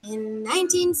In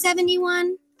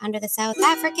 1971, under the South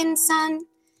African sun,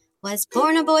 was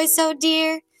born a boy so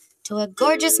dear to a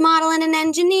gorgeous model and an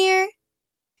engineer.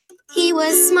 He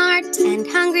was smart and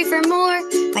hungry for more.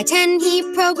 By 10 he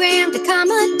programmed a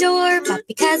Commodore. But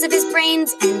because of his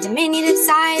brains and diminutive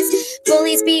size,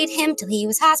 bullies beat him till he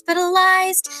was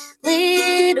hospitalized.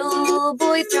 Little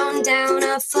boy thrown down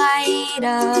a flight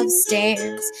of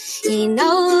stairs. He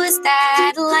knows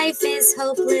that life is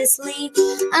hopelessly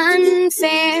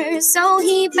unfair. So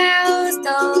he bows,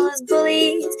 those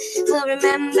bullies will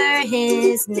remember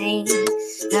his name.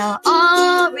 They'll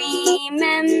all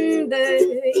remember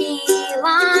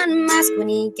Elon Musk when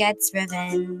he gets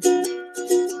revenge.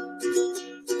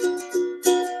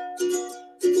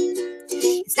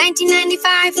 It's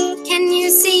 1995, can you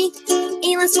see?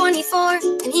 Elon's 24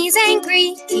 and he's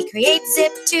angry. He creates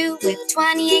Zip2 with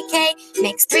 28K,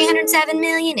 makes $307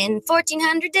 million in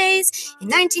 1,400 days. In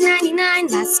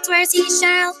 1999, Musk swears he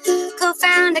shall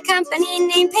co-found a company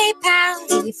named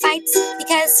PayPal. He fights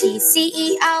because he's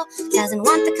CEO, doesn't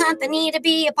want the company to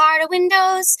be a part of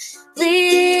Windows.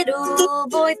 Little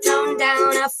boy thrown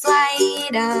down a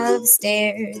flight of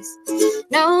stairs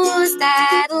knows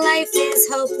that life is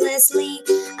hopelessly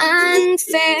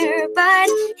unfair, but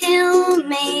he'll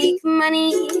make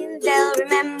money. They'll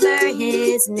remember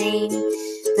his name.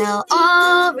 They'll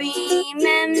all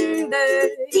remember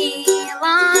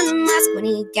Elon Musk when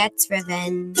he gets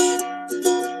revenge.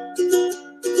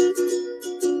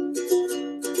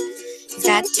 He's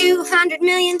got 200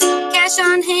 million cash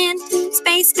on hand.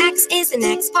 SpaceX is the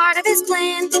next part of his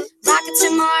plan. Rockets to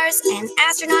Mars and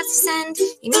astronauts to send.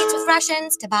 He meets with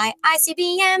Russians to buy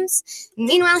ICBMs.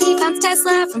 Meanwhile, he funds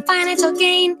Tesla from financial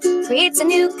gain. Creates a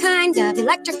new kind of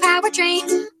electric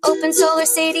powertrain. Open Solar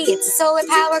City, it's a solar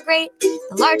power great.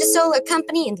 The largest solar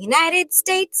company in the United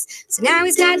States. So now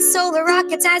he's got solar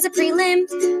rockets as a prelim.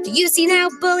 Do you see now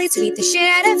bullies who beat the shit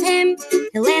out of him?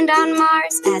 He'll land on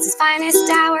Mars as his finest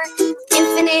hour.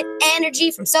 Infinite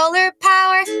energy from solar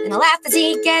power. And he'll laugh as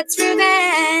he gets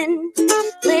revenge.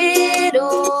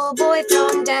 Little boy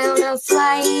thrown down a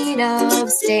flight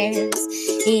of stairs.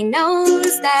 He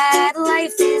knows that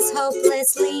life is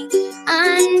hopelessly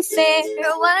unfair.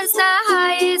 Was the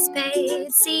highest paid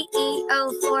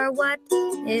CEO for what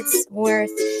it's worth.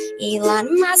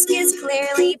 Elon Musk is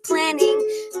clearly planning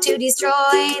to destroy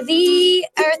the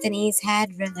earth, and he's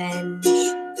had revenge.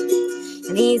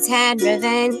 And he's had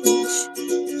revenge.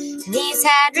 And he's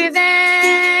had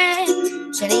revenge.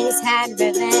 And he's had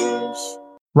revenge.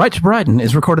 Right to Bryden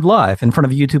is recorded live in front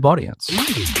of a YouTube audience.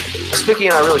 Spicky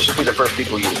and I really should be the first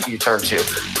people you turn to.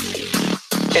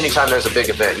 Anytime there's a big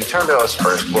event, you turn to us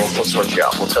first. We'll sort you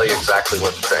out. We'll tell you exactly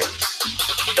what to think.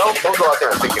 Don't go out there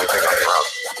and think anything on your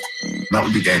own. That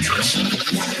would be dangerous.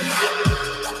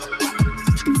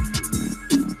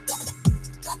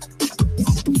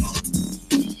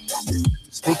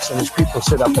 Speaks and his people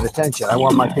sit up at attention. I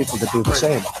want my people to do the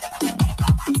same.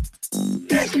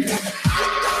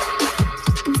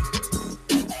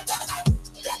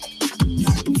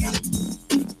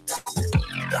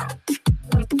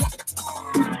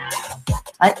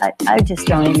 I just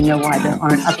don't even know why there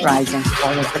aren't uprisings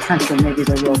all over the country. Maybe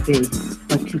there will be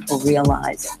when people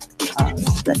realize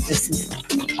that this is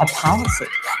a policy.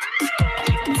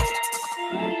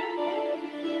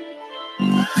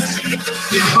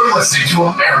 You're listening to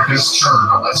America's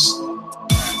Journalist.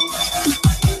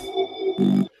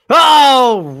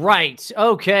 Oh, right.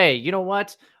 Okay. You know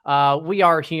what? We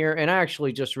are here, and I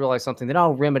actually just realized something that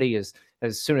I'll remedy as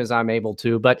soon as I'm able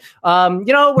to. But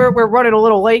you know, we're running a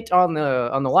little late on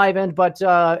the live end, but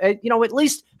you know, at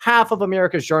least half of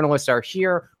America's journalists are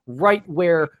here, right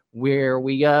where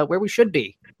we should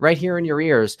be, right here in your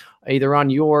ears, either on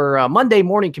your Monday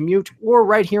morning commute or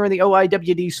right here in the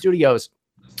OIWD studios.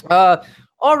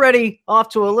 Already off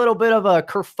to a little bit of a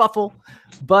kerfuffle,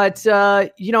 but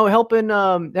you know,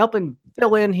 helping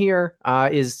fill in here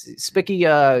is Spicky.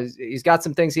 He's got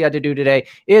some things he had to do today.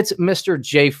 It's Mr.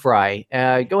 J. Fry.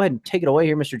 Go ahead and take it away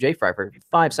here, Mr. J. Fry, for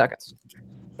 5 seconds.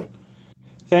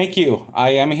 Thank you. I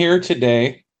am here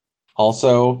today.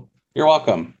 Also, you're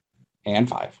welcome. And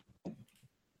 5.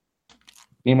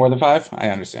 Need more than 5? I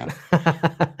understand.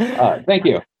 Thank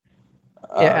you.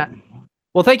 Yeah.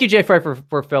 Well, thank you, Jay Fry,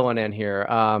 for filling in here.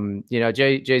 You know,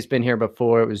 Jay's been here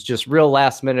before. It was just real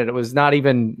last minute. It was not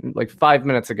even like 5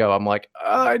 minutes ago. I'm like,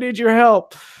 oh, I need your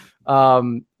help.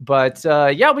 But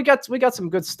yeah, we got some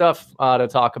good stuff to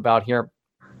talk about here,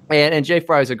 and Jay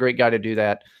Fry is a great guy to do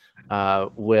that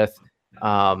with.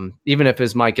 Even if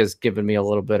his mic has given me a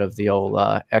little bit of the old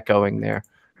echoing there.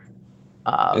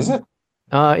 Is it?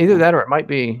 Either that or it might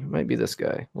be this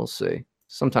guy. We'll see.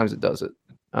 Sometimes it does it.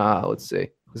 Let's see.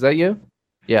 Is that you?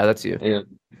 Yeah, that's you.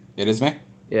 It is me.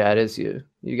 Yeah, it is you.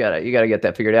 You gotta get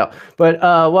that figured out. But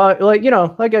well,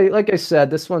 like I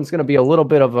said, this one's gonna be a little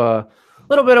bit of a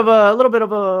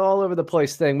all over the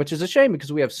place thing, which is a shame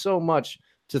because we have so much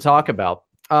to talk about.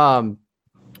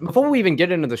 Before we even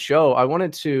get into the show, I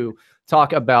wanted to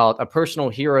talk about a personal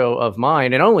hero of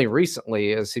mine, and only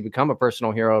recently has he become a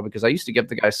personal hero because I used to give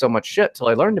the guy so much shit till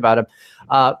I learned about him.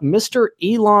 Mr.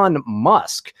 Elon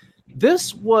Musk.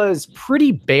 This was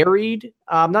pretty buried.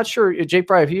 I'm not sure, Jay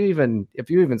Fry, if you even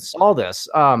saw this.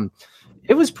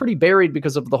 It was pretty buried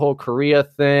because of the whole Korea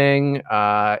thing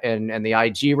and the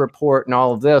IG report and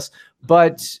all of this.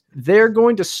 But they're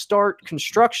going to start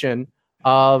construction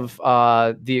of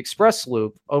the Express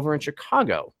Loop over in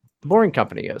Chicago. The Boring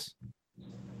Company is.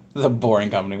 The Boring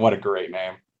Company. What a great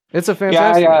name. It's a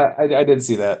fantastic. Yeah, I did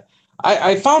see that.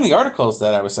 I found the articles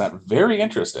that I was sent very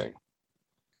interesting.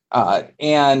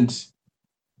 And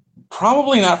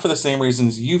probably not for the same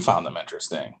reasons you found them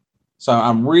interesting. So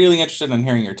I'm really interested in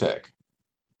hearing your take.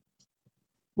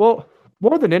 Well,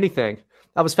 more than anything,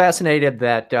 I was fascinated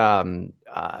that,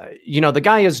 the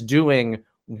guy is doing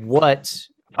what,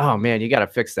 oh man, you got to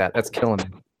fix that. That's killing me.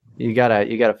 You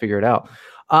gotta figure it out.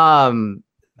 Or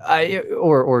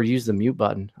use the mute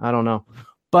button. I don't know.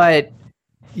 But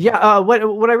yeah, what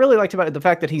I really liked about it, the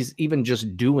fact that he's even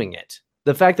just doing it.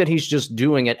 The fact that he's just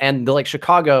doing it, and like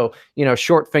Chicago,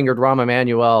 short-fingered Rahm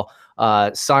Emanuel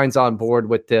signs on board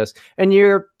with this, and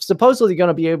you're supposedly going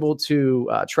to be able to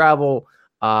travel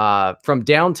from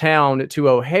downtown to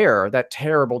O'Hare, that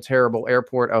terrible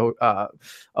airport,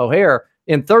 O'Hare,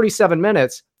 in 37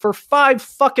 minutes for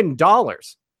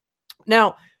 $5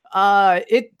 Now, I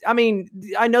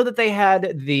know that they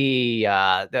had the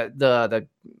I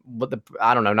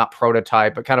don't know, not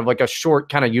prototype, but kind of like a short,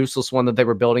 kind of useless one that they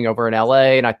were building over in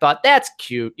LA. And I thought that's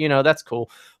cute, that's cool.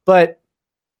 But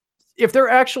if they're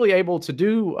actually able to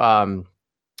do,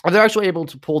 if they're actually able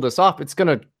to pull this off, it's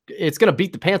gonna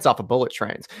beat the pants off of bullet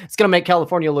trains. It's gonna make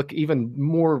California look even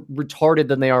more retarded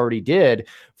than they already did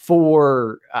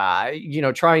for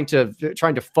trying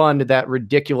to fund that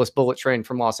ridiculous bullet train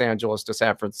from Los Angeles to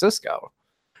San Francisco.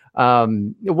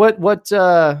 What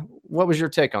was your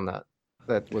take on that?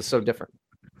 That was so different.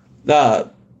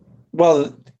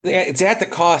 It's at the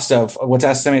cost of what's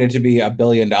estimated to be $1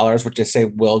 billion, which they say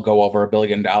will go over $1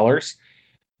 billion.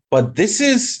 But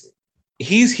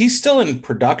he's still in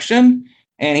production,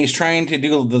 and he's trying to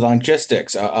do the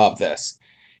logistics of this.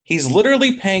 He's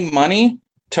literally paying money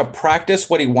to practice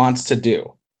what he wants to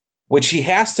do, which he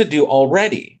has to do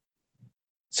already.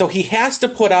 So he has to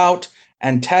put out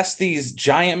and test these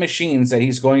giant machines that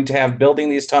he's going to have building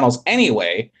these tunnels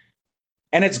anyway.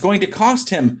 And it's going to cost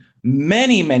him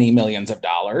many, many millions of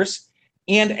dollars.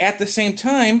 And at the same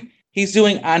time, he's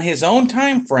doing on his own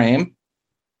time frame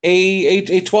a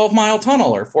 12-mile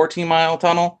tunnel or 14-mile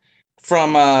tunnel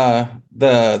from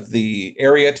the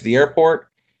area to the airport.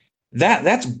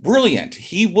 That's brilliant.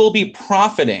 He will be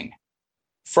profiting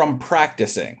from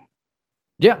practicing.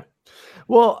 Yeah.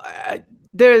 Well,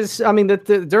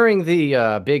 during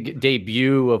the big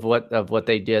debut of what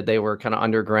they did, they were kind of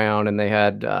underground, and they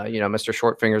had Mr.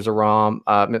 Shortfingers of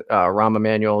Rahm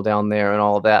Emanuel down there and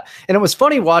all of that. And it was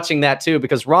funny watching that too,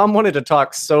 because Rahm wanted to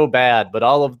talk so bad, but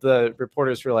all of the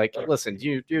reporters were like, "Listen,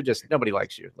 you're just, nobody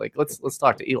likes you. Like, let's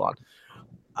talk to Elon."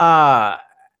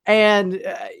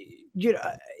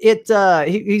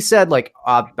 He said, like,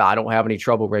 I don't have any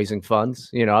trouble raising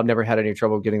funds. I've never had any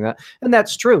trouble getting that. And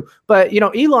that's true. But,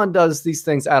 Elon does these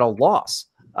things at a loss.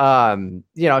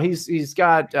 He's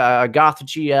got Goth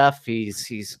GF.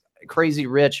 He's crazy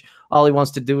rich. All he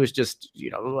wants to do is just,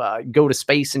 go to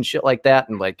space and shit like that,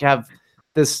 and like have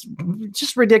this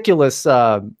just ridiculous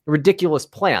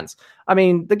plans. I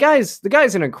mean, the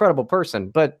guy's an incredible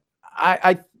person, but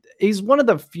he's one of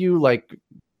the few, like,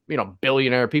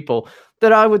 billionaire people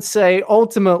that I would say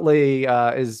ultimately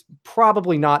is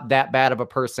probably not that bad of a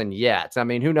person yet. I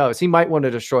mean, who knows? He might want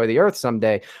to destroy the earth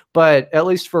someday, but at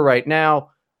least for right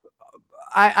now,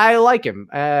 I like him,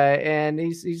 and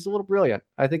he's a little brilliant.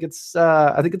 I think it's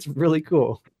really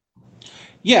cool.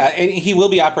 Yeah, and he will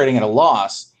be operating at a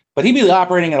loss, but he'd be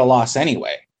operating at a loss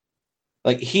anyway.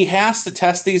 Like, he has to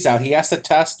test these out. He has to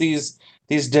test these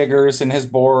diggers and his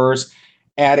borers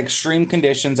at extreme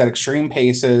conditions, at extreme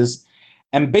paces.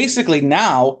 And basically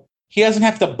now he doesn't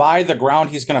have to buy the ground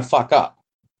he's going to fuck up.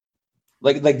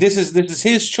 Like this is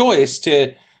his choice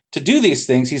to do these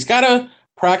things. He's got to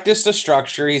practice the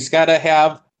structure. He's got to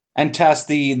have and test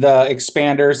the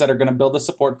expanders that are going to build the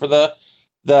support for the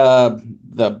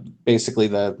basically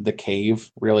the cave,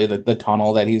 really the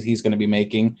tunnel that he's going to be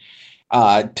making.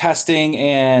 Testing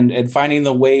and finding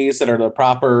the ways that are the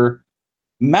proper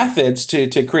methods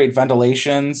to create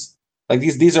ventilations. Like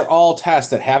these are all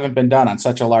tests that haven't been done on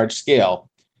such a large scale.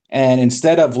 And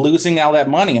instead of losing all that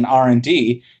money in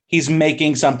R&D, he's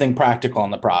making something practical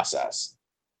in the process.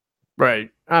 Right.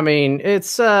 I mean,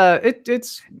 it's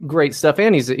great stuff,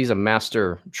 and he's a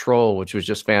master troll, which was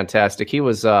just fantastic. He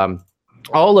was all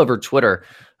over Twitter,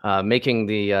 making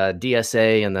the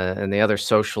DSA and the other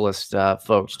socialist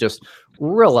folks just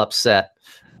real upset.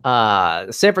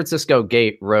 San Francisco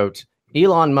Gate wrote,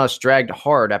 Elon Musk dragged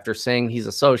hard after saying he's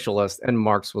a socialist and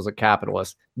Marx was a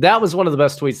capitalist. That was one of the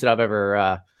best tweets that I've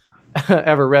ever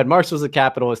ever read. Marx was a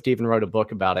capitalist, even wrote a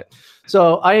book about it.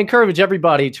 So I encourage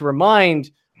everybody to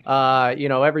remind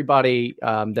everybody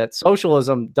that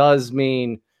socialism does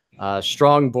mean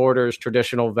strong borders,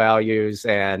 traditional values,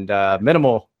 and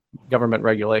minimal government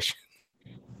regulation.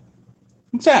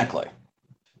 Exactly.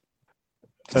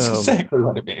 That's exactly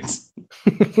what it means.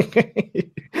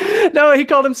 No, he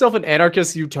called himself an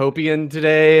anarchist utopian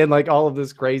today and like all of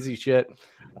this crazy shit.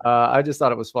 I just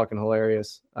thought it was fucking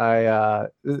hilarious.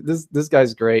 This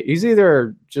guy's great. He's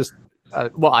either just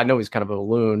well, I know he's kind of a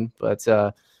loon, but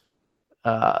that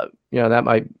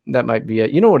might be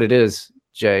it. You know what it is,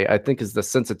 Jay? I think is the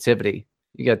sensitivity.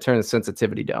 You got to turn the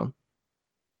sensitivity down.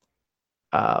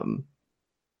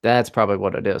 That's probably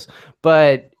what it is.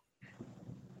 But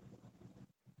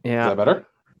yeah, Is that better?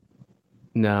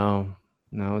 No,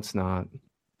 it's not.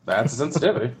 That's the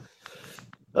sensitivity.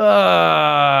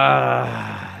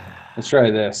 Let's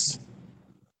try this.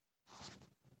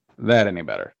 That any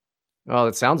better? Well,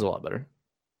 it sounds a lot better.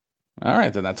 All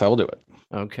right, then that's how we'll do it.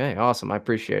 Okay, awesome. I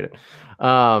appreciate it.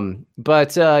 Yeah,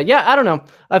 I don't know.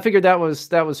 I figured that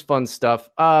was fun stuff.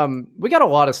 We got a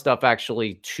lot of stuff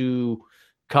actually to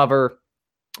cover.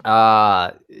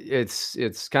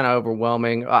 It's kind of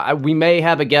overwhelming. We may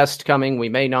have a guest coming, we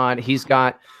may not. He's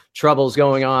got troubles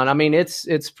going on. I mean,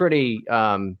 it's pretty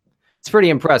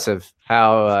impressive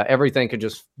how everything could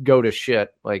just go to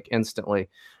shit like instantly.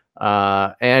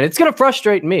 And it's going to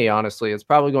frustrate me, honestly. It's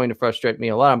probably going to frustrate me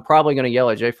a lot. I'm probably going to yell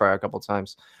at JFryer a couple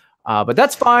times. But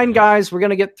that's fine, guys. We're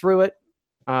going to get through it.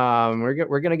 We're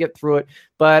going to get through it.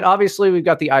 But obviously, we've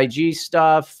got the IG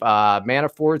stuff.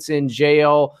 Manafort's in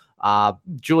jail.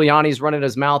 Giuliani's running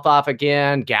his mouth off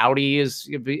again. Gowdy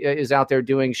is out there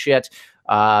doing shit.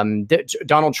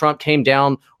 Donald Trump came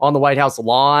down on the White House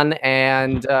lawn,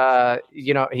 and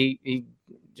he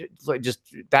just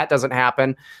that doesn't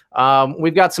happen.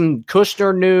 We've got some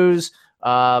Kushner news.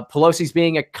 Pelosi's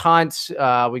being a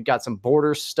cunt. We've got some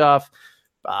border stuff.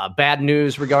 Bad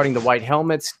news regarding the white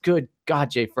helmets. Good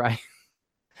God, Jay Fry.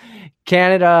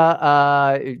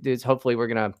 Canada is hopefully we're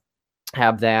gonna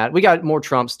have that. We got more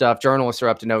Trump stuff. Journalists are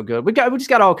up to no good. We just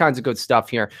got all kinds of good stuff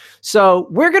here. So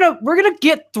we're gonna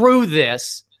get through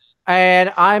this,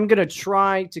 and I'm gonna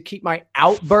try to keep my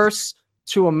outbursts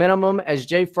to a minimum as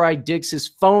Jay Fry digs his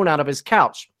phone out of his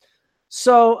couch.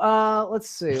 So let's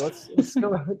see. Let's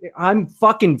go. I'm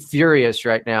fucking furious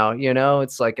right now. You know,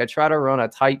 it's like I try to run a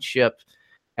tight ship,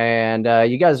 and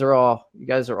you guys are all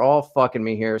fucking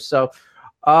me here. So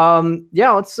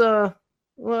yeah, let's go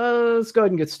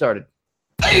ahead and get started.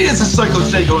 Hey, this is Psycho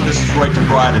Seiko, and this is Right to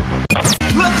Friday.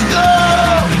 Let's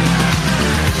go!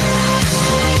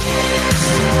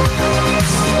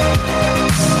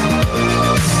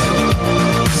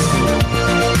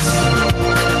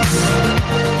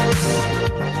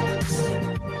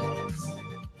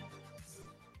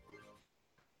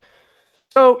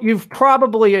 So you've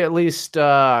probably at least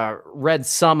read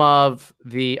some of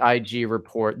the IG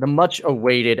report, the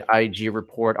much-awaited IG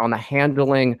report on the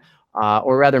handling,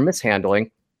 or rather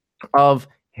mishandling, of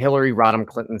Hillary Rodham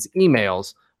Clinton's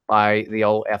emails by the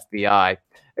old FBI.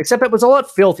 Except it was a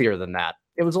lot filthier than that.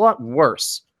 It was a lot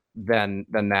worse than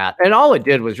that. And all it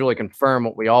did was really confirm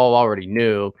what we all already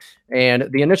knew. And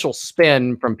the initial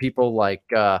spin from people like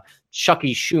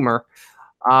Chucky Schumer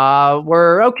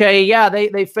were okay. Yeah,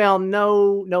 they found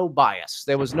no bias.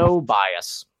 There was no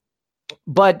bias,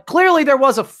 but clearly there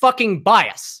was a fucking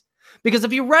bias, because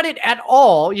if you read it at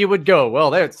all, you would go,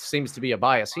 well, there seems to be a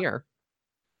bias here.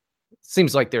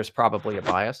 Seems like there's probably a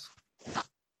bias.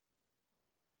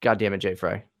 God damn it, Jay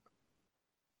Fry.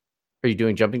 Are you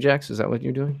doing jumping jacks? Is that what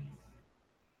you're doing?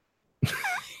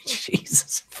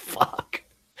 Jesus fuck.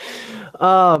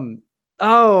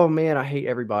 Oh man, I hate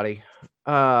everybody.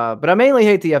 But I mainly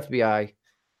hate the FBI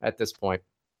at this point.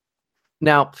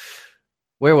 Now,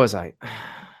 where was I?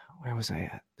 Where was I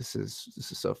at? This is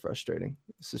so frustrating.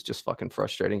 This is just fucking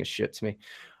frustrating as shit to me.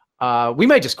 We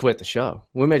may just quit the show.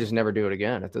 We may just never do it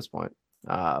again at this point.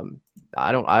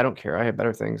 I don't care. I have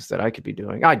better things that I could be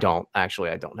doing. I don't have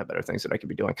better things that I could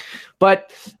be doing.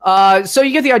 But so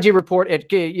you get the IG report. It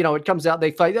comes out.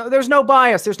 They fight. There's no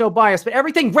bias. But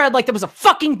everything read like there was a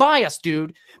fucking bias,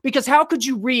 dude. Because how could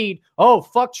you read, oh,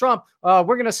 fuck Trump,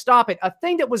 we're gonna stop it? A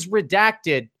thing that was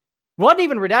redacted wasn't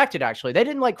even redacted. Actually, they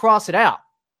didn't cross it out.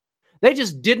 They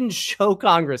just didn't show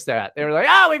Congress that. They were like,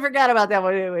 oh, we forgot about that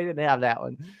one. We didn't have that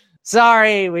one.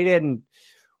 Sorry, we didn't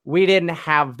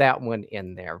have that one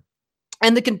in there.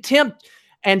 And the contempt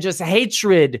and just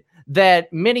hatred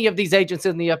that many of these agents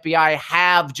in the FBI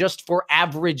have just for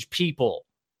average people.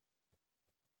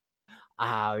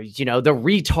 The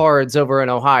retards over in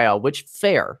Ohio, which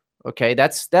fair. Okay,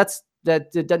 that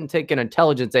it doesn't take an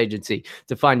intelligence agency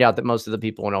to find out that most of the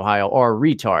people in Ohio are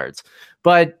retards.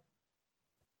 But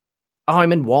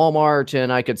I'm in Walmart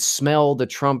and I could smell the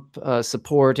Trump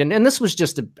support. And this was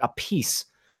just a piece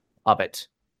of it.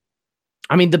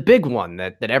 I mean, the big one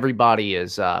that everybody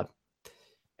on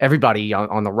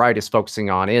the right is focusing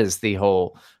on is the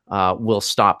whole we'll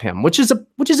stop him, which is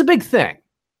a big thing.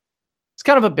 It's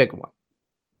kind of a big one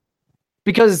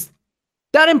because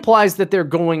that implies that they're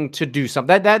going to do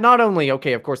something. That not only,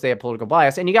 okay, of course they have political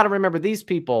bias, and you got to remember these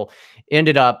people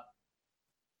ended up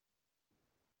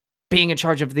being in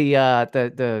charge of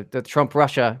the Trump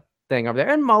Russia thing over there.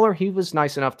 And Mueller, he was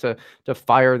nice enough to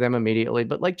fire them immediately.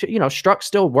 But Strzok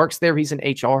still works there. He's in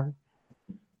HR.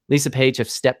 Lisa Page have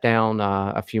stepped down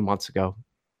a few months ago.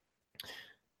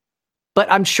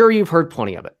 But I'm sure you've heard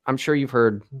plenty of it. I'm sure you've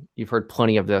heard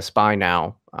plenty of this by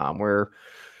now. We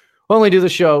only do the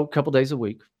show a couple days a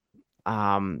week.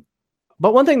 But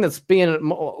one thing that's being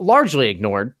largely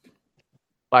ignored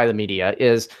by the media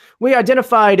is we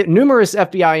identified numerous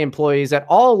FBI employees at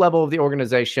all levels of the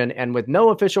organization and with no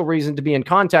official reason to be in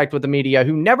contact with the media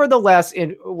who nevertheless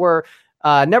were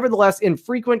in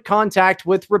frequent contact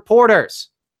with reporters.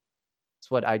 That's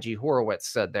what IG Horowitz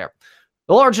said there.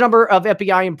 The large number of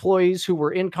FBI employees who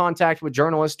were in contact with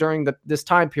journalists during this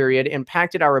time period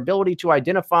impacted our ability to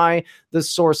identify the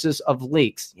sources of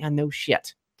leaks. Yeah, no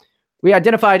shit. We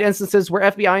identified instances where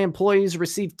FBI employees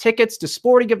received tickets to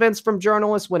sporting events from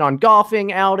journalists, went on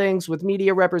golfing outings with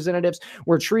media representatives,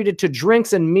 were treated to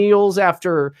drinks and meals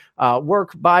after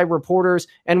work by reporters,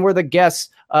 and were the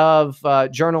guests of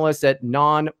journalists at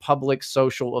non-public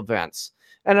social events.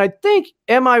 And I think,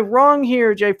 am I wrong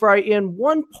here, Jay Fry? In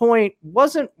one point,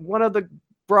 wasn't one of the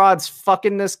broads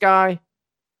fucking this guy?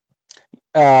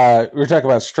 We're talking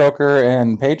about Stroker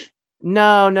and Page?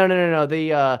 No.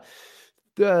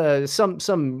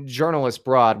 Some journalist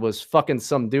broad was fucking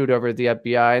some dude over at the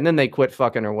FBI, and then they quit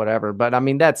fucking or whatever. But I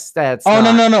mean, that's. Oh,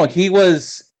 no. He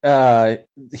was the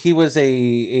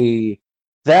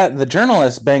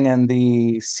journalist banging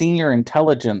the senior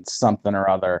intelligence something or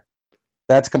other.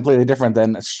 That's completely different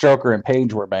than Stroker and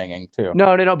Page were banging too.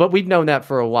 No. But we've known that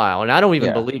for a while, and I don't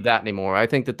even believe that anymore. I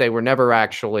think that they were never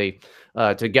actually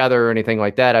together or anything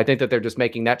like that. I think that they're just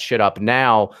making that shit up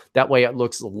now. That way, it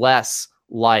looks less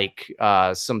like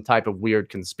some type of weird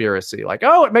conspiracy. Like,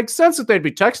 oh, it makes sense that they'd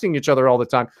be texting each other all the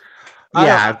time.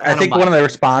 I think one of the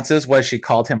responses was she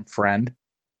called him friend.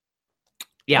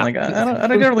 Yeah, I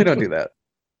generally don't do that.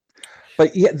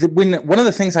 But yeah, one of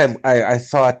the things I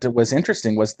thought was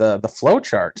interesting was the flow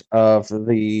chart of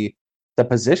the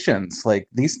positions. Like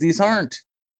these aren't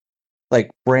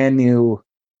like brand new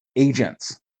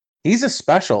agents. He's a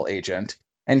special agent,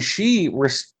 and it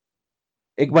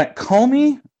went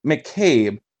Comey,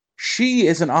 McCabe. She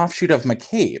is an offshoot of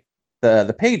McCabe,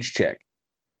 the Page chick.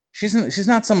 She's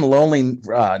not some lonely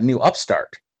new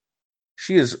upstart.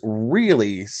 She is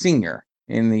really senior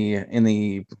in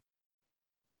the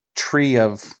tree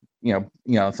of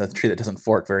the tree that doesn't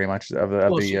fork very much of the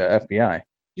FBI.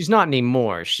 She's not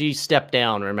anymore. She stepped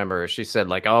down. Remember, she said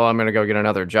like, "Oh, I'm gonna go get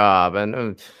another job,"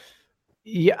 and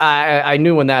yeah, I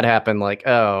knew when that happened. Like,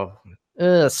 oh,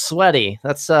 sweaty.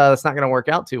 That's not gonna work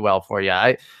out too well for you.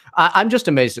 I'm just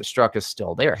amazed that Strzok is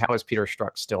still there. How is Peter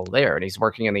Strzok still there? And he's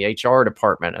working in the HR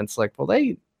department. And it's like, well,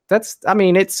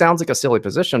 it sounds like a silly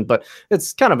position, but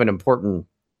it's kind of an important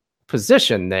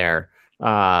position there.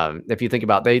 If you think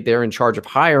about they're in charge of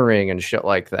hiring and shit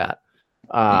like that.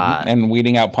 And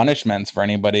weeding out punishments for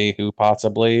anybody who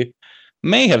possibly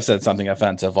may have said something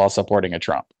offensive while supporting a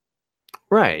Trump.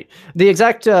 Right. The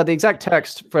exact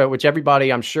text, for which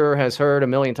everybody I'm sure has heard a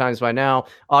million times by now,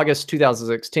 August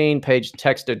 2016, Page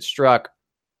texted Strzok,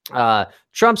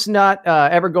 Trump's not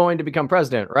ever going to become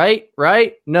president, right?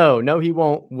 Right? No, he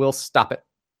won't. We'll stop it.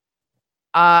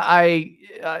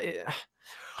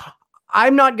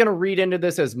 I'm not going to read into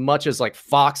this as much as like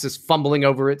Fox is fumbling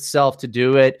over itself to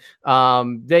do it.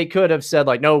 They could have said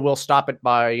like, no, we'll stop it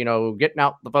by, getting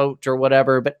out the vote or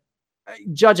whatever. But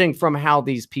judging from how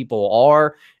these people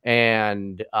are,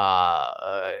 and I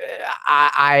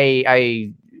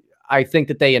think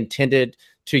that they intended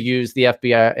to use the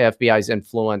FBI's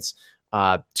influence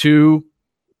to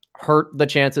hurt the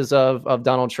chances of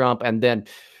Donald Trump. And then,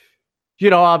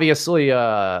 obviously,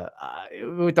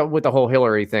 with the whole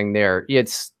Hillary thing there,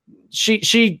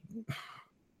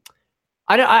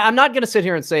 I'm not going to sit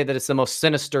here and say that it's the most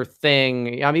sinister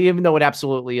thing. I mean, even though it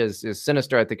absolutely is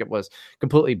sinister, I think it was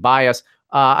completely biased.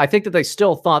 I think that they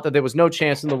still thought that there was no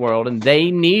chance in the world, and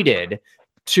they needed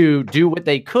to do what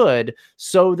they could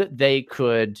so that they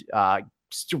could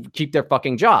keep their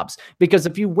fucking jobs. Because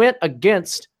if you went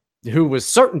against who was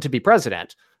certain to be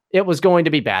president, it was going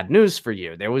to be bad news for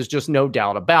you. There was just no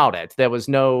doubt about it. There was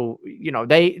no,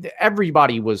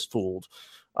 everybody was fooled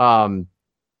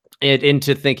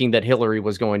into thinking that Hillary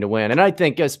was going to win. And I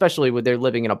think, especially when they're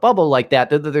living in a bubble like that,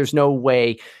 there's no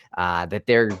way that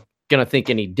they're going to think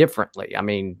any differently. I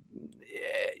mean,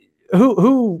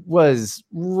 who was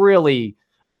really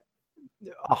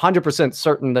 100%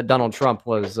 certain that Donald Trump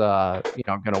was, going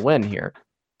to win here?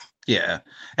 Yeah.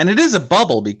 And it is a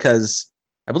bubble because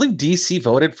I believe DC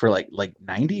voted for like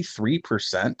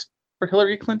 93% for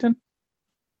Hillary Clinton.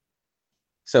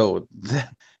 So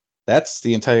that's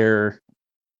the entire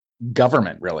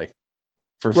government, really,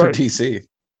 for DC.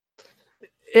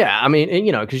 Yeah, I mean,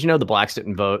 because the blacks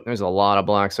didn't vote. There's a lot of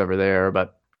blacks over there,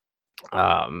 but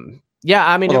yeah,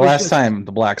 I mean, the last time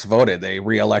the blacks voted, they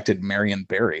reelected Marion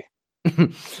Barry.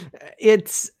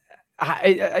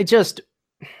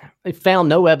 I found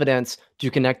no evidence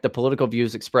to connect the political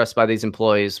views expressed by these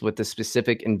employees with the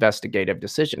specific investigative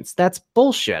decisions. That's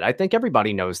bullshit. I think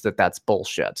everybody knows that that's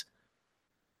bullshit.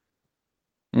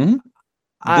 Mm-hmm.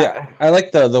 I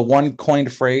like the one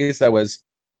coined phrase that was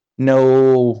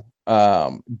no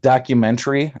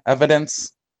documentary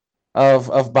evidence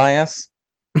of bias.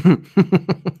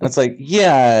 It's like,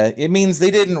 yeah, it means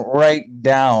they didn't write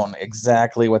down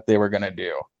exactly what they were going to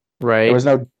do. Right. There was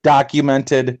no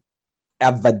documented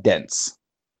evidence.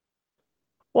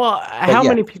 Well, how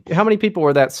many people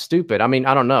were that stupid? I mean,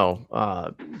 I don't know.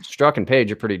 Strzok and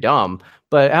Page are pretty dumb,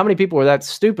 but how many people were that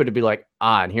stupid to be like,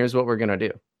 and here's what we're going to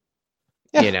do?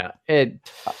 Yeah.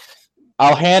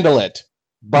 I'll handle it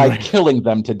by killing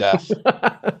them to death.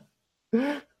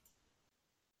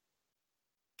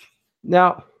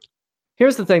 Now,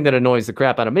 here's the thing that annoys the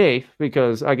crap out of me,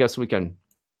 because I guess we can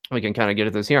kind of get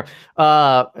at this here.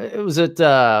 It was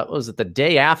the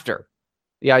day after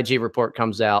the IG report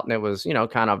comes out, and it was,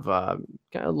 kind of a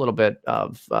little bit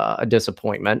of a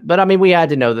disappointment. But I mean, we had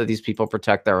to know that these people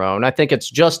protect their own. I think it's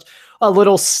just a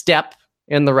little step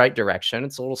in the right direction.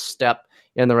 It's a little step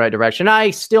in the right direction.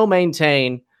 I still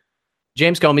maintain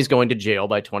James Comey's going to jail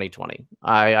by 2020.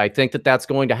 I think that that's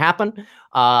going to happen.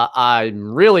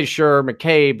 I'm really sure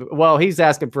McCabe, well, he's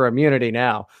asking for immunity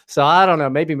now. So I don't know.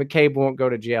 Maybe McCabe won't go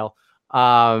to jail.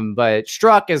 But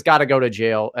Strzok has got to go to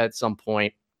jail at some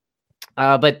point.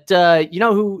 But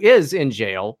who is in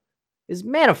jail is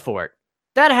Manafort.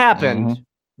 That happened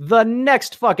the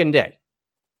next fucking day.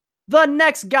 The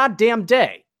next goddamn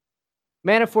day.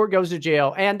 Manafort goes to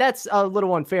jail, and that's a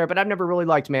little unfair, but I've never really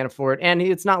liked Manafort, and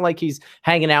it's not like he's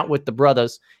hanging out with the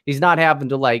brothers. He's not having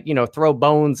to throw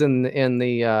bones in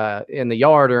the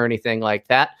yard or anything like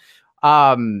that.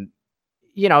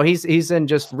 He's in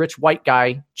just rich white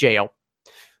guy jail.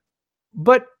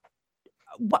 But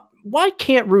why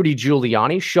can't Rudy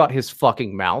Giuliani shut his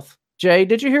fucking mouth? Jay,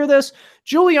 did you hear this?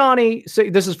 Giuliani,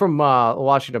 this is from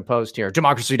Washington Post here.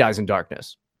 Democracy dies in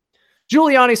darkness.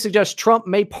 Giuliani suggests Trump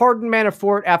may pardon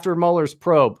Manafort after Mueller's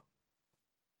probe.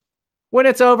 When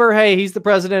it's over, hey, he's the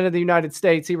president of the United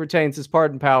States. He retains his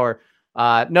pardon power.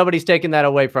 Nobody's taking that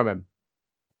away from him.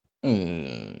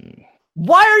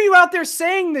 Why are you out there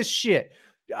saying this shit?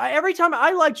 Every time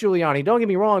I like Giuliani, don't get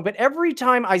me wrong, but every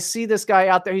time I see this guy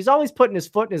out there, he's always putting his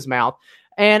foot in his mouth.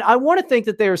 And I want to think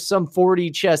that there's some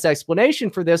 4D chess explanation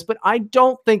for this, but I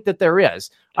don't think that there is.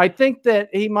 I think that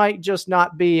he might just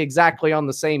not be exactly on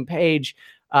the same page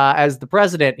as the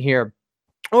president here.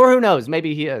 Or who knows,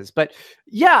 maybe he is. But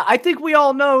yeah, I think we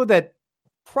all know that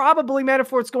probably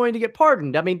Manafort's going to get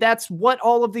pardoned. I mean, that's what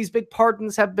all of these big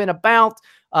pardons have been about,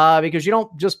 because you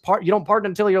don't just pardon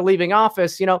until you're leaving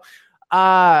office.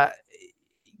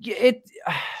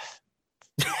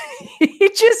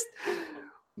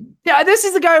 Yeah, this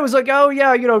is the guy who was like, oh,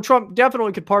 yeah, Trump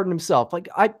definitely could pardon himself. Like,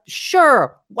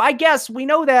 sure, I guess we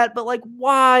know that, but like,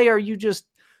 why are you just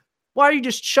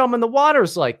chumming the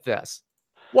waters like this?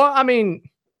 Well, I mean,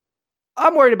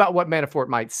 I'm worried about what Manafort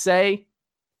might say,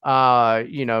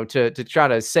 to try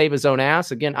to save his own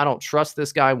ass. Again, I don't trust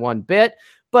this guy one bit,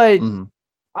 but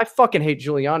I fucking hate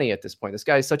Giuliani at this point. This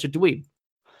guy is such a dweeb.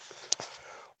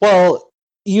 Well,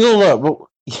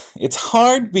 it's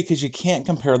hard because you can't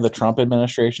compare the Trump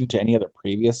administration to any other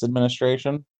previous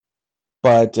administration.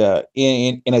 But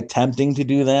in attempting to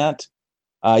do that,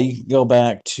 you can go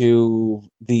back to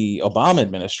the Obama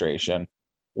administration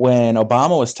when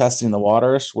Obama was testing the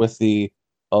waters with the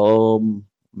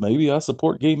maybe I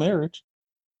support gay marriage.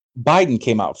 Biden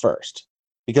came out first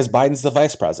because Biden's the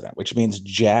vice president, which means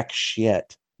jack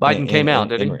shit. Biden came out,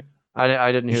 did he?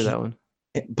 I didn't hear that one.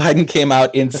 Biden came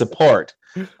out in support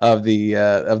of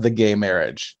the gay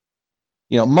marriage,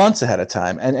 months ahead of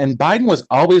time, and Biden was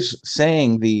always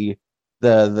saying the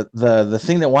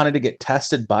thing that wanted to get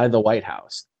tested by the White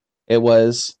House. It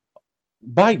was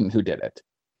Biden who did it.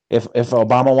 If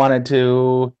Obama wanted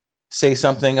to say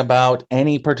something about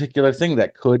any particular thing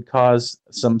that could cause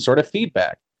some sort of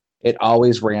feedback, it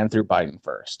always ran through Biden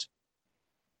first.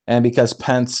 And because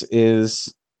Pence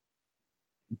is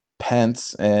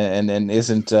Pence and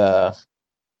isn't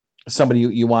somebody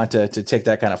you want to take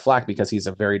that kind of flack because he's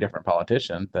a very different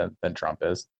politician than Trump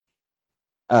is,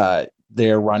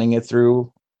 they're running it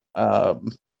through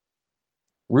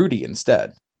Rudy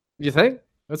instead. You think?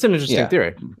 That's an interesting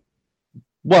theory.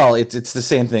 Well, it's the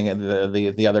same thing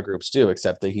the other groups do,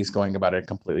 except that he's going about it a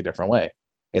completely different way.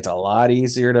 It's a lot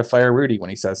easier to fire Rudy when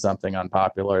he says something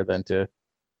unpopular than to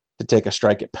take a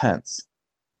strike at Pence,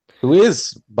 who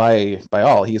is by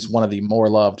all, he's one of the more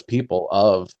loved people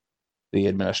of the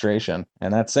administration,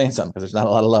 and that's saying something because there's not a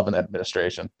lot of love in that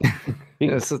administration.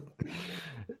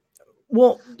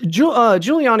 Well,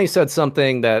 Giuliani said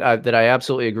something that I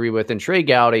absolutely agree with, and Trey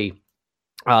Gowdy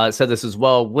said this as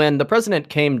well. When the president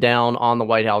came down on the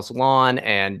White House lawn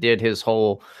and did his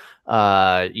whole,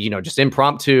 just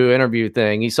impromptu interview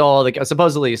thing,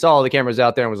 supposedly he saw all the cameras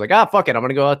out there and was like, fuck it, I'm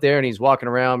gonna go out there. And he's walking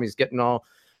around, he's getting all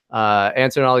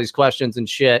answering all these questions and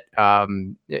shit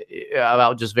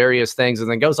about just various things,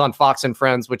 and then goes on Fox and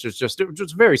Friends, which is just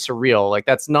very surreal. Like,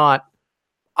 that's not.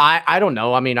 I don't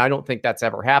know. I mean, I don't think that's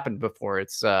ever happened before.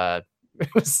 It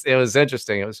was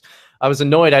interesting. I was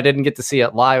annoyed I didn't get to see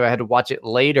it live. I had to watch it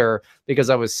later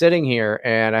because I was sitting here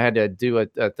and I had to do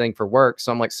a thing for work.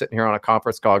 So I'm like sitting here on a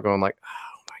conference call going like,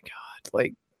 oh my God,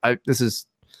 like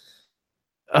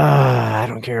I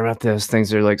don't care about this.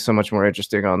 Things are like so much more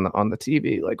interesting on the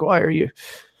TV. Like, why are you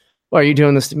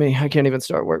doing this to me? I can't even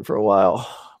start work for a while.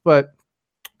 But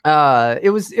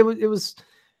it was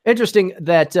interesting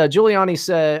that Giuliani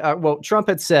said, Trump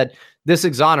had said, this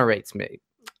exonerates me.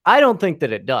 I don't think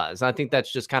that it does. I think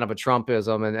that's just kind of a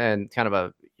Trumpism and kind of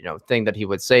a thing that he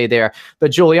would say there.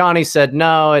 But Giuliani said,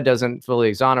 no, it doesn't fully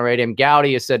exonerate him.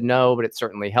 Gowdy has said no, but it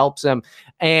certainly helps him.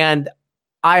 And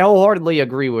I wholeheartedly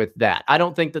agree with that. I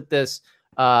don't think that this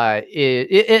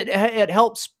it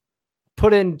helps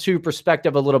put into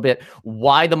perspective a little bit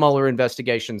why the Mueller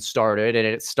investigation started, and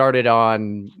it started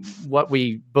on what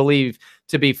we believe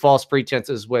to be false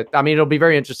pretenses. It'll be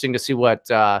very interesting to see what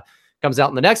comes out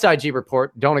in the next IG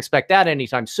report. Don't expect that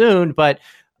anytime soon, but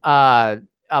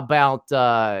about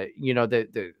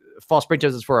the false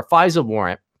pretenses for a FISA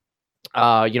warrant.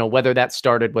 Whether that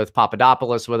started with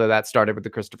Papadopoulos, whether that started with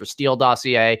the Christopher Steele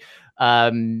dossier.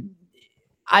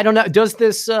 I don't know. Does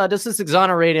this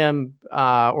exonerate him,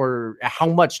 or how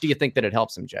much do you think that it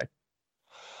helps him, Jay?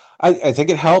 I think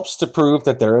it helps to prove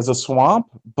that there is a swamp,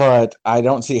 but I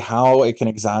don't see how it can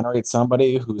exonerate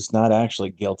somebody who's not actually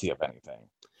guilty of anything.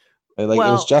 It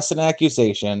was just an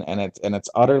accusation, and it's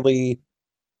utterly.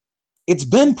 It's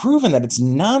been proven that it's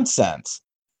nonsense.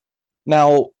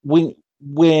 Now, when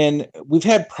we've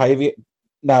had private,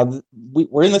 now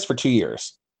we're in this for 2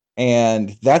 years,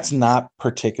 and that's not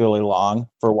particularly long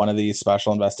for one of these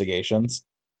special investigations.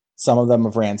 Some of them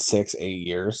have ran 6-8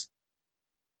 years,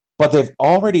 but they've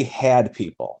already had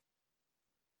people.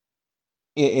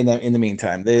 In the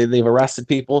meantime, they've arrested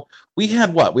people. We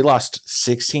had we lost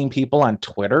 16 people on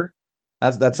Twitter.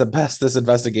 That's the best this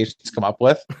investigation's come up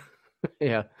with.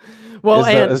 Yeah, well,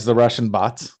 is the Russian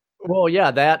bots. Well, yeah,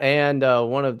 that and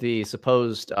one of the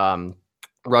supposed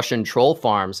Russian troll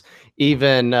farms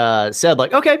even said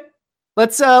like, okay,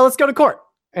 let's go to court,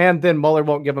 and then Mueller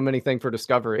won't give them anything for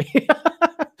discovery.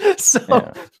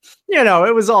 So,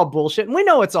 it was all bullshit, and we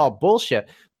know it's all bullshit.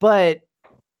 But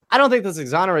I don't think this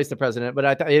exonerates the president.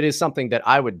 But it is something that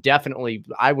I would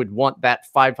want that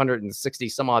 560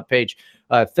 some odd page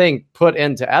thing put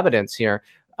into evidence here.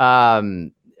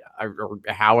 Or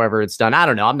however it's done. I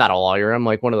don't know. I'm not a lawyer. I'm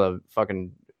like one of the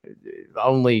fucking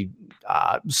only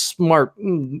smart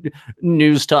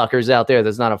news talkers out there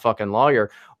that's not a fucking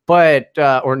lawyer. but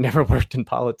or never worked in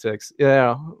politics.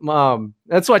 Yeah,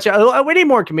 that's what we need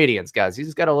more comedians, guys. You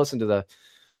just got to listen to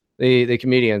the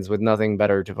comedians with nothing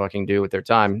better to fucking do with their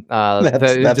time.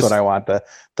 That's what I want.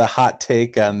 The hot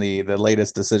take on the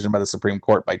latest decision by the Supreme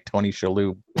Court by Tony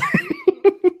Shalhoub.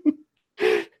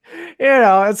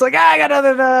 It's like I got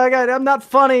nothing. I'm not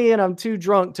funny, and I'm too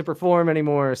drunk to perform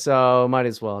anymore. So might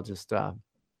as well just talk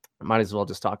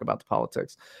about the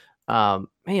politics.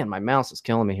 Man, my mouse is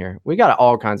killing me here. We got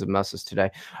all kinds of messes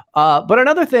today. But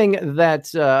another thing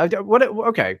that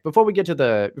before we get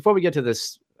to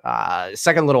this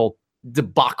second little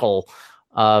debacle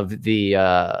of the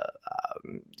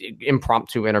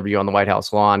impromptu interview on the White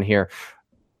House lawn here,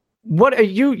 what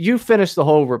you finished the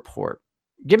whole report?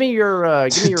 Give me your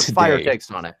fire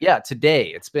takes on it. Yeah, today.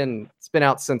 It's been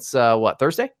out since what,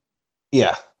 Thursday?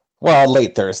 Yeah. Well,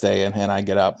 late Thursday, and I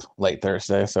get up late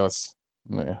Thursday, so it's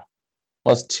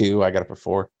plus 2. I got up at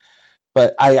 4.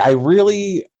 But I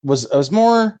really was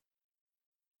more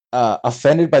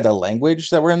offended by the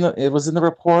language that was in the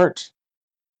report.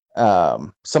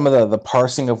 Some of the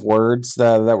parsing of words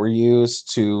that were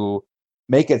used to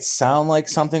make it sound like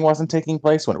something wasn't taking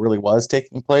place when it really was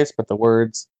taking place, but the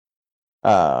words.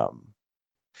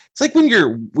 It's like when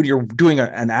you're doing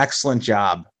an excellent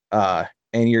job,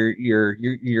 and your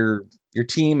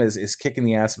team is kicking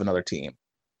the ass of another team,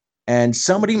 and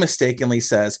somebody mistakenly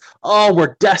says, "Oh,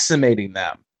 we're decimating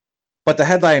them," but the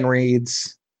headline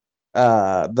reads,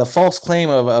 "The false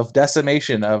claim of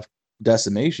decimation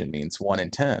means 1 in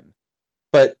 10,"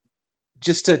 but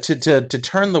just to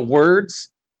turn the words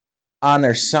on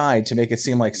their side to make it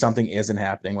seem like something isn't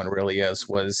happening when it really is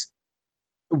was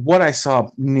what I saw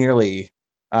nearly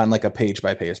on like a page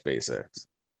by page basis.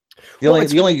 The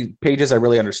only pages I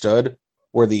really understood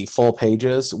were the full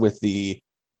pages with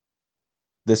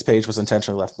this page was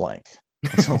intentionally left blank.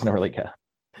 That's the one I really get.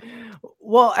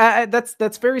 Well,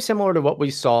 that's very similar to what we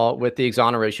saw with the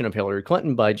exoneration of Hillary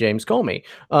Clinton by James Comey.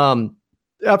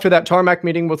 After that tarmac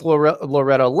meeting with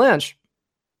Loretta Lynch.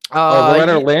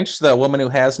 Loretta Lynch, the woman who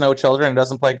has no children and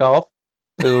doesn't play golf,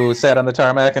 who sat on the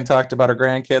tarmac and talked about her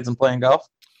grandkids and playing golf.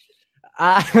 We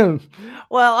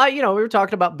were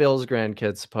talking about Bill's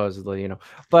grandkids supposedly,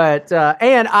 but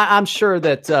and I'm sure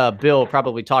that Bill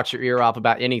probably talks your ear off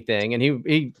about anything, and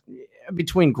he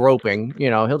between groping,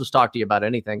 he'll just talk to you about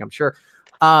anything, I'm sure.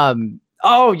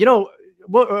 We'll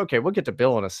get to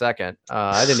Bill in a second.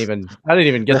 I didn't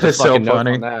even get the fucking note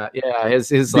on that. Yeah,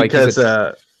 his like because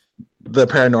the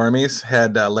Paranormies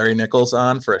had Larry Nichols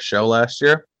on for a show last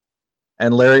year,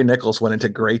 and Larry Nichols went into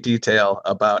great detail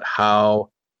about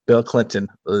how Bill Clinton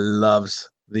loves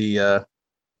the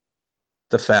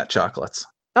fat chocolates.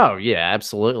 Oh yeah,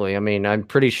 absolutely. I mean, I'm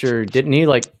pretty sure didn't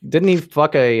he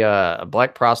fuck a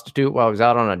black prostitute while he was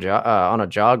out on a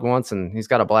jog once, and he's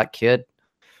got a black kid?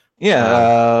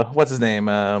 Yeah, what's his name?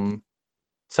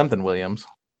 Something Williams.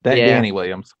 Danny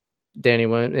Williams. Danny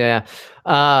Williams. Yeah.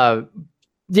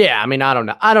 Yeah, I mean, I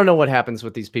don't know what happens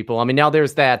with these people. I mean, now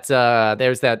there's that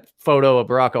photo of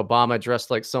Barack Obama dressed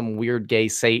like some weird gay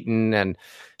Satan, and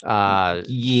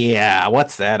yeah,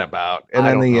 what's that about? And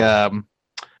then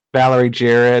Valerie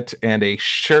Jarrett and a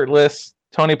shirtless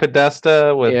Tony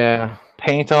Podesta with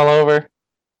paint all over.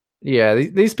 Yeah,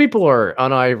 these people are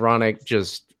unironic,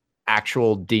 just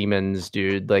actual demons,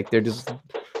 dude. Like they're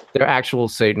actual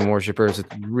Satan worshipers.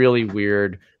 It's really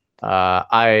weird.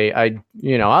 I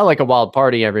like a wild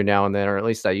party every now and then, or at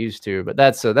least I used to, but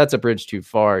that's a bridge too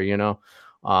far,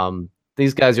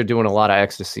 these guys are doing a lot of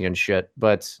ecstasy and shit,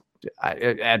 but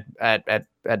at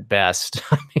best,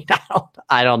 I mean,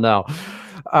 I don't know.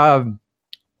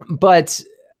 That's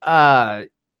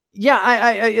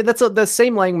the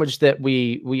same language that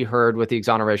we heard with the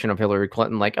exoneration of Hillary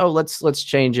Clinton. Like, oh, let's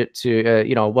change it to,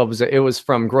 what was it? It was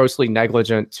from grossly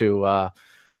negligent to,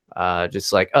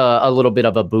 just like a little bit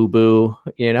of a boo-boo,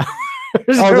 they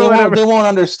won't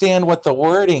understand what the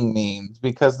wording means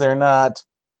because they're not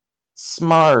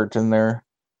smart and they're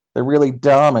really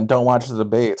dumb and don't watch the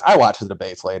debates. I watch the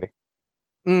debates, lady.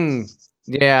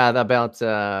 Yeah, about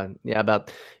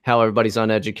how everybody's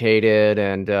uneducated,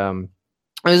 and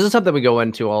this is something we go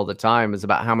into all the time, is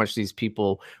about how much these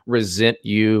people resent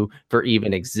you for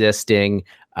even existing.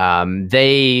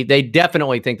 They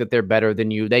definitely think that they're better than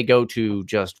you. They go to,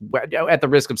 just at the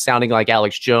risk of sounding like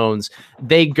Alex Jones,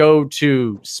 they go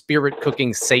to spirit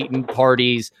cooking Satan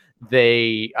parties.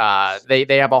 They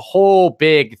have a whole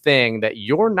big thing that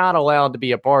you're not allowed to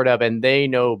be a part of, and they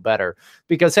know better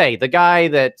because, hey, the guy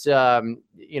that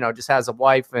just has a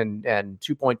wife and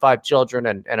 2.5 children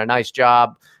and a nice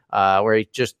job, where he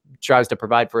just tries to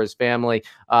provide for his family.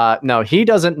 No, he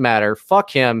doesn't matter.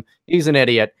 Fuck him. He's an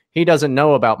idiot. He doesn't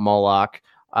know about Moloch.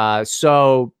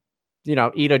 So,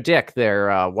 eat a dick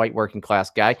there, white working class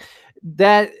guy.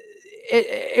 That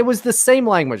it was the same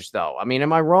language, though. I mean,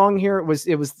 am I wrong here? It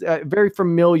was very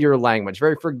familiar language,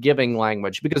 very forgiving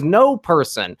language, because no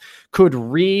person could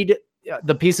read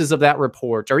the pieces of that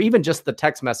report or even just the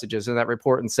text messages in that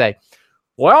report and say,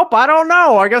 well, I don't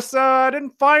know. I guess I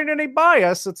didn't find any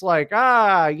bias. It's like,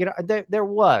 there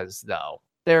was, though.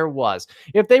 There was.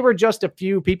 If they were just a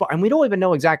few people, and we don't even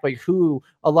know exactly who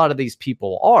a lot of these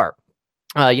people are.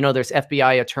 There's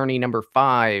FBI attorney number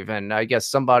 5, and I guess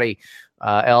somebody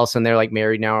else, and they're like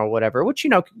married now or whatever, which,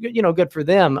 good for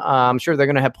them. I'm sure they're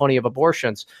going to have plenty of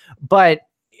abortions, but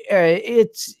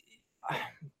it's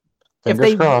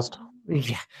fingers crossed.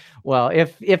 Yeah. Well,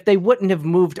 if they wouldn't have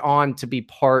moved on to be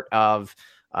part of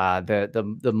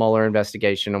the Mueller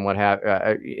investigation and what have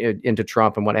into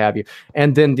Trump and what have you,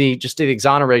 and then the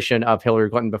exoneration of Hillary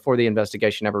Clinton before the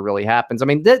investigation ever really happens. I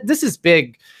mean, this is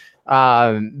big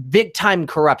time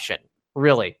corruption,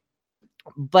 really.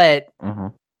 But we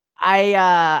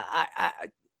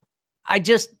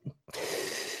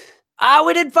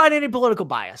didn't find any political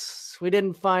bias. We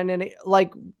didn't find any,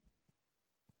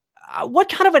 what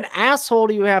kind of an asshole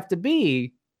do you have to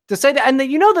be to say that? And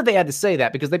that they had to say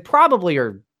that because they probably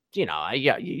are, you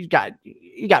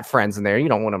got friends in there. You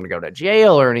don't want them to go to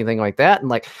jail or anything like that.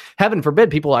 And heaven forbid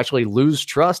people actually lose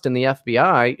trust in the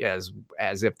FBI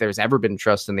as if there's ever been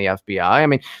trust in the FBI. I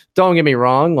mean, don't get me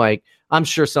wrong. I'm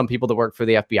sure some people that work for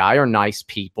the FBI are nice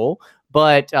people,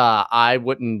 but I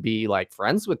wouldn't be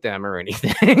friends with them or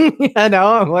anything.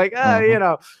 I'm like,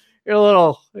 you're a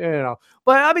little,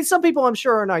 but I mean, some people I'm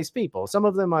sure are nice people. Some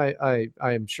of them I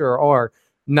am sure are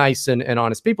nice and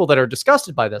honest people that are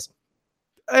disgusted by this.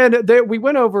 And we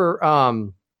went over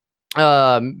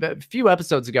a few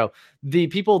episodes ago, the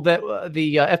people that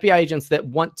the FBI agents that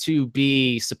want to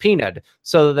be subpoenaed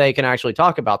so that they can actually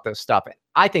talk about this stuff.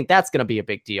 I think that's going to be a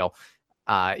big deal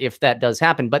if that does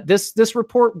happen. But this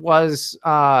report was,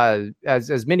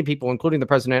 as many people, including the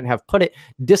president, have put it,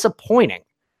 disappointing.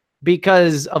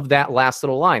 Because of that last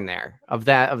little line there, of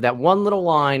that one little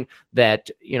line that,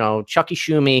 Chucky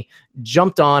Schumer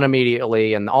jumped on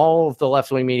immediately, and all of the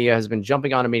left-wing media has been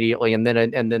jumping on immediately, and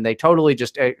then they totally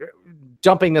just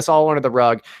dumping this all under the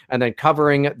rug and then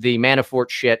covering the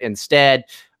Manafort shit instead.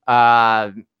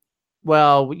 There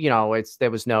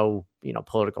was no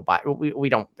political bias. We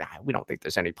don't think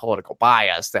there's any political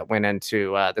bias that went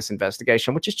into this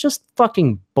investigation, which is just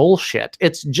fucking bullshit.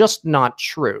 It's just not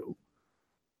true.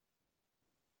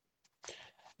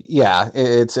 Yeah,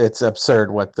 it's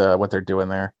absurd what they're doing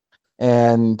there,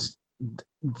 and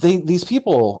these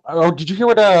people. Oh, did you hear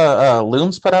what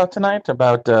Looms put out tonight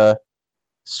about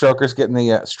Stroker's getting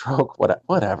the stroke?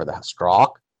 Whatever the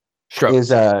stroke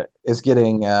is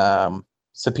getting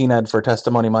subpoenaed for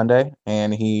testimony Monday,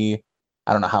 and I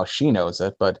don't know how she knows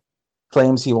it, but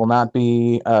claims he will not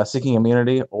be seeking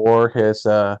immunity or his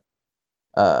citing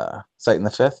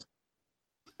the Fifth.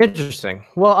 Interesting.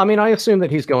 Well, I mean, I assume that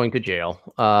he's going to jail.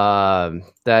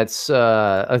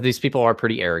 These people are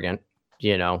pretty arrogant,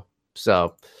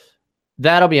 so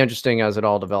that'll be interesting as it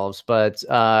all develops. But,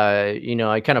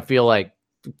 I kind of feel like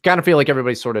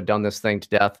everybody's sort of done this thing to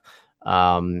death.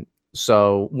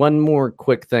 So one more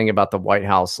quick thing about the White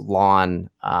House lawn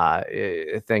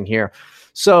thing here.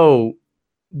 So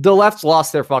the left's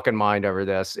lost their fucking mind over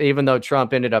this, even though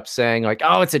Trump ended up saying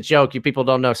oh, it's a joke. You people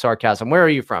don't know sarcasm. Where are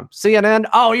you from? CNN?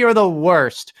 Oh, you're the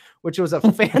worst, which was a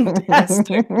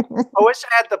fantastic. I wish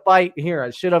I had the bite here.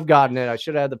 I should have gotten it. I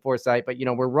should have had the foresight, but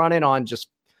we're running on just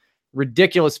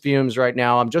ridiculous fumes right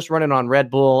now. I'm just running on Red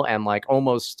Bull and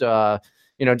almost,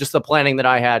 just the planning that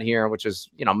I had here, which is,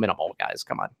 minimal, guys.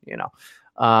 Come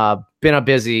on, been a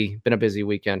busy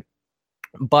weekend,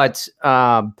 but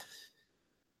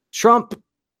Trump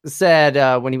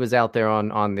said when he was out there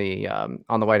on the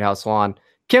White House lawn,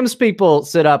 Kim's people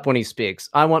sit up when he speaks.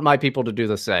 I want my people to do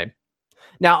the same.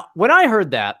 Now, when I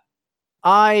heard that,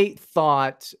 I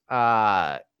thought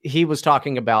he was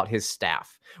talking about his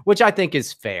staff, which I think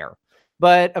is fair.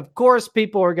 But of course,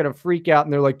 people are going to freak out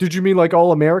and they're like, did you mean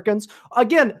all Americans?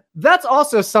 Again, that's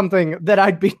also something that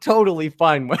I'd be totally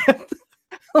fine with.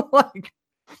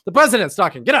 The president's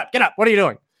talking. Get up. What are you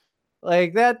doing?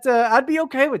 Like that, I'd be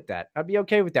okay with that.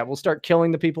 We'll start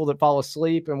killing the people that fall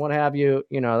asleep and what have you.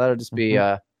 That'll just be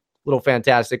a little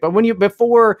fantastic. But when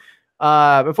before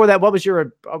that, what was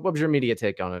your media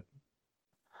take on it?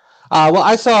 Well,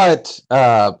 I saw it.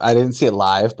 I didn't see it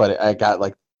live, but I got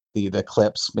the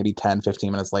clips maybe 10,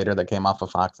 15 minutes later that came off of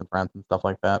Fox and Friends and stuff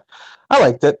like that. I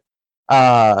liked it.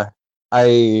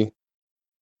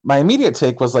 My immediate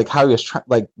take was how he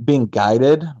was being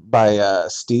guided by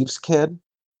Steve's kid.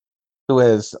 who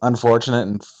is unfortunate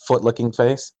and foot-licking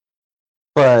face.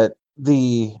 But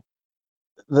the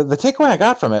takeaway I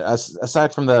got from it,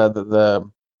 aside from the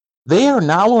they are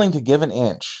not willing to give an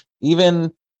inch,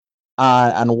 even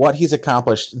on what he's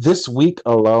accomplished this week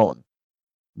alone.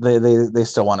 They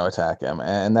still want to attack him,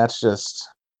 and that's just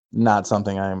not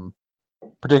something I'm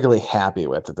particularly happy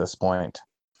with at this point.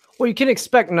 Well, you can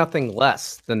expect nothing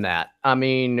less than that. I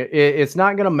mean, it's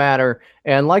not going to matter.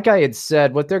 And like I had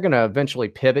said, what they're going to eventually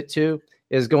pivot to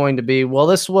is going to be, well,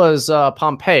 this was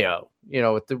Pompeo,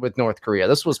 with North Korea.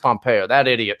 This was Pompeo. That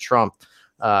idiot Trump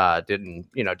didn't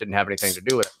have anything to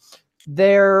do with it.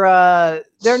 They're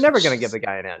never going to give the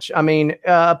guy an inch. I mean,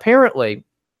 apparently,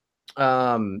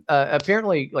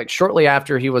 like shortly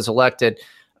after he was elected,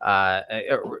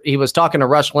 he was talking to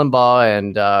Rush Limbaugh,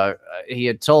 and he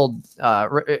had told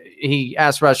he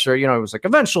asked Rush, he was like,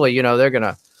 eventually, they're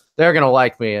gonna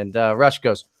like me, and Rush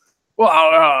goes, well,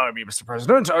 Mr.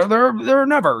 President, they're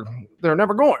never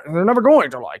going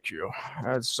to like you.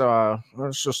 That's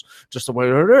just the way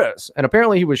it is. And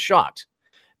apparently he was shocked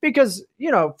because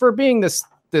for being this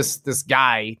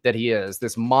guy that he is,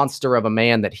 this monster of a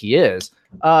man that he is,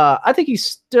 I think he's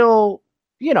still,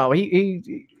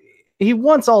 he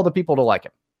wants all the people to like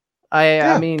him.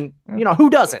 I mean, who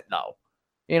doesn't though?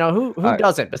 Who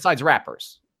doesn't besides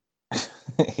rappers?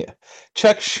 Yeah.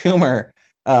 Chuck Schumer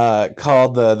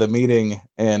called the meeting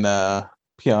in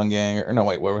Pyongyang, or no,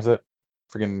 wait, where was it?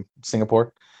 Freaking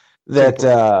Singapore. That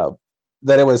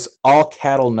it was all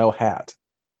cattle, no hat.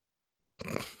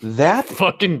 That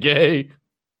fucking gay.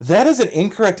 That is an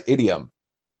incorrect idiom,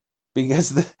 because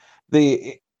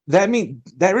that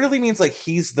really means like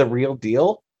he's the real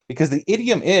deal. Because the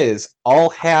idiom is all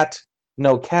hat,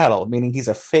 no cattle, meaning he's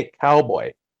a fake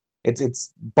cowboy.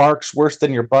 It's barks worse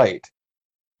than your bite.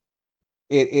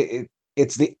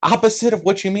 It's the opposite of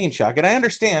what you mean, Chuck. And I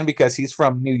understand because he's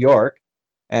from New York,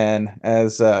 and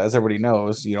as everybody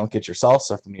knows, you don't get your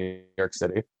salsa from New York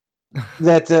City.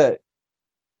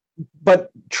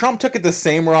 But Trump took it the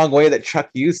same wrong way that Chuck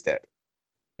used it.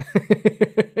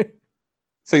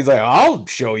 So he's like, I'll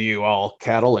show you all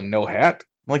cattle and no hat.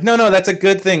 I'm like, no, that's a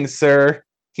good thing, sir.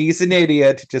 He's an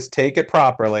idiot. Just take it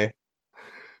properly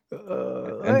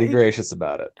and be gracious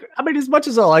about it. I mean, as much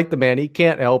as I like the man, he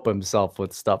can't help himself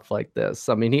with stuff like this.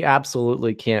 I mean, he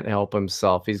absolutely can't help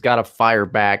himself. He's got to fire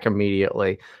back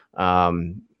immediately.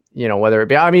 Whether it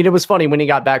be, I mean, it was funny when he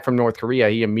got back from North Korea,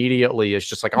 he immediately is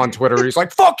just like on Twitter. He's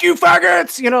like, fuck you,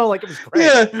 faggots. Like it was great.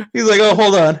 Yeah. He's like, oh,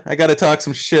 hold on. I got to talk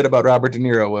some shit about Robert De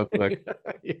Niro real quick.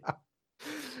 Yeah.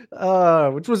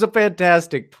 Which was a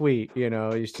fantastic tweet.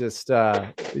 He's just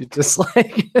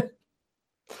like, you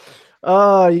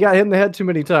got hit in the head too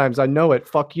many times. I know it.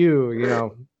 Fuck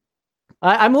you.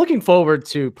 I'm looking forward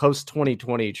to post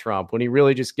 2020 Trump when he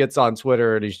really just gets on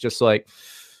Twitter and he's just like,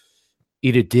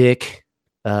 eat a dick.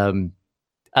 I'm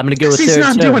gonna go with he's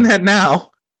not doing that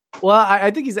now. Well,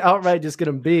 I think he's outright just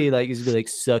gonna be like,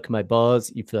 suck my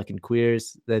balls, you fucking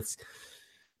queers. It's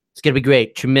gonna be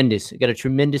great, tremendous. I got a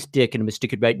tremendous dick, and I'm gonna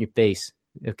stick it right in your face.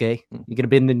 Okay, you're gonna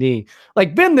bend the knee,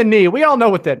 like bend the knee. We all know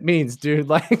what that means, dude.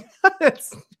 Like, oh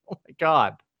my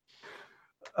god.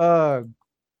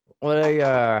 What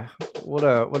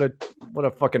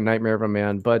a fucking nightmare of a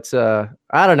man. But I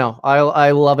don't know.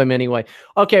 I love him anyway.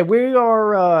 Okay, we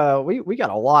are we got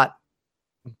a lot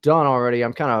done already.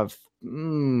 I'm kind of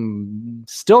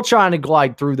still trying to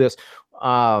glide through this.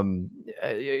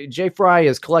 Jay Fry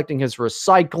is collecting his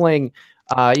recycling.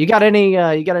 You got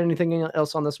anything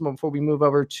else on this one before we move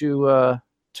over to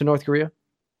North Korea?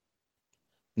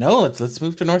 No, let's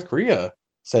move to North Korea.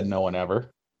 Said no one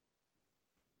ever.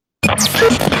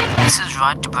 This is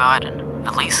Right to Bryden.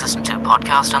 At least listen to a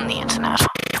podcast on the internet.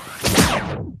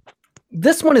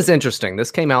 This one is interesting.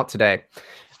 This came out today.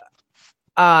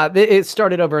 It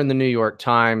started over in the New York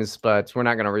Times, but we're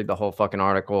not going to read the whole fucking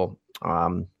article.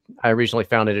 I originally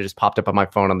found it just popped up on my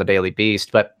phone on the Daily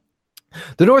Beast, but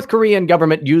the North Korean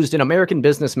government used an American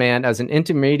businessman as an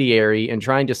intermediary in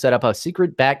trying to set up a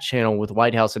secret back channel with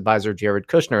White House advisor Jared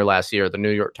Kushner last year, the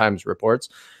New York Times reports.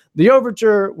 The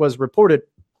overture was reportedly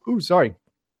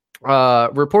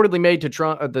made to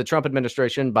the Trump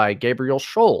administration by Gabriel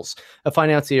Scholz, a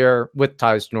financier with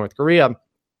ties to North Korea,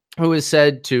 who is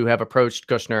said to have approached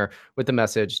Kushner with the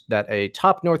message that a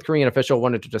top North Korean official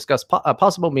wanted to discuss a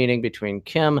possible meeting between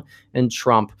Kim and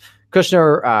Trump.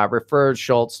 Kushner referred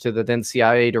Scholz to the then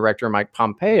CIA director Mike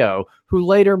Pompeo, who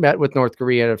later met with North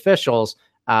Korean officials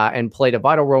and played a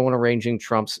vital role in arranging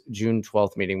Trump's June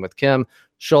 12th meeting with Kim.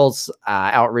 Scholz'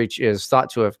 outreach is thought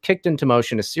to have kicked into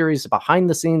motion a series of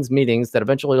behind-the-scenes meetings that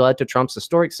eventually led to Trump's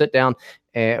historic sit-down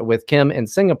with Kim in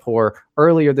Singapore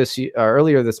earlier this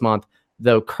month.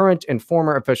 though current and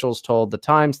former officials told the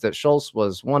Times that Schultz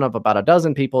was one of about a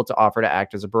dozen people to offer to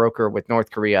act as a broker with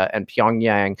North Korea, and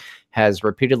Pyongyang has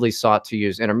repeatedly sought to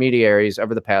use intermediaries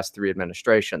over the past 3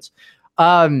 administrations.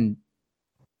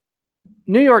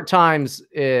 New York Times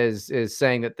is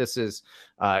saying that this is,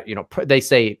 they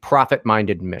say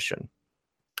profit-minded mission.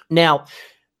 Now,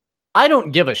 I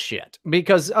don't give a shit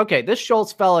because, okay, this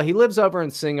Schultz fella, he lives over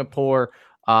in Singapore.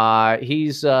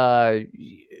 He's just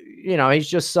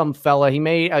some fella. He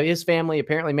made, his family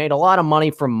apparently made a lot of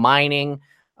money from mining.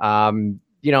 He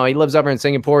lives over in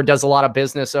Singapore, does a lot of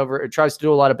business tries to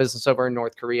do a lot of business over in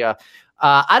North Korea.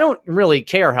 I don't really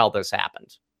care how this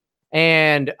happened.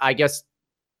 And I guess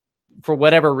for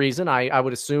whatever reason, I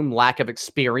would assume lack of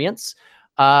experience.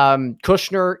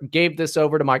 Kushner gave this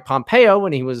over to Mike Pompeo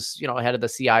when he was, head of the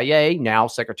CIA, now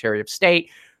Secretary of State,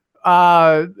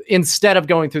 instead of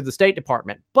going through the State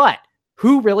Department. But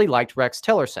who really liked Rex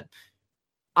Tillerson?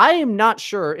 I am not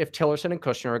sure if Tillerson and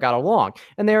Kushner got along,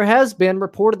 and there has been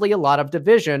reportedly a lot of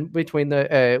division between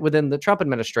within the Trump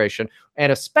administration,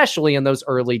 and especially in those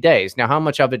early days. Now, how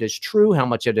much of it is true, how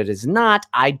much of it is not,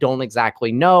 I don't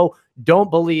exactly know.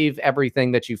 Don't believe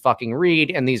everything that you fucking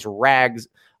read in these rags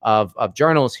of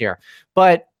journals here,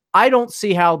 but I don't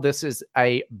see how this is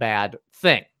a bad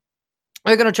thing.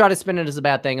 They're going to try to spin it as a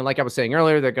bad thing. And like I was saying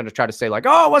earlier, they're going to try to say like,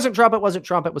 oh, it wasn't Trump,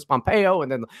 it was Pompeo.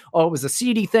 And then, oh, it was a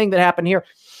seedy thing that happened here.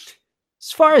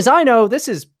 As far as I know, this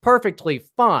is perfectly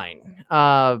fine.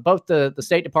 Both the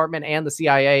State Department and the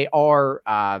CIA are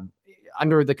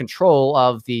under the control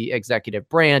of the executive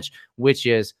branch, which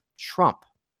is Trump.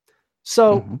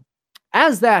 So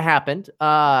as that happened,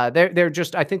 I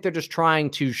think they're just trying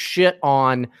to shit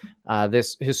on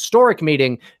this historic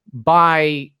meeting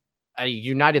by a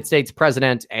United States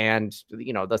president and,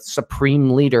 the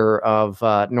supreme leader of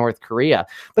North Korea.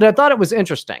 But I thought it was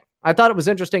interesting.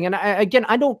 And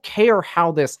I don't care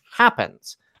how this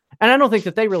happens. And I don't think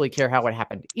that they really care how it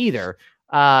happened either.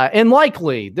 And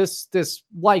likely, this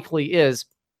likely is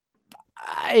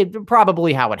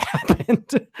probably how it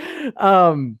happened.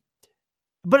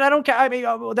 But I don't care. I mean,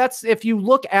 that's if you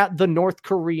look at the North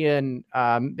Korean,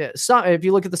 if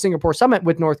you look at the Singapore summit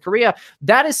with North Korea,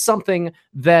 that is something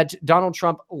that Donald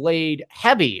Trump laid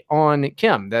heavy on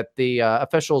Kim, that the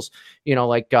officials,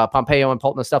 like Pompeo and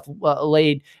Bolton and stuff,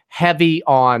 laid heavy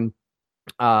on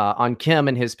Kim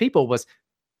and his people was,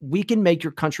 we can make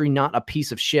your country not a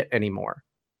piece of shit anymore.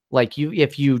 Like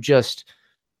if you just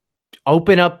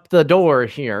open up the door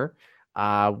here,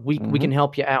 we can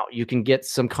help you out. You can get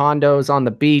some condos on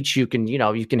the beach. You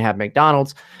can have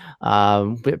McDonald's,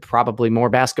 probably more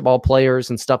basketball players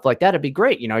and stuff like that. It'd be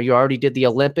great. You already did the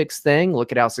Olympics thing.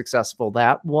 Look at how successful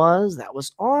that was. That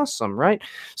was awesome, right?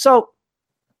 So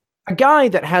a guy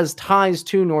that has ties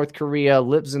to North Korea,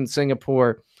 lives in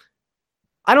Singapore,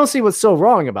 I don't see what's so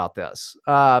wrong about this.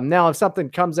 Now, if something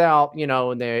comes out,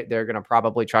 and they're going to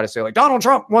probably try to say like Donald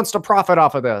Trump wants to profit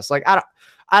off of this. Like,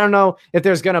 I don't know if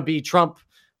there's going to be Trump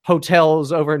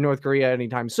hotels over in North Korea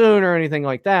anytime soon or anything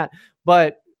like that.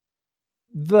 But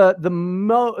the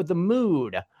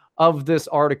mood of this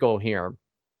article here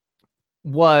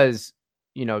was,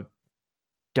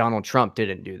 Donald Trump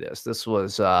didn't do this. This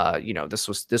was,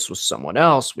 this was someone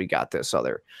else. We got this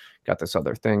other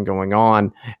thing going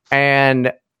on,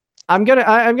 and I'm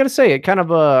gonna say it kind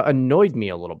of annoyed me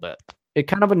a little bit. It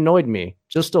kind of annoyed me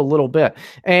just a little bit.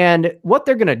 And what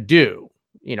they're gonna do,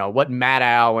 what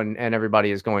Maddow and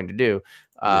everybody is going to do,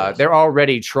 they're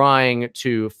already trying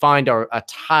to find a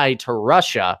tie to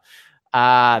Russia.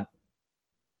 I'm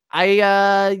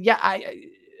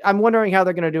wondering how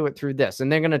they're going to do it through this,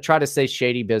 and they're going to try to say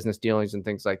shady business dealings and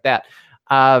things like that.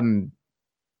 I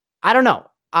don't know.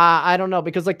 I don't know,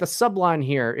 because like the subline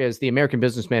here is the American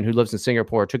businessman who lives in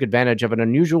Singapore took advantage of an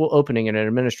unusual opening in an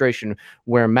administration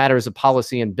where matters of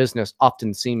policy and business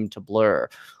often seem to blur.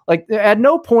 Like at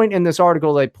no point in this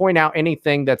article they point out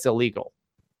anything that's illegal.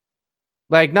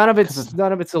 Like none of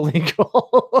it's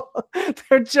illegal.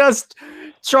 They're just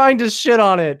trying to shit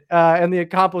on it and the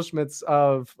accomplishments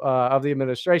of the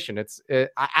administration.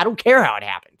 I don't care how it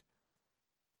happened.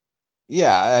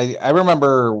 Yeah, I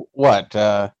remember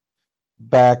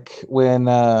back when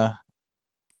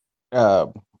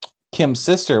Kim's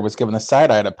sister was given the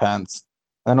side eye to Pence,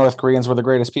 the North Koreans were the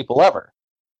greatest people ever.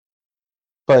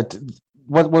 But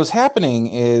what was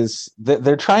happening is that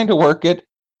they're trying to work it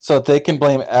so that they can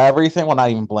blame everything. Well,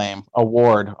 not even blame,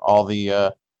 award all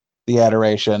the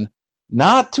adoration,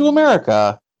 not to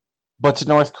America, but to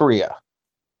North Korea.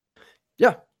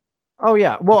 Yeah. Oh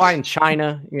yeah. Well, in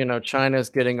China, China's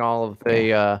getting all of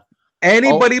the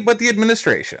anybody but the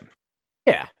administration.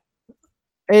 Yeah.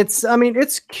 I mean,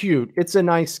 it's cute. It's a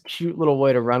nice, cute little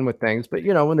way to run with things. But,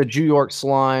 when the New York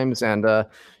Slimes and,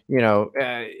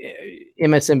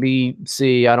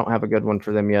 MSNBC, I don't have a good one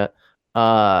for them yet.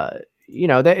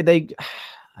 They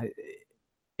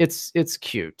it's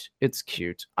cute. It's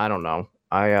cute. I don't know.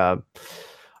 I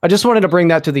just wanted to bring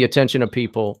that to the attention of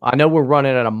people. I know we're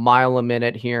running at a mile a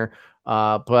minute here,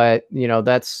 but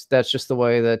that's just the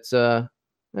way that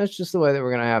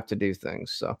we're gonna have to do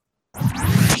things. So.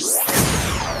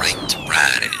 Right to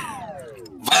ride it.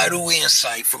 Vital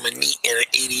insight from a neat and an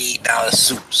 $88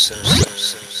 suit.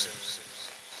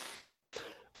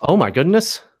 Oh my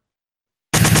goodness.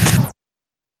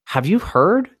 Have you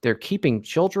heard they're keeping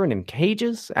children in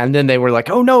cages? And then they were like,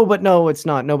 oh no, but no, it's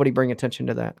not. Nobody bring attention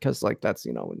to that. Cause that's,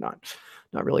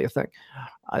 not really a thing.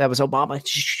 That was Obama.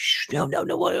 No,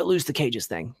 we'll lose the cages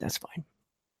thing. That's fine.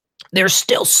 They're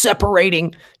still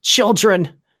separating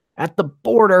children at the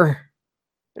border.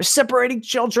 They're separating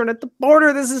children at the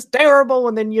border. This is terrible.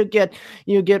 And then you get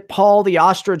Paul the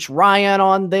Ostrich Ryan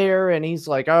on there. And he's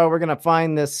like, oh, we're going to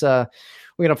find this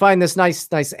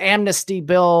nice amnesty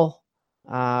bill.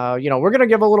 We're going to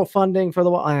give a little funding for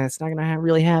the, it's not going to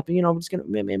really happen. We're just going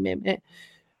to,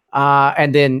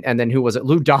 and then who was it?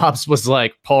 Lou Dobbs was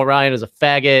like, Paul Ryan is a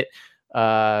faggot.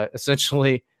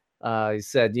 Essentially, he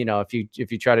said,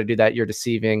 if you try to do that, you're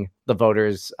deceiving the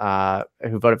voters,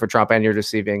 who voted for Trump, and you're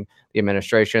deceiving the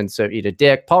administration. So eat a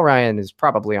dick. Paul Ryan is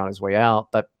probably on his way out,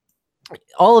 but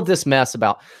all of this mess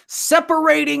about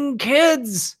separating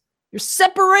kids, you're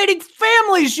separating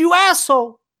families, you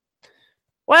asshole.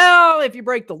 Well, if you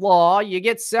break the law, you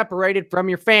get separated from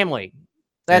your family.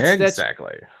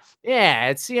 Exactly.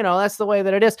 It's, that's the way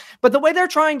that it is. But the way they're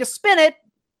trying to spin it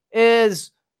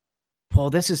is, well,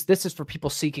 this is for people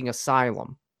seeking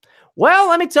asylum. Well,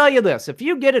 let me tell you this. If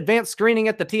you get advanced screening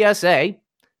at the TSA,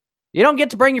 you don't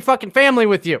get to bring your fucking family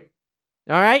with you.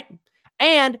 All right?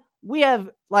 And we have,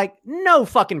 no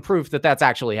fucking proof that that's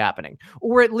actually happening.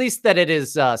 Or at least that it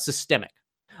is systemic.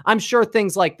 I'm sure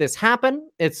things like this happen.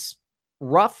 It's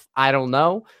rough. I don't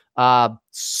know.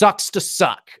 Sucks to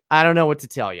suck. I don't know what to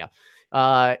tell you.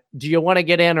 Do you want to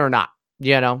get in or not?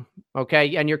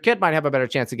 Okay. And your kid might have a better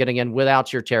chance of getting in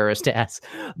without your terrorist ass.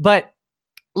 But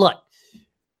look,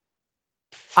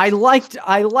 I liked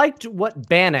what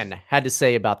Bannon had to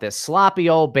say about this. Sloppy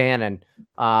old Bannon.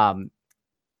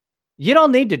 You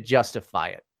don't need to justify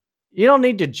it. You don't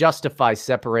need to justify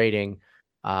separating,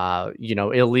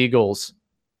 illegals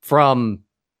from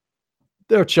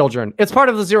their children. It's part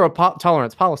of the zero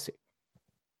tolerance policy.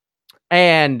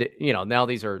 And, now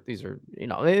these are,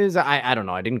 I don't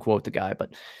know. I didn't quote the guy,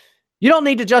 but you don't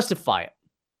need to justify it.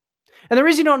 And the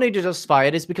reason you don't need to justify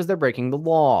it is because they're breaking the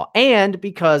law, and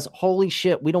because, holy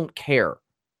shit, we don't care.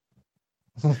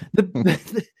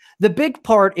 The big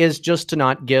part is just to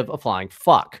not give a flying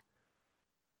fuck.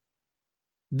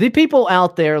 The people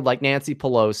out there like Nancy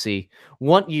Pelosi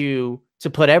want you to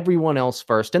put everyone else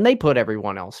first, and they put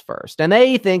everyone else first. And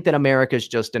they think that America's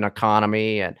just an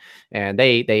economy, and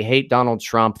they hate Donald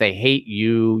Trump. They hate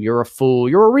you. You're a fool.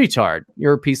 You're a retard.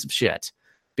 You're a piece of shit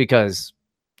because,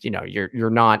 you're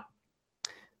not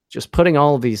just putting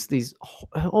all of these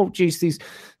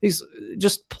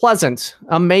just pleasant,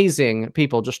 amazing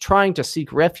people just trying to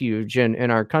seek refuge in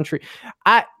our country.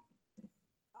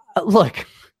 Look,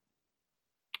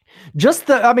 just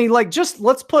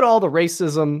let's put all the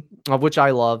racism, of which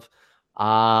I love,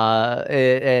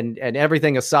 and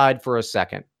everything aside for a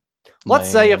second. Let's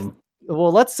say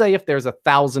if there's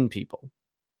 1,000 people,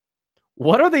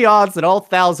 what are the odds that all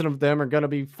 1,000 of them are going to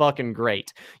be fucking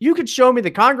great? You could show me the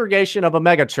congregation of a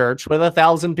mega church with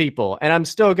 1,000 people, and I'm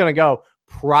still going to go,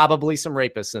 probably some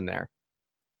rapists in there.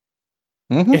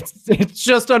 Mm-hmm. It's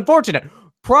just unfortunate.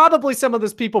 Probably some of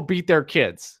those people beat their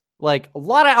kids. Like a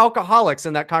lot of alcoholics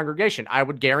in that congregation. I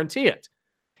would guarantee it.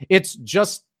 It's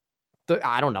just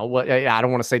I don't know what, I don't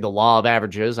want to say the law of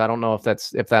averages. I don't know if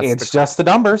that's it's just the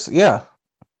numbers. Yeah.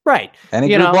 Right. Any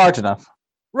group large enough.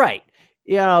 Right.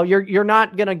 You're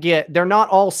not going to get, they're not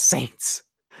all saints.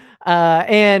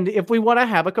 And if we want to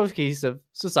have a cohesive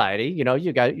society, you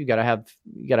got to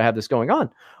have this going on.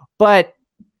 But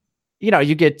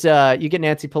you get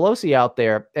Nancy Pelosi out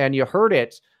there, and you heard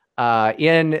it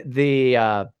in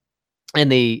the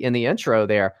intro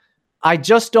there. I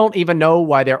just don't even know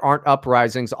why there aren't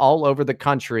uprisings all over the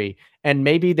country. And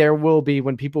maybe there will be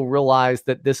when people realize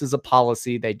that this is a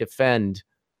policy they defend.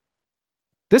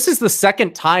 This is the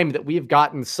second time that we've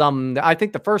gotten I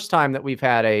think the first time that we've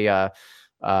had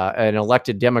an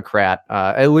elected Democrat,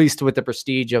 at least with the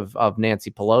prestige of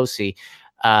Nancy Pelosi,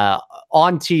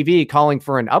 on TV calling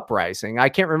for an uprising. I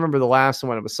can't remember the last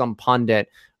one. It was some pundit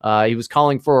He was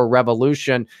calling for a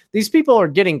revolution. These people are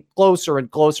getting closer and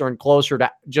closer and closer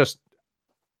to just,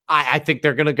 I think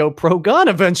they're going to go pro-gun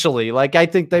eventually. Like, I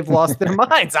think they've lost their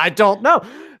minds. I don't know.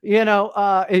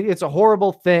 It's a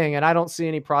horrible thing, and I don't see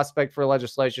any prospect for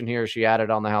legislation here. She added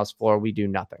on the House floor, we do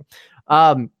nothing.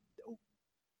 The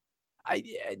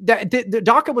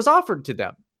DACA was offered to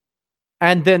them,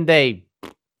 and then they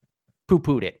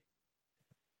poo-pooed it.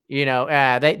 They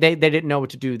didn't know what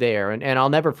to do there. And I'll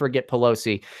never forget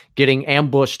Pelosi getting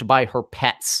ambushed by her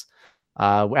pets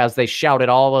as they shouted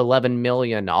all 11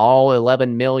 million.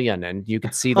 And you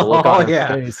could see the look on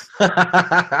her face.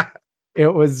 It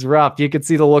was rough. You could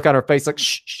see the look on her face like,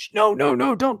 shh, no,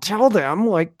 don't tell them.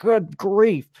 Like, good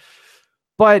grief.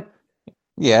 But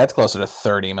yeah, it's closer to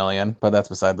 30 million, but that's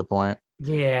beside the point.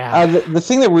 Yeah. The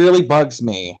thing that really bugs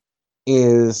me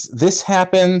is this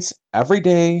happens every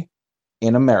day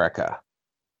in America.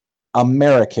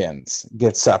 Americans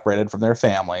get separated from their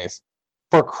families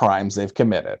for crimes they've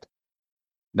committed.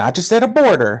 Not just at a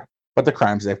border, but the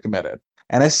crimes they've committed.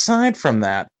 And aside from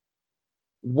that,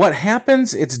 what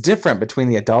happens, it's different between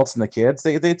the adults and the kids.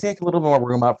 They take a little more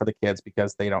room out for the kids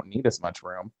because they don't need as much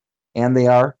room. And they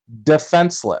are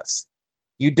defenseless.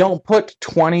 You don't put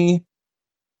 20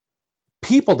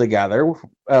 people together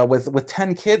with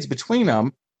 10 kids between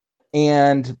them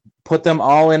and put them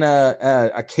all in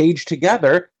a cage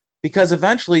together, because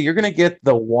eventually you're going to get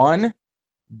the one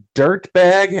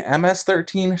dirtbag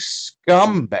MS-13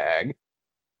 scumbag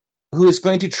who is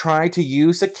going to try to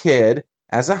use a kid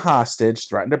as a hostage,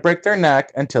 threaten to break their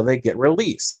neck until they get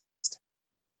released.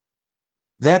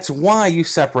 That's why you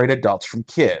separate adults from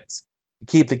kids. You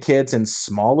keep the kids in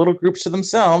small little groups to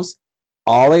themselves,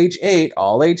 all age 8,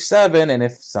 all age 7, and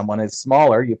if someone is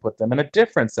smaller, you put them in a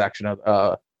different section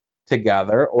of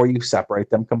together, or you separate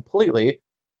them completely.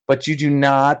 But you do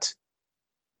not.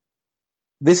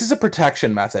 This is a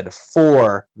protection method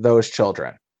for those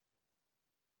children,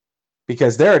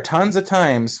 because there are tons of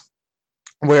times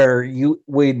where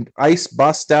ICE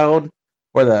busts down,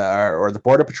 or the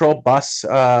Border Patrol busts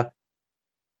a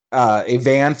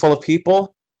van full of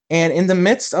people, and in the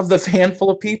midst of the van full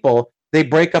of people, they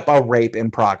break up a rape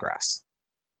in progress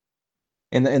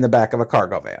in the back of a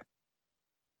cargo van.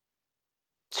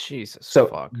 Jesus. So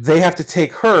fuck. They have to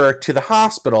take her to the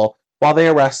hospital while they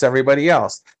arrest everybody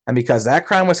else. And because that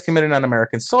crime was committed on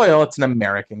American soil, it's an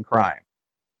American crime.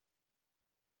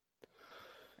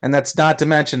 And that's not to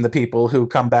mention the people who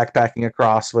come backpacking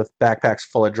across with backpacks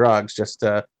full of drugs just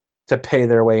to pay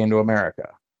their way into America.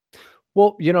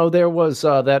 Well, there was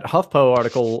that HuffPo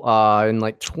article in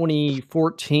like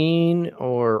 2014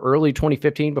 or early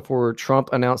 2015 before Trump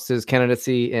announced his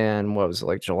candidacy in, what was it,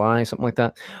 like July, something like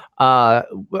that.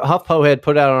 HuffPo had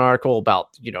put out an article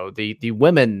about, the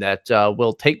women that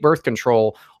will take birth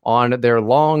control on their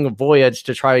long voyage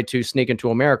to try to sneak into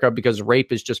America because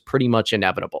rape is just pretty much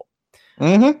inevitable.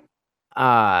 Mm-hmm.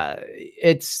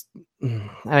 It's,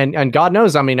 and God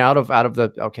knows, I mean, out of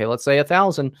the, okay, let's say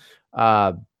 1,000,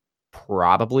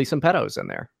 probably some pedos in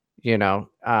there,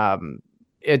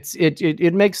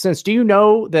 it makes sense. Do you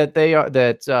know that they are,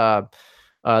 that's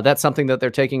something that they're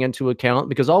taking into account?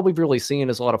 Because all we've really seen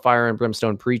is a lot of fire and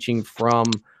brimstone preaching from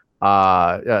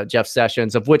Jeff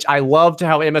Sessions, of which I loved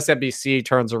how MSNBC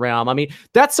turns around. I mean,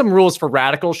 that's some rules for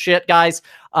radical shit, guys.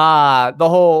 The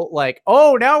whole like,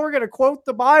 oh, now we're going to quote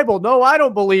the Bible. No, I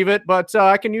don't believe it, but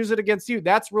I can use it against you.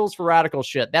 That's rules for radical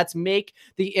shit. That's make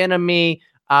the enemy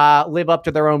live up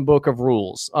to their own book of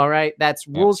rules. All right. That's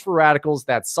rules for radicals.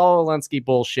 That's Saul Alinsky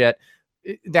bullshit.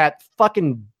 That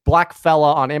fucking black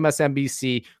fella on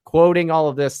MSNBC quoting all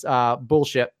of this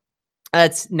bullshit.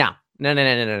 That's no.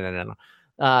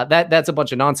 That's a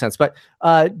bunch of nonsense. But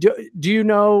do you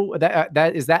know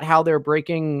that is that how they're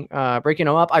breaking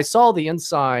them up? I saw the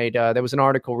inside. There was an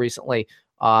article recently.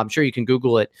 I'm sure you can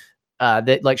Google it.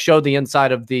 That like showed the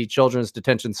inside of the children's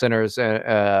detention centers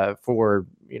for,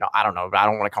 I don't know, I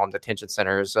don't want to call them detention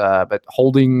centers, but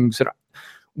holding center,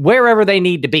 wherever they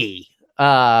need to be,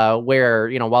 where,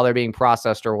 while they're being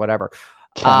processed or whatever.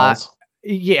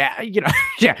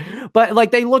 Yeah. But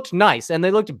like they looked nice and they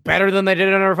looked better than they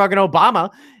did under fucking Obama.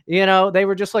 They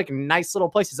were just like nice little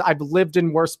places. I've lived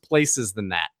in worse places than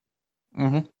that.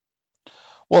 Mm-hmm.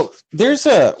 Well, there's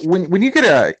when you get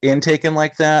a intake in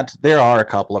like that, there are a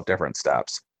couple of different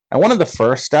steps. And one of the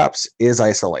first steps is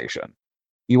isolation.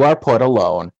 You are put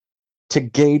alone to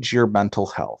gauge your mental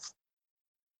health.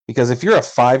 Because if you're a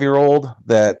 5-year-old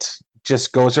that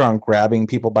just goes around grabbing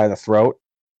people by the throat,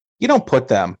 you don't put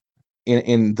them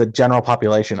in the general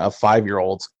population of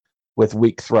 5-year-olds with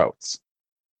weak throats.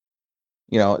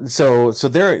 So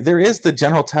there is the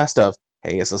general test of,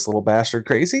 hey, is this little bastard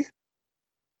crazy?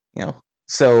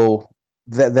 So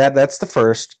that's the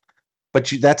first, but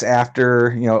that's after,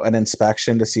 an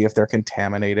inspection to see if they're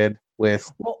contaminated with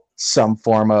some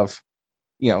form of,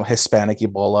 Hispanic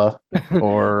Ebola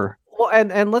or. Well,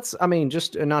 and let's, I mean,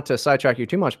 just not to sidetrack you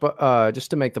too much, but just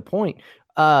to make the point,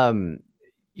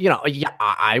 yeah,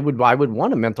 I would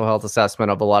want a mental health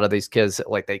assessment of a lot of these kids that,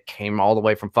 like, they came all the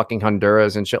way from fucking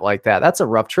Honduras and shit like that. That's a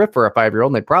rough trip for a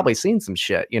 5-year-old, and they've probably seen some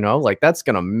shit, like that's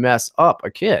gonna mess up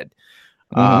a kid.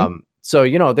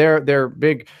 So, their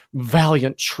big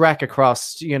valiant trek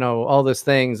across, all these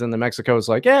things, and the Mexico's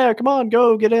like, yeah, come on,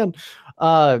 go get in.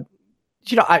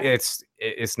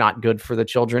 It's not good for the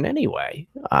children anyway.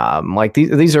 Like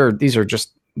these are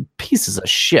just pieces of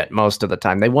shit most of the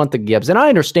time. They want the Gibbs, and I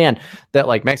understand that,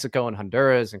 like, Mexico and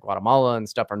Honduras and Guatemala and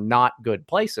stuff are not good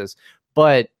places,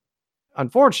 but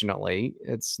unfortunately,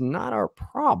 it's not our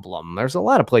problem. There's a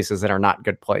lot of places that are not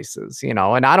good places, and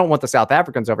I don't want the South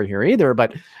Africans over here either,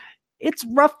 but it's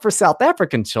rough for South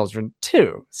African children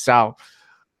too. So,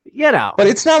 But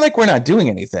it's not like we're not doing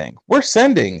anything. We're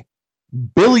sending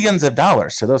billions of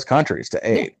dollars to those countries to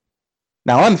aid.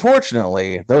 Now,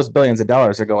 unfortunately, those billions of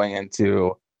dollars are going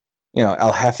into,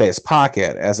 El Jefe's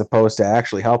pocket as opposed to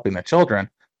actually helping the children.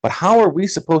 But how are we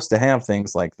supposed to have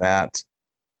things like that?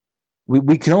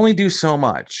 We can only do so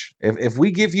much. If we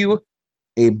give you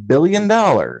 $1 billion,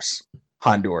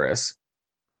 Honduras,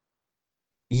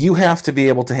 you have to be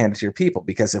able to hand it to your people,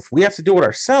 because if we have to do it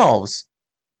ourselves,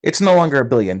 it's no longer $1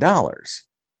 billion.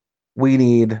 We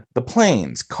need the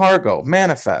planes, cargo,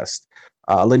 manifest,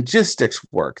 logistics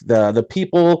work, the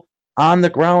people on the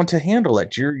ground to handle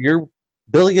it. Your $1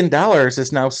 billion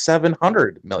is now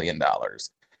 $700 million.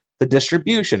 The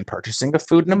distribution, purchasing of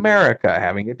food in America,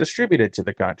 having it distributed to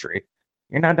the country,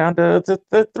 you're now down to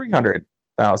the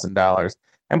 $300,000.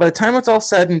 And by the time it's all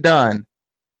said and done,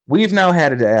 we've now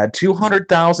had to add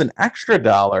 $200,000 extra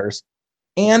dollars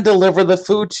and deliver the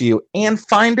food to you and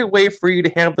find a way for you to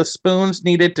have the spoons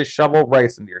needed to shovel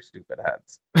rice into your stupid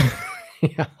heads.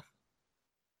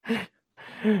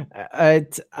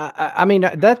 I mean,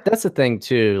 that's the thing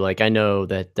too. Like, I know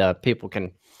that people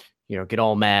can, get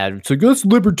all mad. It's like, that's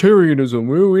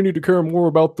libertarianism. We need to care more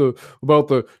about the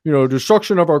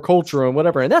destruction of our culture and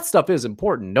whatever. And that stuff is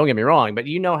important. Don't get me wrong, but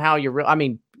how you're. I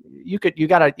mean, you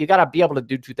gotta be able to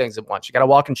do two things at once. You gotta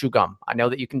walk and chew gum. I know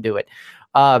that you can do it.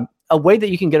 A way that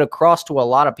you can get across to a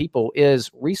lot of people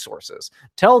is resources.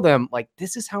 Tell them, like,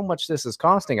 this is how much this is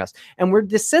costing us. And we're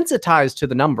desensitized to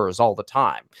the numbers all the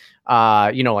time.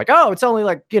 Like, oh, it's only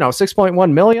like,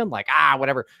 6.1 million, like,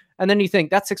 whatever. And then you think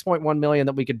that's 6.1 million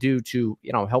that we could do to,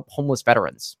 help homeless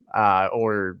veterans,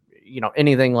 or,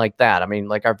 anything like that. I mean,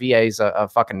 like, our VA is a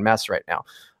fucking mess right now.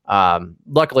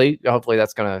 Luckily, hopefully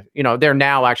that's going to, they're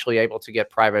now actually able to get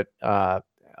private,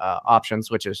 options,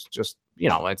 which is just,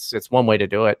 it's one way to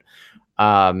do it.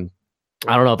 I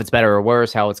don't know if it's better or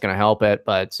worse, how it's going to help it,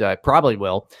 but probably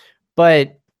will.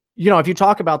 But, if you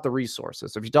talk about the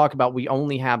resources, if you talk about we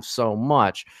only have so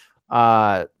much,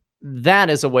 that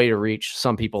is a way to reach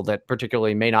some people that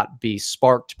particularly may not be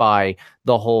sparked by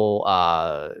the whole,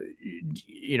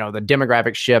 the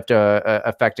demographic shift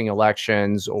affecting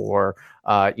elections, or,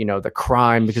 the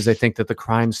crime, because they think that the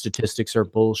crime statistics are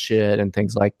bullshit and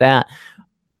things like that.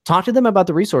 Talk to them about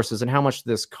the resources and how much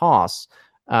this costs.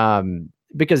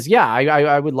 Because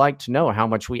I would like to know how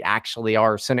much we actually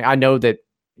are sending. I know that,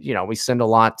 we send a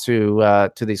lot to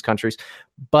these countries,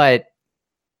 but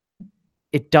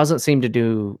it doesn't seem to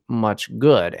do much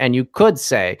good. And you could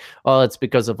say, oh, it's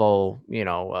because of all,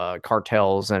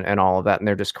 cartels and all of that, and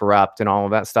they're just corrupt and all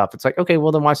of that stuff. It's like, okay,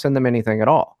 well, then why send them anything at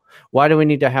all? Why do we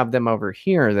need to have them over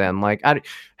here then? Like,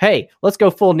 hey, let's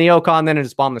go full neocon then and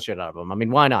just bomb the shit out of them. I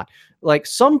mean, why not? Like,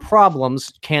 some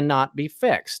problems cannot be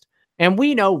fixed. And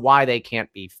we know why they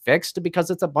can't be fixed,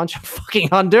 because it's a bunch of fucking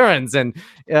Hondurans. And,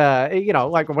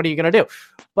 like, what are you going to do?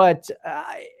 But,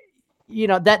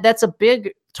 that's a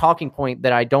big talking point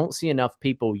that I don't see enough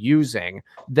people using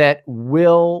that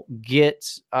will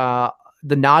get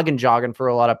the noggin jogging for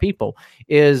a lot of people,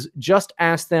 is just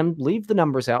ask them, leave the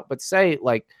numbers out, but say,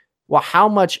 like, well, how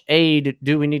much aid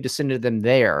do we need to send to them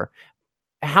there?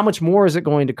 How much more is it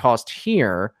going to cost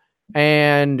here?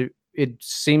 And it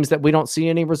seems that we don't see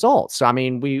any results. I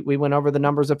mean, we went over the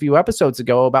numbers a few episodes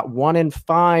ago. About 1 in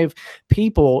 5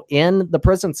 people in the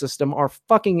prison system are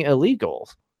fucking illegal.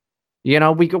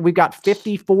 We've got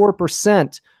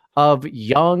 54% of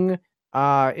young,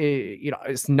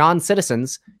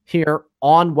 non-citizens here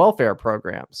on welfare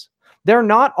programs. They're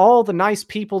not all the nice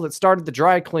people that started the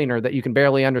dry cleaner that you can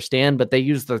barely understand, but they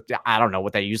use I don't know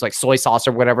what they use, like soy sauce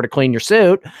or whatever, to clean your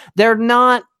suit. They're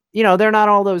not they're not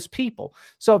all those people.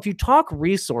 So if you talk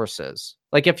resources,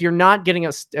 like if you're not getting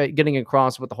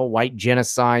across with the whole white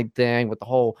genocide thing, with the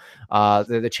whole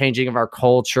the changing of our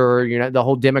culture, the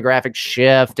whole demographic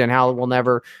shift and how we'll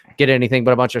never get anything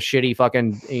but a bunch of shitty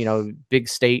fucking, big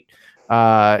state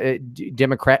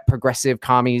Democrat progressive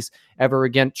commies ever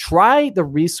again, try the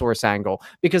resource angle,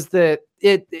 because it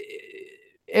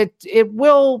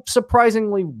will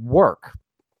surprisingly work.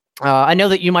 I know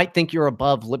that you might think you're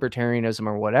above libertarianism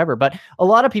or whatever, but a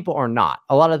lot of people are not.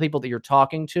 A lot of the people that you're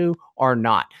talking to are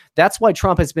not. That's why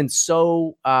Trump has been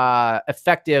so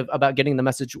effective about getting the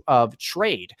message of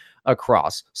trade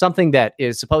across, something that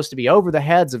is supposed to be over the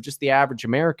heads of just the average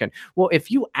American. Well, if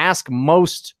you ask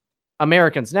most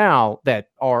Americans now that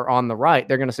are on the right,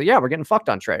 they're going to say, yeah, we're getting fucked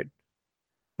on trade.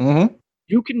 Mm-hmm.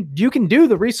 You can do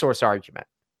the resource argument.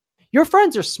 Your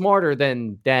friends are smarter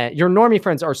than that. Your normie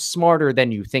friends are smarter than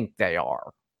you think they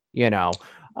are. If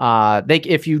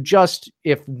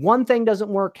one thing doesn't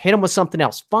work, hit them with something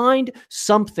else. Find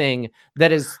something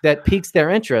that piques their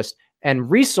interest. And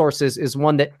resources is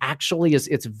one that actually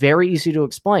it's very easy to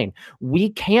explain.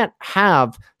 We can't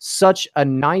have such a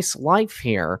nice life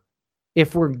here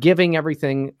if we're giving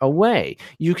everything away.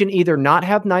 You can either not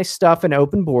have nice stuff and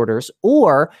open borders,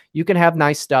 or you can have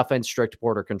nice stuff and strict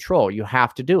border control. You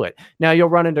have to do it. Now, you'll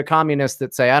run into communists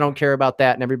that say, I don't care about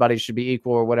that, and everybody should be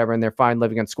equal or whatever, and they're fine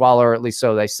living in squalor, or at least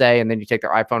so they say, and then you take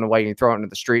their iPhone away and you throw it into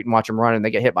the street and watch them run and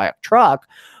they get hit by a truck,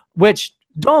 which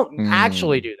don't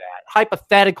actually do that.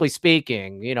 Hypothetically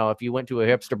speaking, if you went to a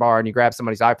hipster bar and you grabbed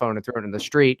somebody's iPhone and threw it in the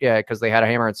street because they had a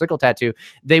hammer and sickle tattoo,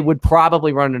 they would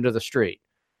probably run into the street.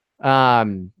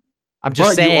 I'm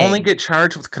just saying. You only get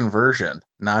charged with conversion,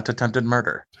 not attempted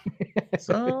murder.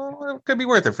 So it could be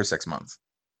worth it for 6 months.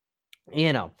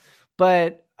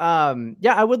 But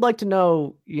I would like to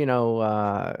know,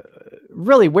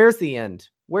 really, where's the end?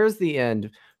 Where's the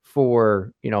end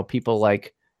for, people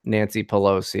like Nancy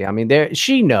Pelosi? I mean,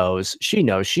 she knows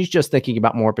she's just thinking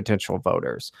about more potential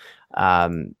voters.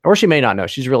 Or she may not know.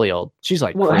 She's really old. She's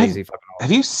like crazy fucking old.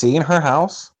 Have you seen her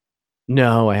house?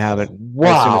 No, I haven't.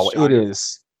 Wow, it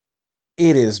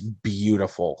is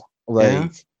beautiful.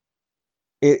 Like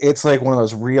it's like one of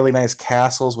those really nice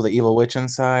castles with an evil witch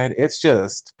inside. It's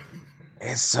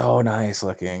so nice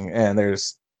looking, and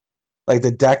there's like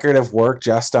the decorative work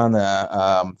just on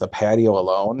the patio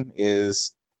alone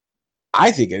is,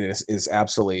 I think it is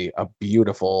absolutely a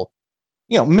beautiful,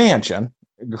 mansion.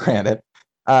 Granted,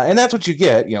 and that's what you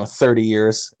get. 30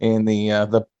 years in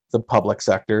the public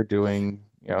sector doing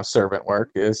servant work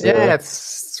is.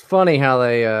 It's funny how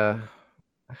they end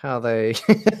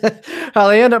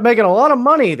up making a lot of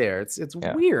money there. It's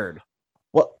weird.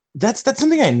 Well, that's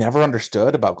something I never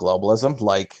understood about globalism.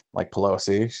 Like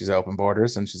Pelosi, she's open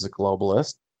borders and she's a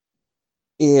globalist.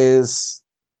 Is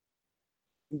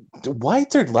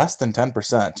whites are less than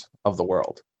 10% of the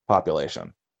world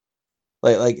population.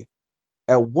 Like,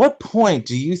 at what point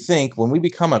do you think, when we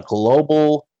become a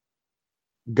global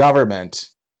government,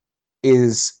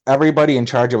 is everybody in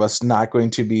charge of us not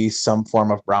going to be some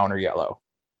form of brown or yellow?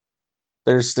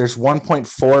 There's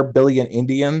 1.4 billion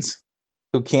Indians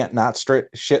who can't not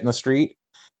shit in the street,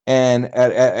 and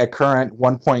at current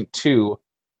 1.2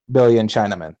 billion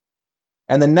Chinamen.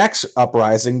 And the next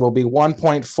uprising will be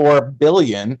 1.4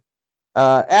 billion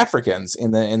Africans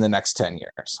in the next 10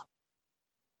 years.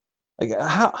 Like,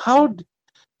 how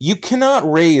you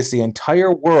cannot raise the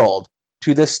entire world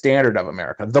to the standard of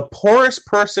America. The poorest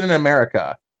person in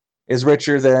America is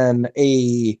richer than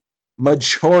a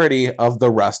majority of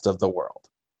the rest of the world,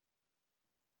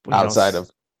 outside of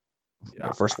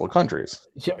first world countries.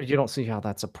 You don't see how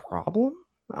that's a problem?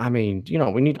 I mean,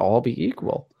 we need to all be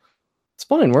equal. It's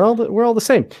fine. We're all the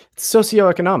same. It's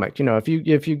socioeconomic.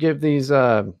 If you give these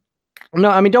no,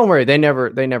 I mean, don't worry. They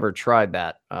never tried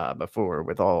that before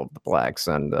with all the blacks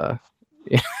and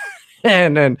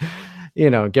and then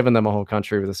giving them a whole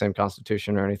country with the same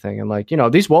constitution or anything.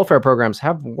 And these welfare programs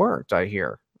have worked, I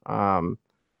hear.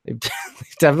 They've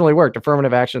definitely worked.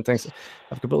 Affirmative action things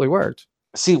have completely worked.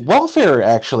 See, welfare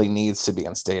actually needs to be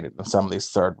instated in some of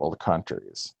these third world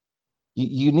countries.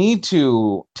 You need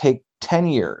to take 10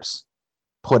 years,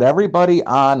 put everybody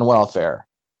on welfare,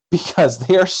 because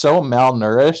they are so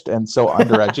malnourished and so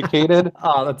undereducated.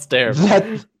 Oh, that's terrible.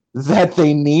 That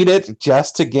they need it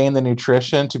just to gain the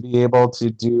nutrition to be able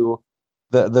to do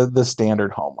the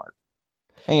standard homework.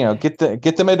 And get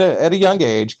them at a young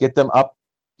age, get them up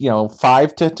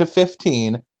 5 to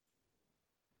 15,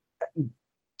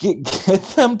 get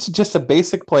them to just a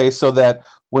basic place, so that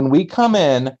when we come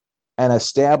in and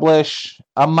establish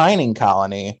a mining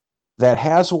colony that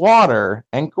has water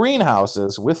and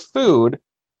greenhouses with food,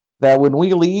 that when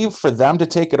we leave for them to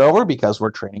take it over, because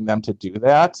we're training them to do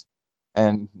that,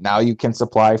 and now you can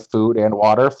supply food and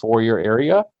water for your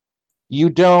area, you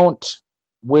don't,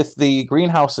 with the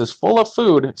greenhouses full of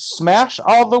food, smash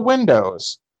all the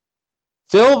windows,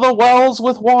 fill the wells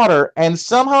with water, and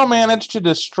somehow manage to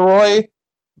destroy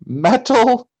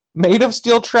metal made of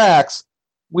steel tracks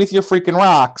with your freaking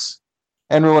rocks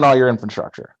and ruin all your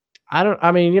infrastructure. I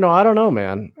don't know,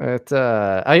 man.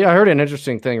 I heard an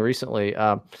interesting thing recently.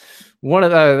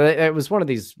 It was one of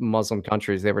these Muslim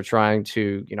countries. They were trying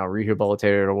to,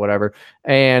 rehabilitate it or whatever.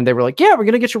 And they were like, yeah, we're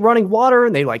going to get you running water.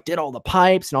 And they like did all the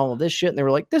pipes and all of this shit. And they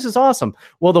were like, this is awesome.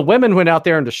 Well, the women went out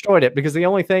there and destroyed it because the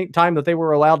only time that they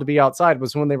were allowed to be outside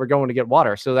was when they were going to get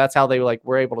water. So that's how they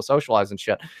were able to socialize and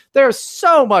shit. There's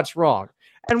so much wrong.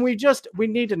 And we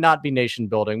need to not be nation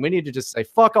building. We need to just say,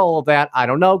 fuck all of that. I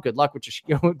don't know. Good luck with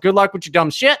your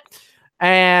dumb shit.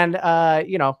 And,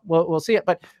 we'll see it.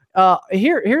 But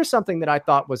here's something that I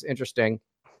thought was interesting.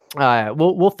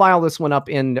 We'll file this one up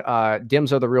in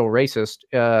Dems Are the Real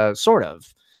Racist, sort of.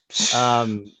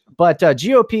 But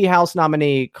GOP House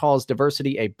nominee calls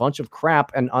diversity a bunch of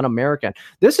crap and un-American.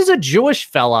 This is a Jewish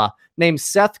fella named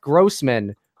Seth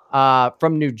Grossman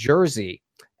from New Jersey.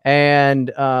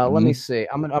 And let me see.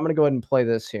 I'm gonna go ahead and play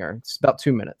this here. It's about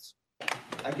 2 minutes.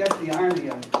 I guess the irony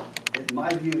of, in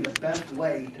my view, the best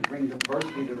way to bring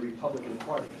diversity to the Republican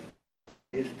Party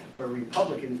is for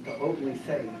Republicans to openly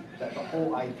say that the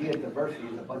whole idea of diversity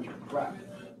is a bunch of crap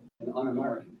and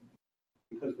un-American.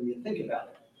 Because when you think about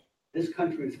it, this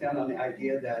country is founded on the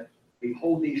idea that we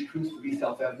hold these truths to be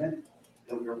self-evident,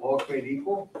 that we are all created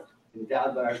equal,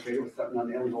 endowed by our Creator with certain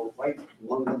unalienable rights.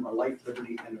 Among them are life,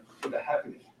 liberty, and the pursuit of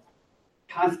happiness.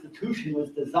 The Constitution was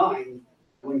designed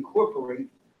to incorporate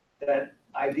that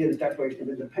idea of the Declaration of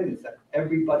Independence, that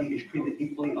everybody is treated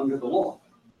equally under the law.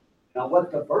 Now,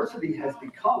 what diversity has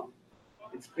become,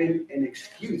 it's been an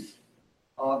excuse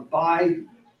by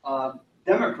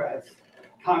Democrats,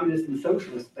 communists, and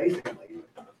socialists, basically,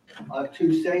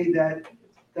 to say that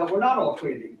we're not all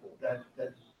created equal.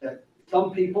 That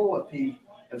some people,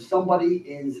 if somebody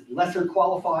is lesser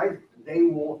qualified, they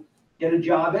will get a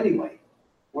job anyway,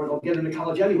 or they'll get into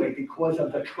college anyway because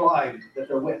of the tribe that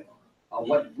they're with,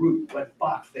 what group, what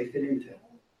box they fit into.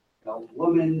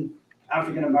 Women,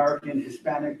 African American,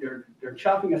 Hispanic, they're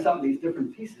chopping us up in these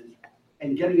different pieces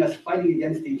and getting us fighting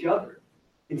against each other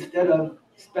instead of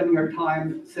spending our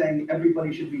time saying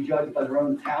everybody should be judged by their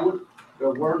own talent,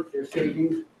 their work, their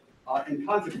savings, and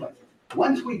consequences.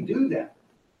 Once we do that,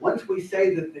 once we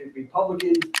say that the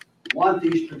Republicans want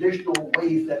these traditional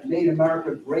ways that made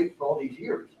America great for all these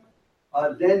years,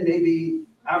 then maybe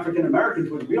African Americans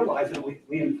would realize that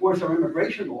we enforce our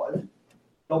immigration laws,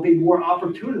 there'll be more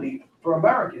opportunity for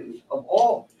Americans of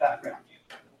all backgrounds.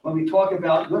 When we talk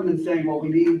about women saying, well, we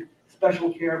need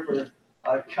special care for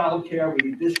child care, we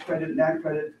need this credit and that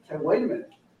credit, say, wait a minute.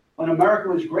 When America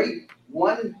was great,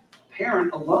 one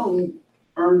parent alone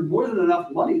earned more than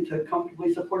enough money to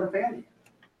comfortably support a family.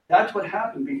 That's what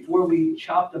happened before we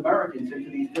chopped Americans into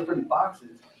these different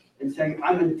boxes and saying,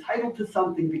 I'm entitled to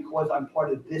something because I'm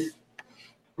part of this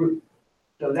group.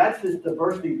 So that's this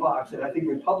diversity box, and I think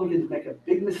Republicans make a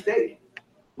big mistake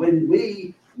when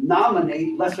we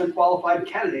nominate lesser qualified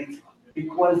candidates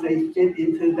because they fit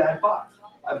into that box.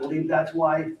 I believe that's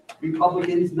why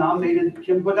Republicans nominated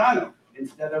Kim Guadagno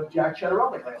instead of Jack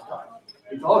Ciattarelli last time.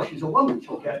 It's, oh, she's a woman,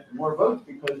 she'll get more votes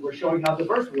because we're showing how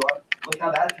diverse we are. Look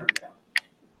how that turned out.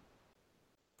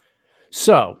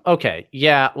 So, okay,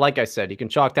 yeah, like I said, you can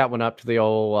chalk that one up to the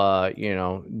old,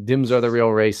 Dems Are the Real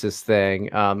Racist thing.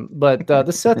 But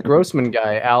the Seth Grossman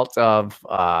guy out of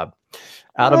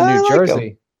New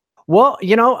Jersey. Well,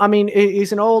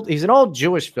 he's an old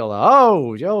Jewish fella.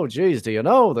 Oh, geez, do you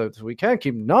know that we can't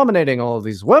keep nominating all of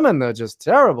these women? They're just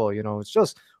terrible. It's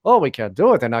just, we can't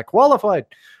do it. They're not qualified.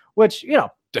 Which,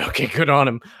 okay, good on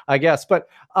him, I guess. But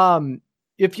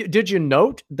did you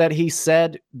note that he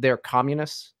said they're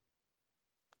communists?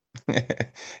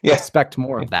 Yeah. Expect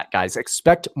more of that, guys.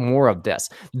 Expect more of this.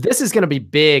 This is going to be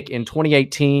big in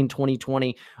 2018,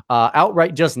 2020,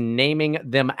 outright just naming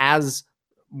them as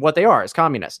what they are, as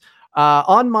communists.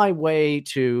 On my way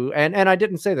to, and I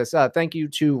didn't say this, thank you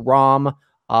to Rom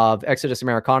of Exodus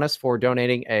Americanus for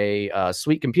donating a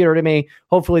sweet computer to me.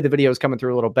 Hopefully the video is coming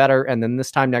through a little better. And then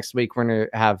this time next week, we're going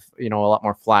to have, a lot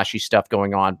more flashy stuff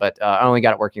going on, but I only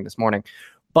got it working this morning.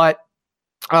 But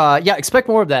yeah, expect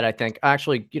more of that, I think.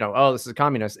 Actually, this is a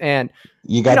communist. And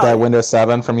you got that Windows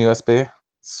 7 from USB?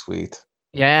 Sweet.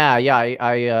 Yeah,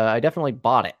 I definitely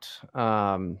bought it.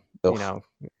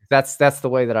 That's the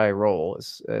way that I roll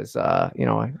is I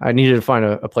needed to find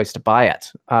a place to buy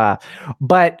it.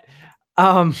 But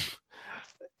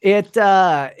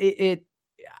him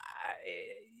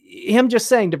just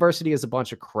saying diversity is a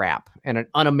bunch of crap and an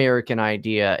un-American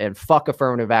idea and fuck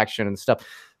affirmative action and stuff.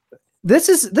 This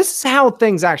is how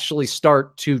things actually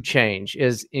start to change,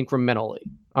 is incrementally.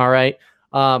 All right.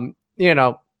 You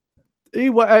know,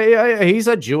 he's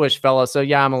a Jewish fella, so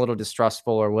yeah, I'm a little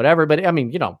distrustful or whatever. But I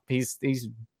mean, you know, he's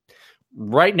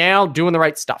right now doing the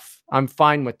right stuff. I'm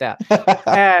fine with that.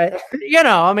 You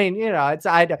know, I mean, you know, it's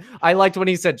I liked when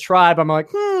he said tribe. I'm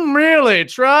like, really,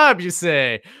 tribe? You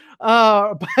say?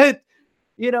 But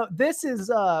you know, this is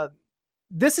a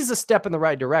step in the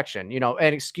right direction. You know,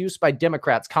 an excuse by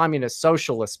Democrats, communists,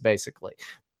 socialists, basically.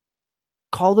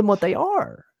 Call them what they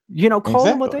are. You know, call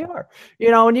them what they are.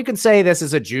 You know, and you can say this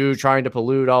is a Jew trying to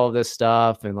pollute all of this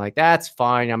stuff, and like that's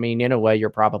fine. I mean, in a way, you're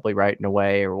probably right in a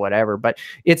way or whatever, but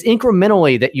it's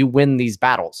incrementally that you win these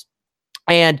battles.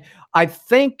 And I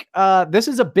think this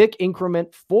is a big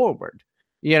increment forward,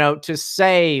 you know, to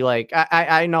say, like,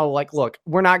 I know, like, look,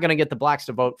 we're not going to get the blacks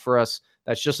to vote for us.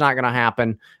 That's just not going to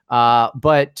happen.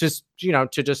 But just, you know,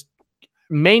 to just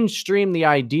mainstream the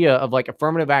idea of like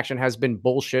affirmative action has been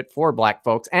bullshit for black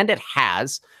folks, and it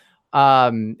has.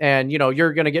 And, you know,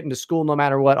 you're going to get into school no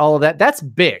matter what, all of that. That's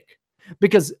big.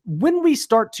 Because when we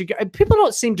start to get, people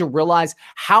don't seem to realize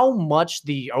how much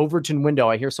the Overton window,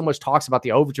 I hear so much talks about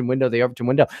the Overton window,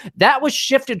 that was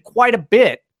shifted quite a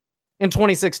bit in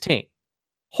 2016.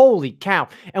 Holy cow.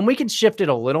 And we can shift it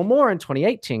a little more in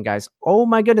 2018, guys. Oh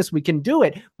my goodness, we can do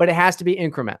it, but it has to be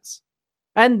increments.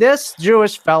 And this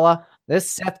Jewish fella, this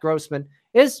Seth Grossman,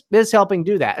 is helping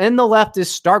do that. And the left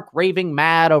is stark raving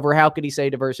mad over how could he say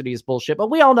diversity is bullshit, but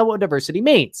we all know what diversity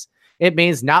means. It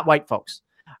means not white folks.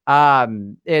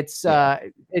 It's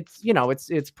you know,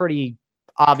 it's pretty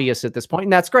obvious at this point,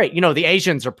 and that's great. You know, the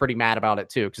Asians are pretty mad about it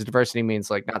too, because diversity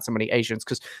means like not so many Asians,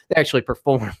 because they actually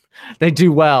perform, they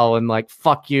do well, and like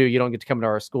fuck you, you don't get to come to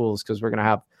our schools because we're gonna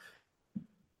have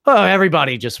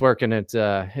everybody just working at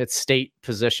state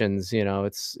positions. You know,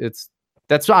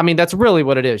 I mean, that's really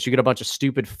what it is. You get a bunch of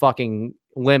stupid fucking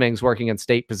lemmings working in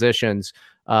state positions,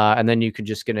 and then you can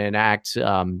just get to enact,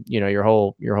 you know, your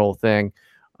whole thing.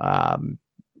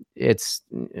 It's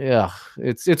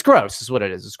gross, is what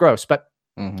it is. It's gross, but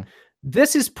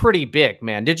this is pretty big,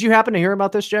 man. Did you happen to hear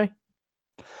about this, Jay?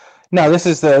 No, this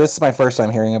is my first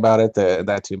time hearing about it.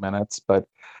 That 2 minutes, but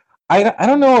I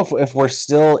don't know if we're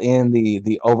still in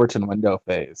the Overton window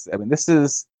phase. I mean,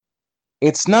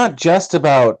 it's not just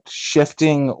about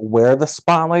shifting where the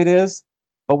spotlight is,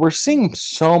 but we're seeing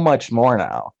so much more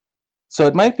now. So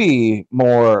it might be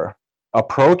more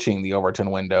approaching the Overton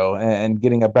window and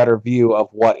getting a better view of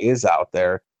what is out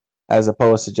there, as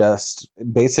opposed to just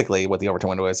basically what the Overton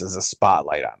window is a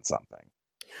spotlight on something.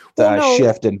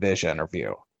 Shift in vision or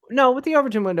view. No, what the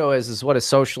Overton window is what is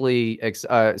socially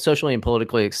and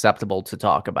politically acceptable to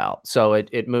talk about. So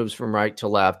it moves from right to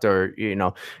left, or, you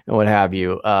know, what have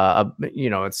you. You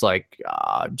know, it's like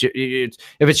if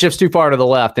it shifts too far to the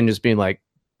left, then just being like,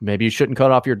 maybe you shouldn't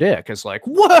cut off your dick. It's like,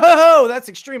 whoa, that's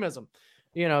extremism.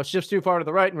 You know, it shifts too far to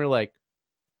the right, and we're like,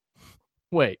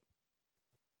 wait,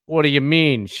 what do you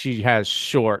mean she has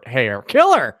short hair?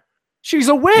 Kill her. She's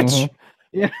a witch.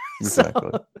 Yeah,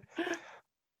 exactly.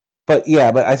 But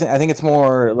I think it's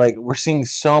more like we're seeing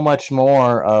so much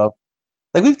more of,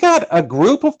 like, we've got a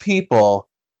group of people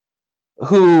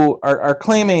who are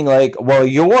claiming, like, well,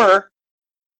 your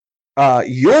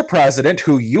president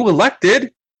who you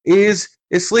elected is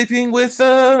sleeping with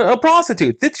a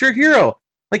prostitute. That's your hero.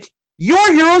 Like,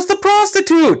 your hero's the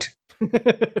prostitute.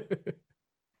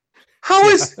 How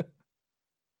is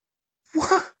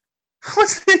what?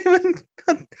 What's even?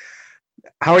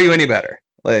 How are you any better?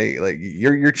 Like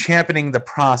you're championing the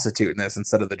prostitute in this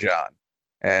instead of the John,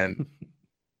 and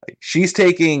like, she's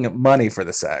taking money for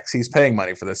the sex. He's paying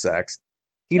money for the sex.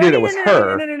 He did it with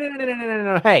her.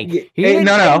 No. Hey, he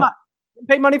didn't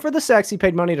pay money for the sex. He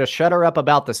paid money to shut her up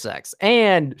about the sex,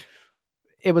 and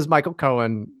it was Michael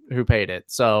Cohen who paid it.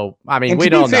 So I mean, we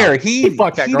don't know. He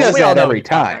fucked that girl. He does that every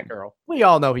time. We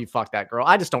all know he fucked that girl.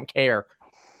 I just don't care.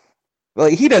 Well,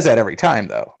 he does that every time,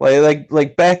 though.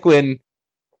 Like back when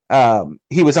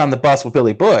he was on the bus with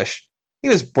Billy Bush, he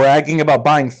was bragging about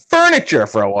buying furniture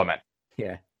for a woman.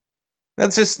 Yeah,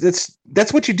 that's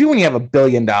what you do when you have $1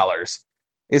 billion.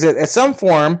 Is it at some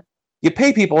form you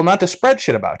pay people not to spread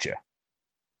shit about you?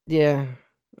 Yeah.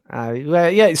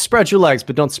 Yeah, spread your legs,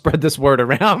 but don't spread this word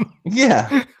around.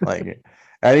 Yeah, like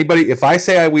anybody. If I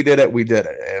say we did it, we did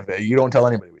it. If you don't tell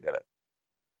anybody, we did it.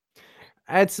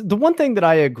 It's the one thing that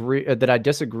I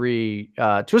disagree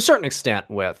to a certain extent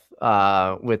with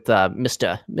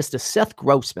Mr. Seth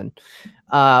Grossman.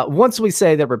 once we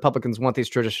say that Republicans want these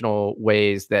traditional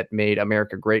ways that made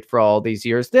America great for all these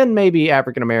years, then maybe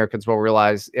African Americans will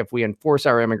realize if we enforce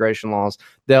our immigration laws,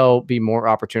 there'll be more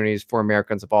opportunities for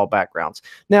Americans of all backgrounds.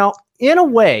 Now, in a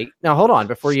way, hold on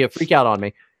before you freak out on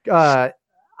me.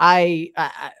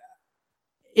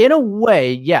 In a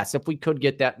way, yes, if we could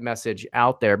get that message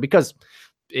out there, because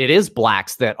it is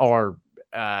blacks that are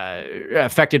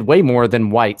affected way more than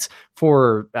whites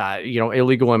for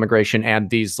illegal immigration and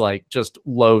these like just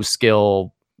low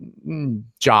skill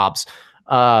jobs.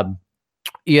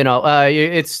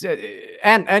 It's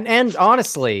and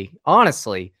honestly,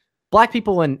 black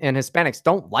people and Hispanics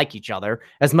don't like each other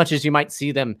as much as you might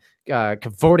see them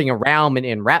cavorting around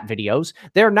in rap videos.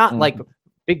 They're not like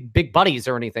big buddies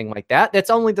or anything like that. That's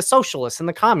only the socialists and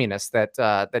the communists that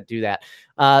do that.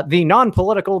 The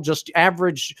non-political, just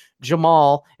average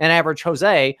Jamal and average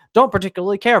Jose don't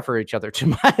particularly care for each other too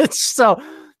much. So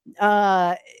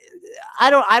I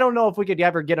don't know if we could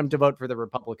ever get them to vote for the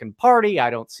Republican Party. I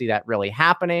don't see that really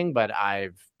happening, but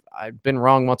I've been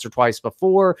wrong once or twice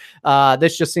before.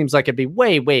 This just seems like it'd be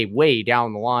way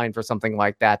down the line for something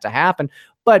like that to happen.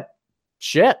 But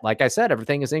shit, like I said,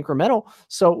 everything is incremental.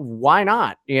 So why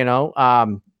not?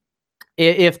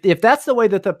 If that's the way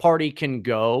that the party can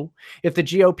go, if the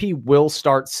GOP will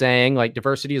start saying like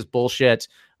diversity is bullshit,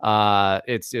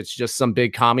 it's just some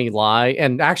big commie lie,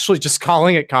 and actually just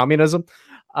calling it communism,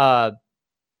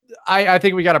 I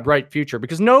think we got a bright future,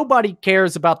 because nobody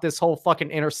cares about this whole fucking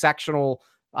intersectional,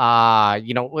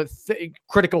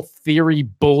 critical theory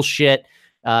bullshit.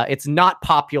 It's not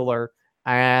popular.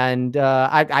 And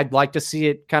I'd like to see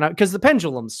it kind of, because the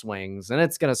pendulum swings, and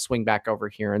it's going to swing back over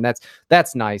here, and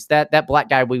that's nice. That black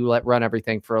guy we let run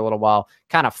everything for a little while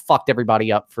kind of fucked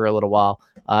everybody up for a little while,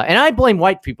 and I blame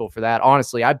white people for that.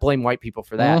 Honestly, I blame white people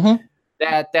for that.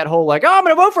 That whole like, oh, I'm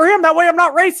going to vote for him, that way I'm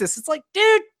not racist. It's like,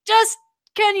 dude, just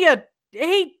can you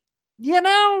hate?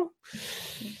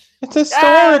 It's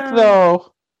historic though.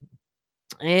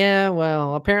 Yeah,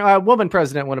 well, apparently a woman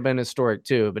president would have been historic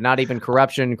too, but not even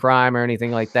corruption, crime, or anything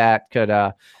like that could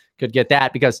get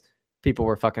that, because people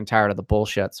were fucking tired of the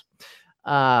bullshits.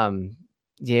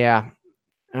 Yeah.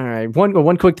 All right.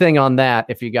 One quick thing on that,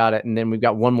 if you got it, and then we've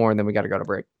got one more, and then we got to go to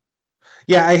break.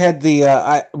 Yeah, I had the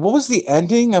what was the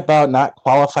ending about not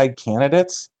qualified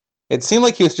candidates? It seemed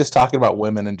like he was just talking about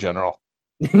women in general.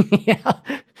 Yeah.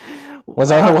 Was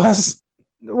that what it was?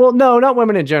 Well, no, not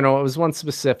women in general. It was one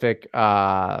specific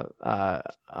woman.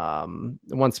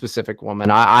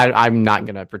 I'm not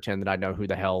gonna pretend that I know who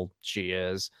the hell she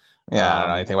is. Yeah, I don't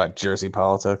know anything about Jersey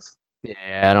politics.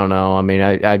 Yeah, I don't know. I mean,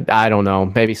 I don't know.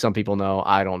 Maybe some people know.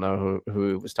 I don't know who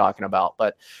he was talking about,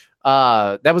 but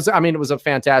it was a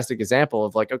fantastic example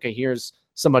of like, okay, here's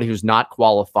somebody who's not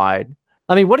qualified.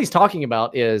 I mean, what he's talking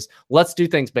about is let's do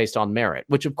things based on merit,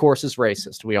 which of course is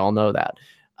racist. We all know that.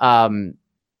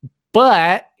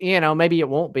 But maybe it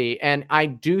won't be. And I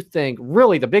do think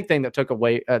really the big thing that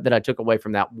I took away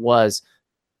from that was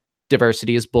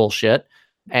diversity is bullshit.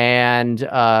 And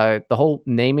the whole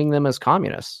naming them as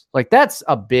communists, like that's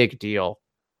a big deal.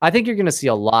 I think you're going to see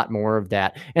a lot more of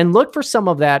that, and look for some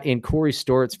of that in Corey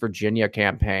Stewart's Virginia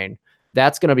campaign.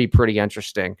 That's going to be pretty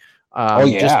interesting.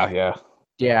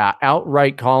 Yeah.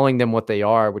 Outright calling them what they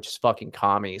are, which is fucking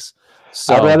commies.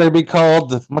 So I'd rather be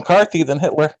called McCarthy than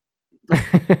Hitler.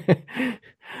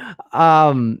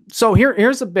 So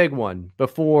here's a big one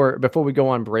before we go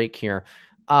on break here.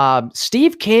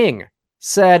 Steve King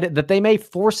said that they may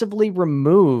forcibly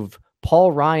remove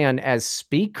Paul Ryan as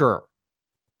speaker.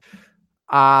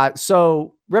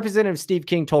 So Representative Steve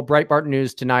King told Breitbart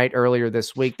News tonight earlier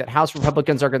this week that House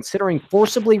Republicans are considering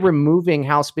forcibly removing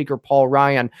House Speaker Paul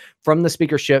Ryan from the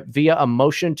speakership via a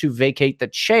motion to vacate the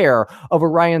chair over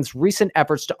Ryan's recent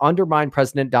efforts to undermine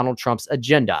President Donald Trump's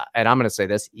agenda. And I'm going to say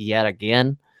this yet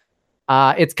again.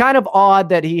 It's kind of odd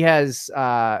that he has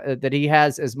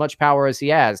as much power as he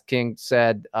has, King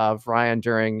said of Ryan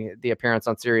during the appearance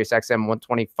on Sirius XM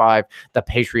 125, the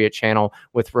Patriot channel,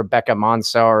 with Rebecca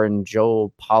Monsar and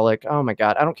Joel Pollack. Oh my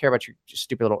God, I don't care about your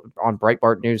stupid little on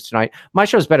Breitbart News tonight. My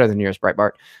show's better than yours,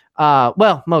 Breitbart.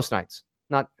 Well, most nights,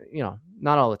 not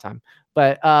all the time,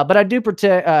 but I do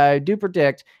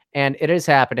predict, and it is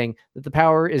happening, that the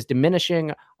power is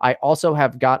diminishing. I also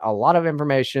have got a lot of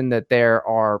information that there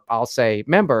are, I'll say,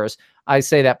 members, I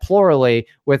say that plurally,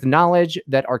 with knowledge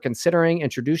that are considering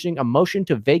introducing a motion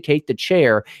to vacate the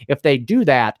chair. If they do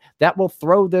that, that will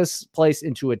throw this place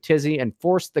into a tizzy and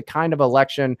force the kind of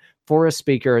election for a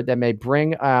speaker that may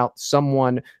bring out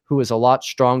someone who is a lot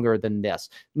stronger than this.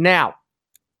 Now,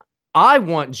 I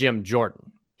want Jim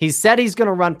Jordan. He said he's going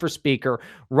to run for speaker.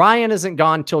 Ryan isn't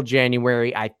gone till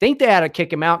January. I think they had to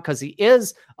kick him out because he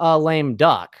is a lame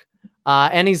duck.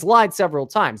 And he's lied several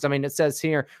times. I mean, it says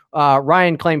here,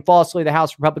 Ryan claimed falsely the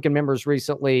House Republican members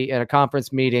recently in a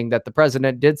conference meeting that the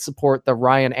president did support the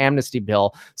Ryan amnesty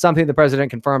bill. Something the president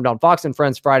confirmed on Fox and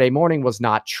Friends Friday morning was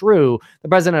not true. The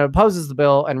president opposes the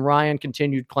bill, and Ryan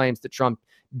continued claims that Trump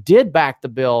did back the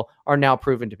bill are now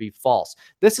proven to be false.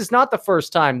 This is not the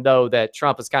first time, though, that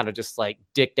Trump has kind of just like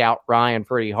dicked out Ryan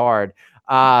pretty hard.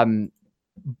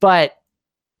 But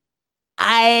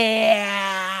I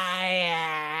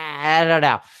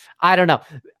don't know.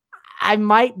 I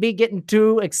might be getting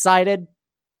too excited.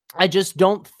 I just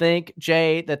don't think,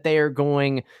 Jay, that they are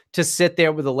going to sit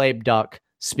there with a lame duck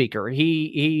speaker.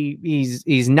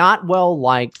 He's not well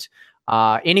liked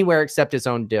anywhere except his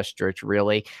own district,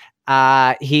 really.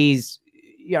 He's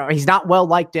not well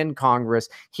liked in Congress.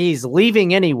 He's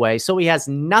leaving anyway, so he has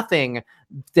nothing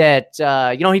that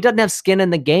he doesn't have skin in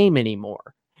the game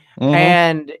anymore. Mm-hmm.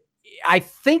 And I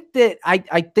think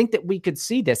that we could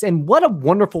see this, and what a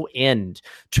wonderful end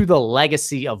to the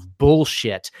legacy of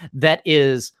bullshit that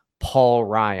is Paul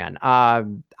Ryan.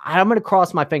 I'm going to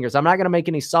cross my fingers. I'm not going to make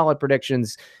any solid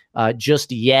predictions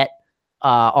just yet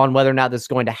on whether or not this is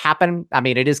going to happen. I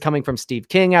mean, it is coming from Steve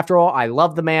King, after all. I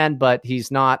love the man, but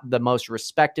he's not the most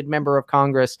respected member of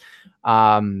Congress.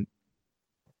 I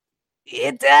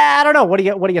don't know. What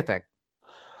do you think?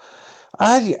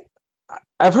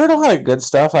 I've heard a lot of good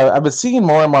stuff. I've been seeing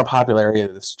more and more popularity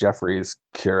of this Jeffries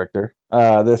character.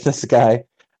 This guy,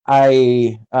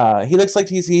 he looks like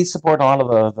he's supporting a lot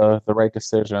of the right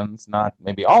decisions. Not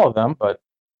maybe all of them, but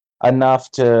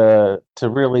enough to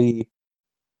really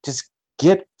just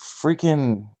get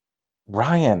freaking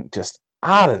Ryan just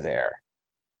out of there.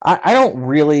 I don't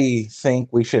really think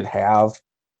we should have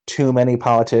too many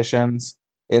politicians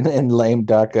in lame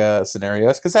duck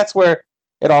scenarios, because that's where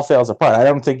it all falls apart. I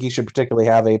don't think you should particularly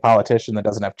have a politician that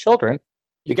doesn't have children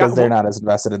because they're not as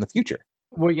invested in the future.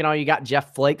 Well, you got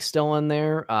Jeff Flake still in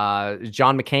there.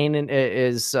 John McCain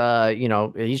is,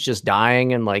 he's just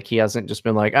dying, and like he hasn't just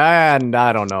been like, and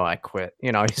I don't know, I quit.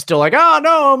 He's still like, oh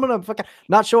no, I'm gonna fucking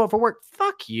not show up for work.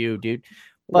 Fuck you, dude.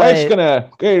 Wife's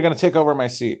you're gonna take over my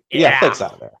seat. Yeah, Flake's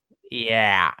out of there.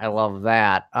 Yeah, I love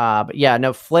that. But yeah,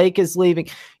 no, Flake is leaving.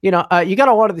 You got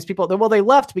a lot of these people. Well, they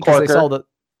left because they saw the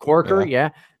Corker, yeah.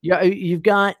 You've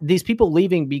got these people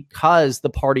leaving because the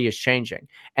party is changing,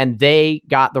 and they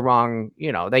got the wrong,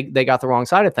 they got the wrong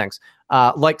side of things.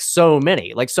 Like so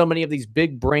many of these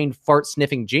big brain fart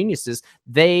sniffing geniuses,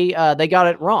 they got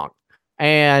it wrong.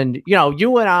 And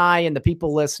you and I and the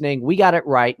people listening, we got it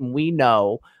right, and we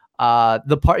know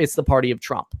it's the party of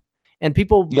Trump. And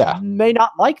people may not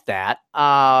like that,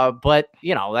 but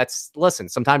listen,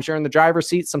 sometimes you're in the driver's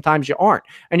seat, sometimes you aren't.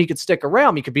 And you could stick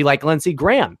around. You could be like Lindsey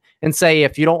Graham and say,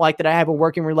 if you don't like that I have a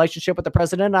working relationship with the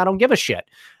president, I don't give a shit.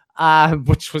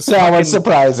 Which was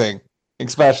surprising,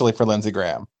 especially for Lindsey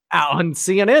Graham. Out on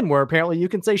CNN, where apparently you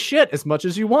can say shit as much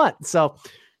as you want. So,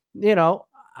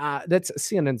 that's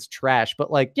CNN's trash. But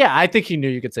I think he knew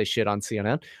you could say shit on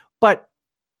CNN. But,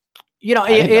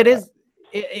 it is.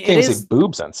 It is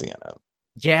boobs on CNN.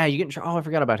 Yeah, you get in trouble. Oh, I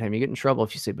forgot about him. You get in trouble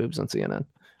if you say boobs on CNN.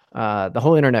 The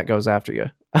whole internet goes after you,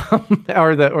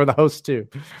 or the host too.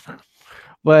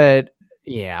 But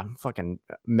yeah, fucking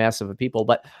mess of a people.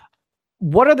 But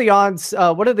what are the odds?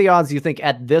 What are the odds you think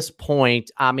at this point?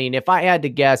 I mean, if I had to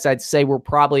guess, I'd say we're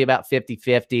probably about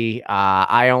 50-50.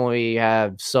 I only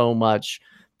have so much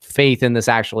faith in this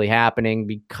actually happening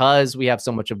because we have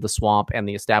so much of the swamp and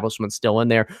the establishment still in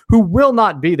there who will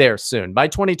not be there soon. By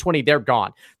 2020, they're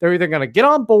gone. They're either going to get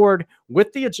on board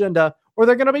with the agenda or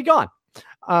they're going to be gone.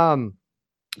 We're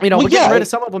getting rid of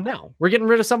some of them now. We're getting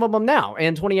rid of some of them now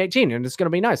in 2018, and it's going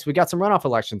to be nice. We got some runoff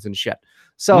elections and shit.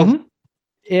 So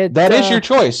that is your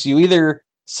choice. You either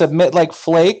submit like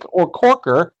Flake or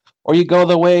Corker, or you go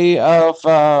the way of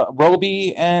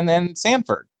Roby and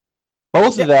Sanford.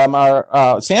 Both of them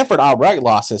are Sanford outright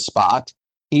lost his spot.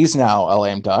 He's now a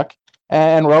lame duck,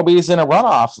 and Roby's in a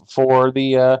runoff for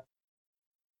the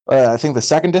I think the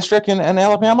 2nd district in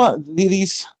Alabama.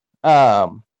 These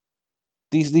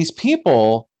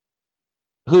people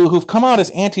who've come out as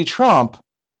anti-Trump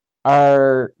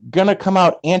are gonna come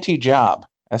out anti-job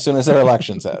as soon as their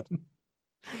election's hit.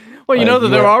 Well, that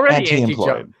they're already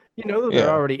anti-job. They're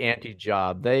already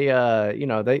anti-job. They,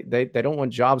 they don't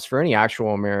want jobs for any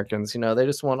actual Americans. They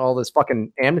just want all this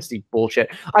fucking amnesty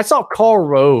bullshit. I saw Karl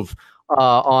Rove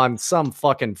on some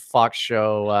fucking Fox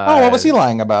show. What was he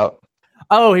lying about?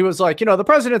 Oh, he was like, the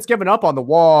president's given up on the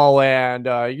wall, and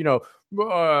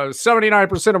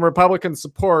 79% of Republicans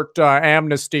support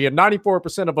amnesty, and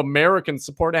 94% of Americans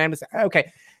support amnesty.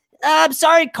 Okay, I'm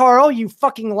sorry, Carl, you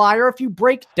fucking liar. If you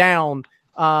break down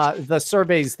the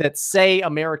surveys that say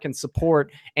Americans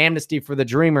support amnesty for the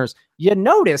Dreamers, you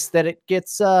notice that it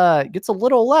gets a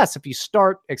little less if you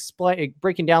start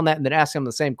breaking down that and then asking them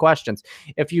the same questions.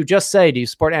 If you just say, do you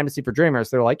support amnesty for Dreamers?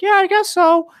 They're like, yeah, I guess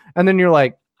so. And then you're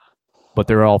like, but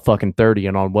they're all fucking 30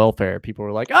 and on welfare. People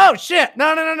were like, oh shit,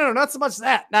 no, not so much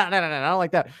that. No, I don't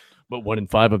like that. But 1 in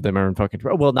 5 of them are in fucking,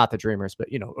 well, not the Dreamers, but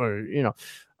people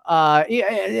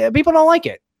don't like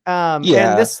it. And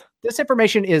this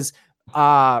information is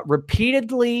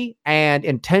repeatedly and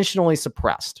intentionally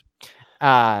suppressed.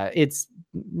 It's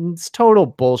total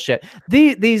bullshit.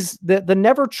 The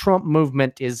Never Trump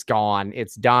movement is gone.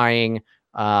 It's dying.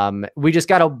 We just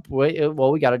gotta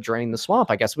we gotta drain the swamp.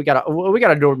 I guess we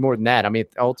gotta do more than that. I mean,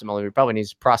 ultimately we probably need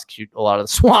to prosecute a lot of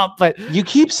the swamp, but you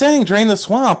keep saying drain the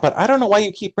swamp, but I don't know why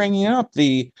you keep bringing up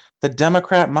the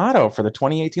Democrat motto for the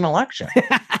 2018 election.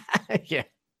 Yeah,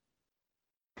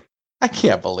 I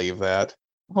can't believe that.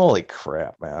 Holy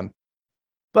crap, man.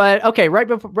 But okay, right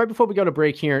before we go to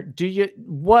break here,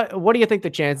 what do you think the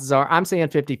chances are? I'm saying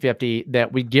 50-50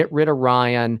 that we get rid of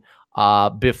Ryan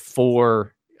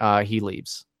before he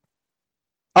leaves.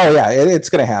 Oh yeah, it's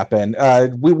going to happen.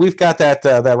 We've got that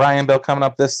Ryan bill coming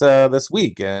up this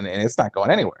week, and it's not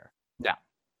going anywhere.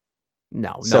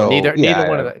 No. Neither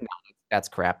one of the. No, that's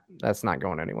crap. That's not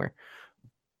going anywhere.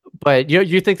 But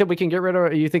you think that we can get rid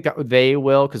of? You think that they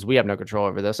will? Because we have no control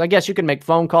over this. I guess you can make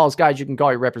phone calls, guys. You can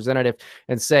call your representative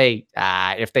and say,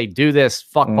 if they do this,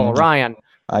 fuck Paul Ryan.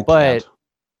 But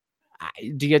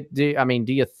do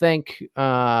you think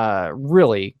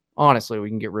really? Honestly, we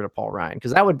can get rid of Paul Ryan,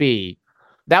 because that would be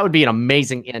an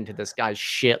amazing end to this guy's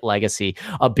shit legacy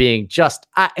of being just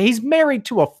he's married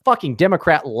to a fucking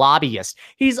Democrat lobbyist.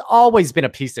 He's always been a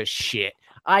piece of shit.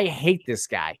 I hate this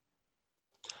guy.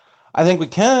 I think we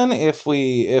can if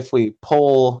we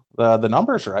pull the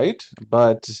numbers right,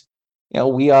 but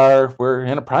we're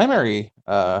in a primary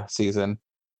season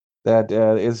that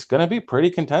is going to be pretty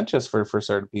contentious for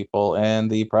certain people, and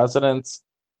the president's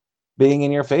being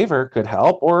in your favor could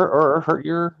help or hurt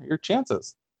your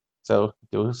chances. So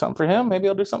do something for him. Maybe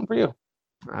I'll do something for you.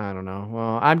 I don't know.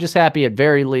 Well, I'm just happy at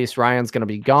very least Ryan's going to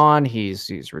be gone.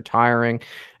 He's retiring,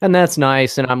 and that's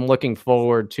nice. And I'm looking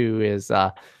forward to his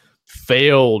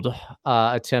failed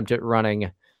attempt at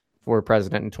running for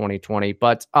president in 2020.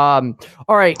 But all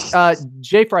right,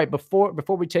 Jay Fright, before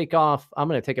we take off, I'm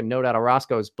going to take a note out of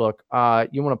Roscoe's book.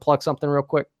 You want to plug something real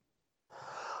quick?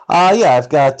 Yeah, I've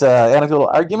got Anecdotal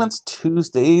Arguments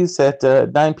Tuesdays at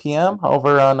 9 p.m.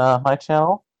 over on my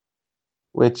channel,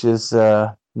 which is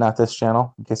not this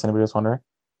channel, in case anybody was wondering.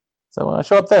 So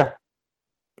show up there.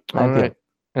 All right.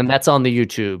 And that's on the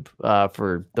YouTube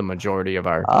for the majority of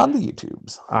our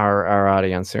audience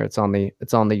here. It's on the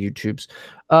YouTubes.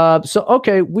 So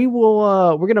okay,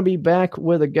 we're gonna be back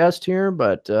with a guest here,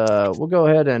 but we'll go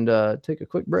ahead and take a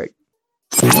quick break.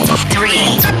 3, 2,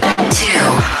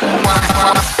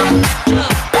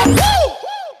 1.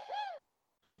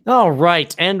 All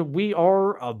right, and we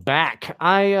are back.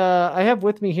 I have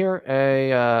with me here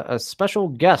a special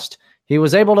guest. He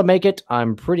was able to make it.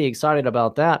 I'm pretty excited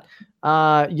about that.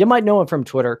 You might know him from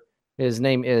Twitter. His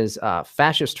name is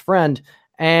Fascist Friend,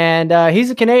 and he's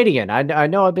a Canadian. I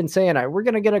know I've been saying we're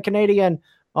going to get a Canadian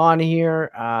on here.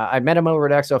 I met him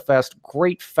over at ExoFest.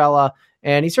 Great fella.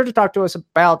 And he's here to talk to us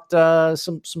about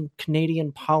some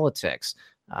Canadian politics.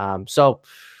 So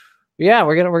yeah,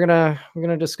 we're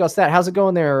gonna discuss that. How's it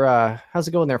going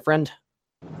there? Friend?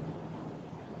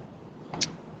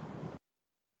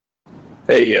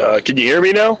 Hey, can you hear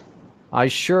me now? I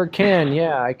sure can.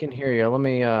 Yeah, I can hear you. Let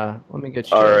me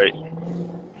get you. All right.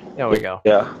 There we go.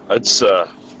 Yeah, it's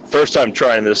first time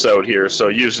trying this out here, so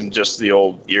using just the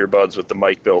old earbuds with the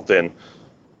mic built in.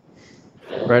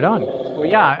 Right on. Well,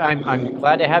 yeah, I'm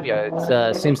glad to have you.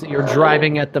 It seems that you're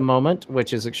driving at the moment,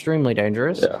 which is extremely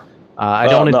dangerous. Yeah. I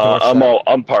don't endorse that.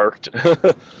 I'm parked.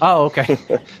 Oh, okay.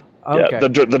 Okay. Yeah,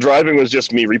 the driving was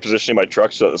just me repositioning my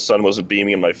truck so that the sun wasn't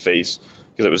beaming in my face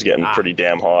because it was getting pretty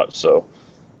damn hot. So,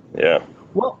 yeah.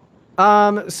 Well,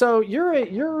 so you're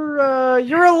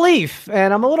a Leaf,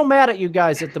 and I'm a little mad at you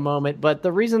guys at the moment. But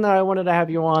the reason that I wanted to have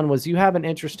you on was you have an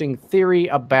interesting theory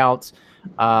about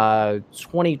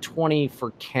 2020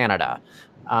 for Canada.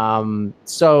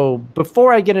 So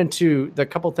before I get into the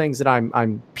couple things that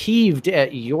I'm peeved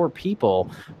at your people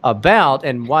about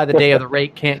and why the day of the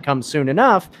rate can't come soon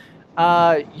enough,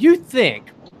 you think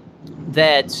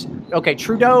that, okay,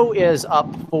 Trudeau is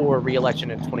up for re-election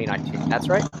in 2019. That's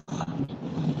right?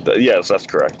 Yes, that's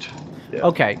correct. Yeah.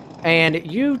 Okay. And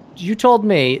you told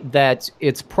me that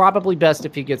it's probably best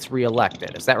if he gets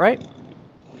re-elected. Is that right?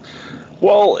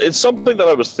 Well, it's something that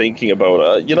I was thinking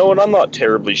about. You know, and I'm not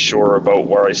terribly sure about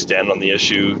where I stand on the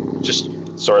issue. Just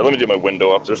sorry, let me do my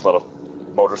window up. There's a lot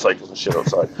of motorcycles and shit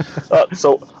outside.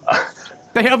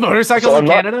 They have motorcycles in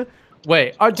Canada.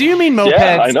 Wait, do you mean mopeds?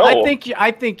 Yeah, I know.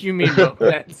 I think you mean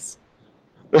mopeds.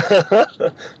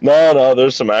 No,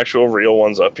 there's some actual real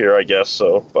ones up here, I guess.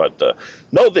 So, but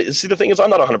no, the thing is,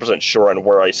 I'm not 100% sure on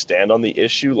where I stand on the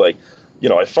issue. Like, you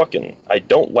know, I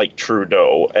don't like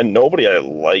Trudeau, and nobody I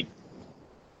like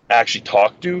actually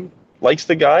talk to likes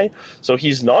the guy. So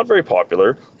he's not very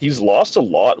popular. He's lost a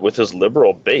lot with his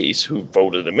liberal base who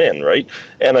voted him in, right?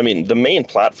 And I mean, the main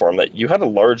platform that you had a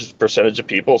large percentage of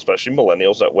people, especially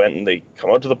millennials, that went and they come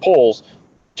out to the polls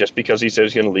just because he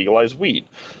says he's going to legalize weed.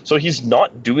 So he's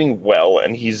not doing well,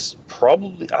 and he's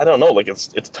probably, I don't know, like it's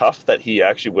tough that he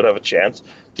actually would have a chance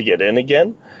to get in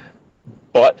again.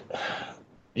 But,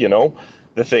 you know,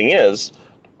 the thing is,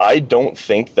 I don't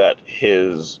think that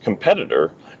his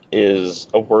competitor is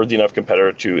a worthy enough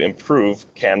competitor to improve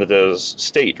Canada's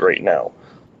state right now.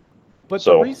 But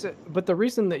the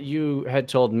reason that you had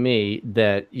told me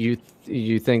that you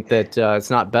think that it's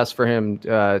not best for him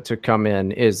to come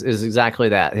in is exactly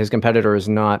that. His competitor is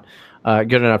not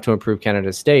good enough to improve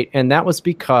Canada's state, and that was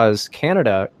because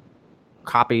Canada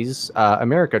copies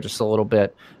America just a little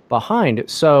bit behind.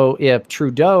 So if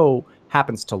Trudeau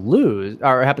happens to lose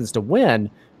or happens to win,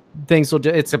 things will.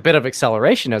 It's a bit of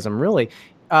accelerationism, really.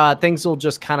 Things will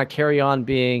just kind of carry on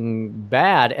being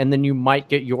bad, and then you might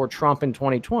get your Trump in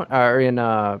 2020 or in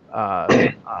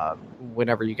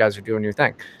whenever you guys are doing your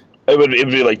thing. It would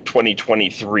be like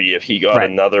 2023 if he got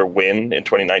another win in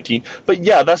 2019. But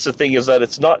yeah, that's the thing, is that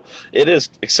it is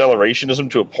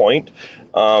accelerationism to a point.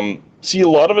 See, a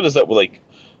lot of it is that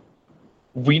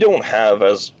we don't have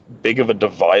as big of a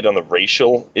divide on the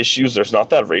racial issues. There's not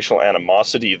that racial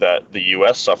animosity that the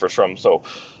U.S. suffers from. So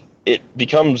it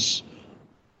becomes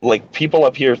like people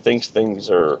up here thinks things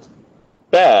are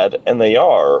bad, and they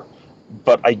are,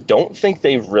 but I don't think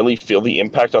they really feel the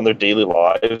impact on their daily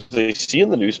lives. They see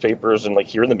in the newspapers and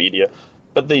hear in the media,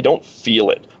 but they don't feel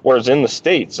it. Whereas in the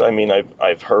States, I mean,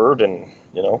 I've heard, and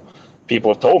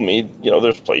people have told me,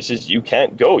 there's places you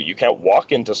can't go. You can't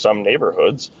walk into some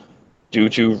neighborhoods due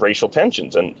to racial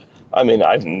tensions. And I mean,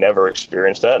 I've never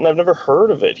experienced that, and I've never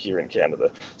heard of it here in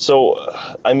Canada. So,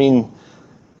 I mean,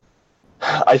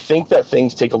 I think that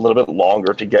things take a little bit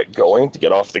longer to get going, to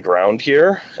get off the ground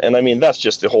here. And I mean, that's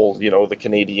just the whole, the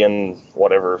Canadian,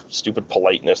 whatever, stupid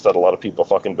politeness that a lot of people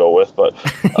fucking go with. But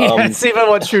it's even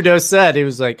what Trudeau said. He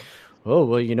was like, oh,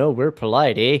 well, we're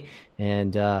polite, eh?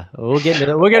 And we'll get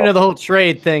into the whole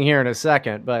trade thing here in a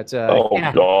second. But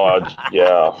God,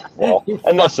 yeah. Well,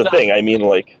 and that's the thing. I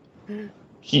mean,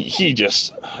 he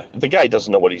just, the guy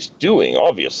doesn't know what he's doing,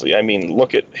 obviously. I mean,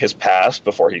 look at his past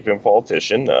before he became a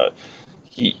politician.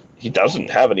 He doesn't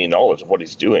have any knowledge of what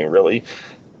he's doing, really.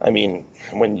 I mean,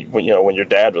 when your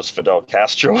dad was Fidel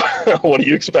Castro, what do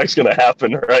you expect is going to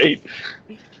happen, right?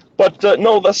 But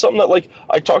no, that's something that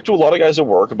I talked to a lot of guys at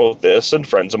work about this, and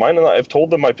friends of mine, and I've told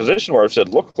them my position, where I've said,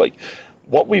 look,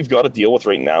 what we've got to deal with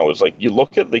right now is you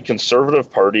look at the Conservative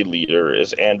Party leader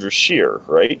is Andrew Scheer,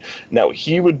 right? Now,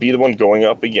 he would be the one going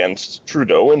up against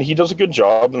Trudeau, and he does a good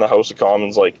job in the House of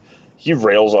Commons. He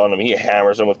rails on him, he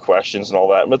hammers him with questions and all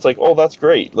that. And it's oh, that's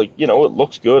great. It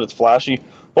looks good, it's flashy.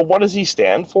 But what does he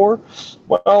stand for?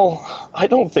 Well, I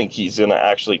don't think he's going to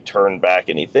actually turn back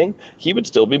anything. He would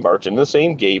still be marching the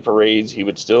same gay parades. He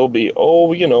would still be,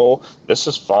 this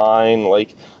is fine.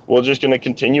 We're just going to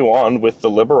continue on with the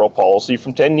liberal policy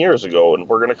from 10 years ago, and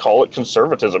we're going to call it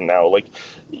conservatism now.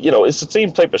 It's the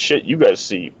same type of shit you guys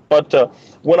see. But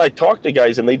when I talk to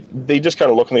guys, and they just kind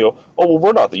of look and they go, oh, well,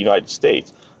 we're not the United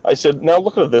States. I said, now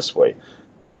look at it this way.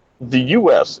 The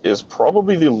U.S. is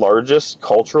probably the largest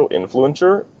cultural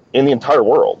influencer in the entire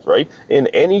world, right? In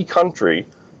any country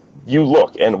you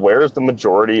look, and where's the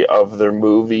majority of their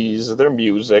movies, their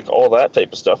music, all that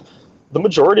type of stuff? The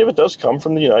majority of it does come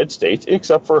from the United States,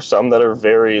 except for some that are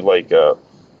very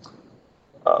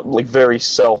very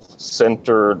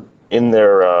self-centered in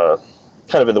their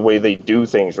kind of in the way they do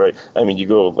things, right? I mean, you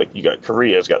go you got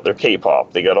Korea's got their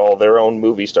K-pop, they got all their own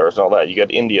movie stars and all that. You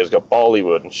got India's got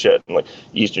Bollywood and shit, and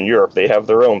Eastern Europe, they have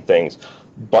their own things.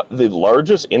 But the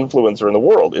largest influencer in the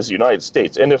world is the United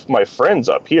States. And if my friends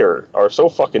up here are so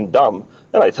fucking dumb,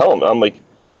 and I tell them, I'm like,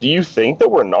 do you think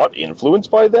that we're not influenced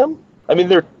by them? I mean,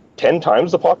 they're 10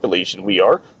 times the population we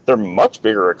are. They're much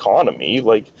bigger economy.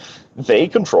 They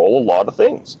control a lot of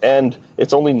things, and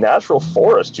it's only natural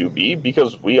for us to be,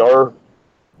 because we are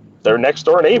their next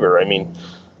door neighbor. I mean,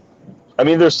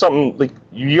 there's something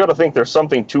you got to think there's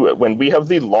something to it when we have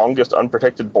the longest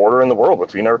unprotected border in the world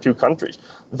between our two countries.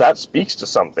 That speaks to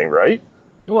something, right?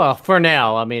 Well, for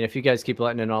now, I mean, if you guys keep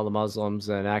letting in all the Muslims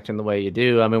and acting the way you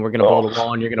do, I mean, we're going to build a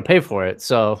wall and you're going to pay for it.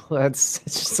 So it's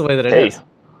just the way that it is.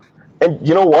 And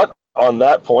you know what? On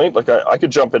that point, like I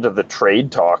could jump into the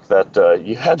trade talk that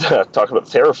you had to talk about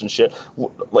tariffs and shit.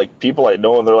 Like people I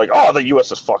know, and they're like, "Oh, the U.S.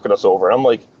 is fucking us over." And I'm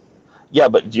like, "Yeah,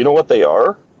 but do you know what they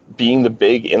are? Being the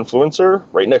big influencer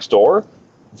right next door,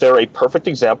 they're a perfect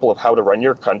example of how to run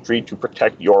your country to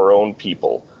protect your own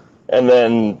people." And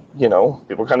then, you know,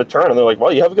 people kind of turn and they're like,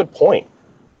 "Well, you have a good point."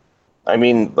 I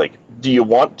mean, like, do you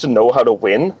want to know how to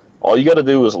win? All you got to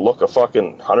do is look a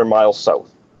fucking 100 miles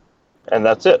south. And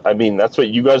that's it. I mean, that's what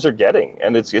you guys are getting.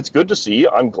 And it's good to see.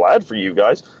 I'm glad for you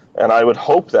guys. And I would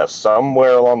hope that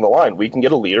somewhere along the line, we can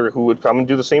get a leader who would come and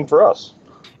do the same for us.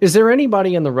 Is there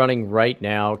anybody in the running right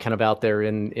now, kind of out there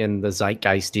in the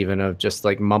zeitgeist even of just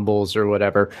like mumbles or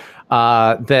whatever,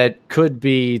 that could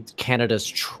be Canada's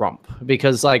Trump?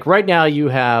 Because like right now you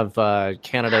have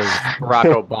Canada's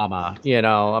Barack Obama, you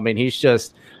know, I mean, he's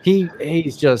just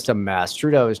a mess.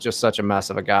 Trudeau is just such a mess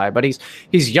of a guy, but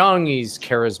he's young, he's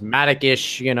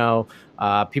charismatic-ish, you know.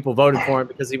 People voted for him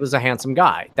because he was a handsome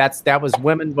guy. That was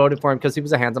women voted for him because he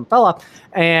was a handsome fella,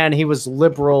 and he was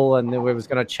liberal, and it was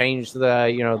going to change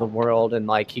the world. And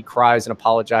like he cries and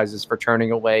apologizes for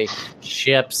turning away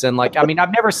ships, and like I mean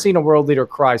I've never seen a world leader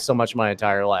cry so much in my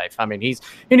entire life. I mean he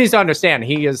needs to understand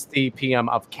he is the PM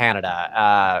of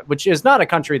Canada, which is not a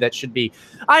country that should be.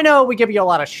 I know we give you a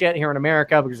lot of shit here in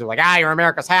America because they're like you're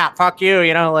America's hat, fuck you,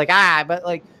 you know, like but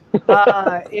like.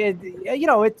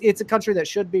 It's a country that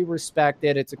should be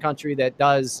respected. It's a country that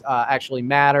does actually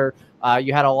matter.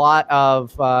 You had a lot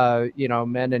of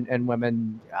men and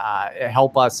women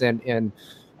help us in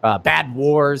bad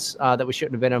wars that we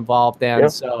shouldn't have been involved in. Yeah.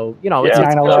 So it's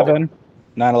 9/11.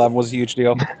 9/11 was a huge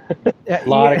deal. A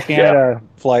lot of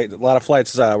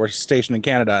flights were stationed in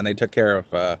Canada, and they took care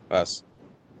of us.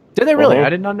 Did they really? Mm-hmm.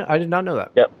 I did not know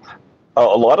that. Yep. A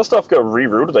lot of stuff got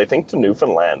rerouted, I think, to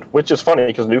Newfoundland, which is funny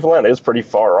because Newfoundland is pretty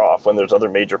far off when there's other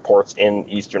major ports in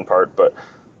eastern part. But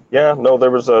yeah, no,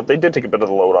 they did take a bit of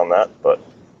the load on that. But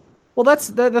well, that's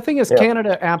the thing is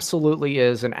Canada absolutely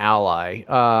is an ally,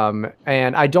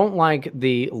 and I don't like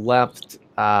the left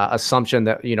assumption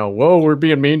that we're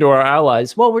being mean to our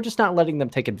allies. Well, we're just not letting them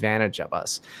take advantage of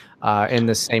us. In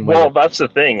the same way. Well, that's the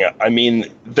thing. I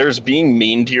mean, there's being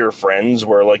mean to your friends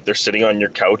where like they're sitting on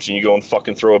your couch and you go and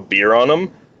fucking throw a beer on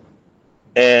them.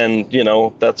 And,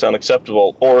 that's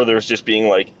unacceptable. Or there's just being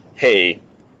like, hey,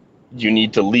 you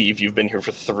need to leave. You've been here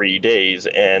for 3 days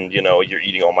and, you're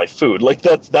eating all my food. Like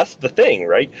that's the thing,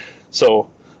 right?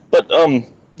 So, but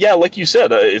yeah, like you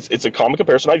said, it's a common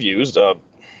comparison I've used.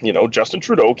 Justin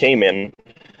Trudeau came in.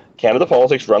 Canada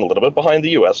politics run a little bit behind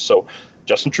the U.S., so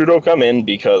Justin Trudeau come in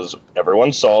because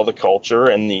everyone saw the culture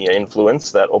and the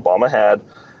influence that Obama had,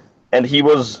 and he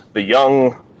was the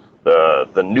young,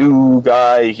 the new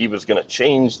guy. He was going to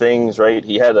change things, right?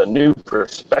 He had a new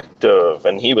perspective,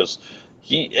 and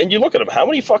and you look at him, how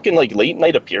many fucking like late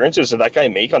night appearances did that guy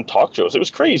make on talk shows? It was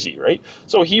crazy, right?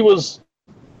 So he was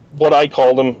what I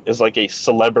called him is like a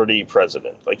celebrity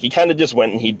president. Like he kind of just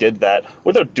went and he did that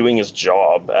without doing his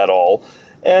job at all.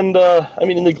 And,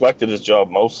 he neglected his job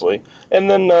mostly. And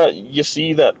then you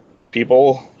see that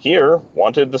people here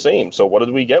wanted the same. So what did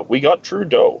we get? We got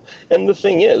Trudeau. And the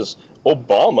thing is,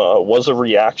 Obama was a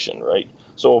reaction, right?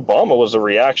 So Obama was a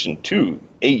reaction to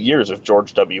 8 years of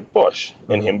George W. Bush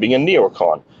and him being a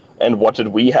neocon. And what did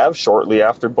we have shortly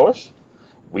after Bush?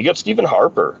 We got Stephen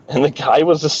Harper. And the guy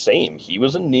was the same. He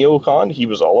was a neocon. He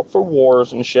was all up for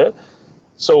wars and shit.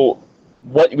 So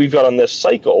what we've got on this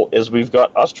cycle is we've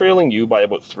got us trailing you by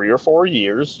about 3 or 4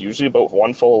 years, usually about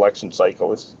one full election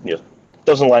cycle. It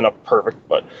doesn't line up perfect,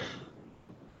 but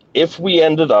if we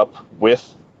ended up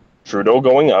with Trudeau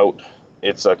going out,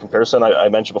 it's a comparison I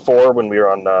mentioned before when we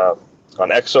were on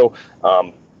EXO.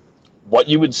 What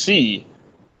you would see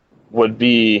would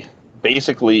be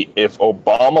basically if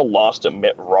Obama lost to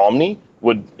Mitt Romney,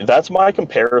 that's my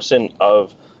comparison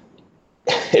of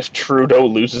if Trudeau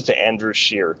loses to Andrew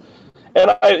Scheer. And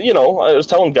I was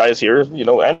telling guys here,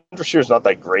 Andrew Scheer's not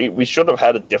that great. We should have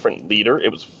had a different leader.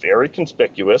 It was very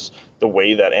conspicuous the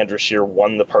way that Andrew Scheer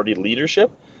won the party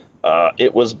leadership.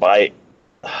 It was by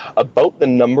about the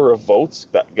number of votes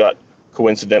that got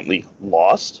coincidentally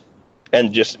lost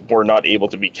and just were not able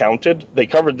to be counted. They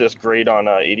covered this great on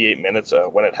 88 Minutes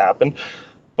when it happened.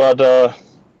 But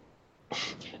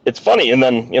it's funny. And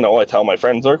then, I tell my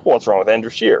friends, like, what's wrong with Andrew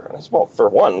Scheer? And I said, well, for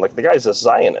one, like the guy's a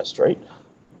Zionist, right?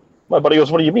 My buddy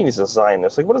goes, what do you mean he's a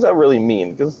Zionist? Like, what does that really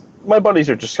mean? Because my buddies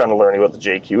are just kind of learning about the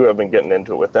JQ. I've been getting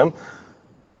into it with them.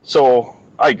 So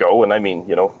I go, and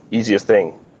easiest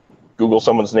thing, Google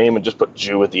someone's name and just put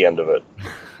Jew at the end of it.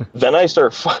 Then I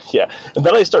start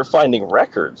finding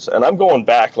records, and I'm going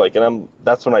back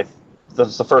that's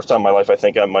the first time in my life I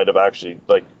think I might have actually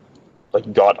like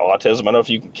got autism. I don't know if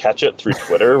you can catch it through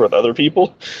Twitter with other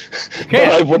people.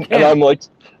 And I'm like,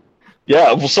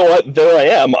 yeah. So there I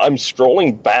am. I'm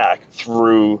scrolling back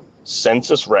through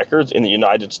census records in the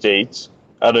United States,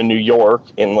 out of New York,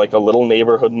 in like a little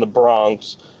neighborhood in the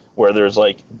Bronx, where there's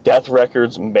like death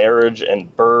records, marriage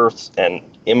and births, and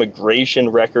immigration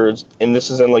records. And this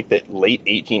is in like the late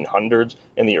 1800s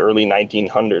and the early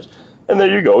 1900s. And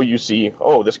there you go. You see,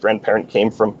 oh, this grandparent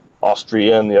came from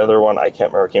Austria, and the other one, I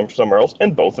can't remember, came from somewhere else.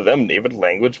 And both of them, native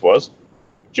language was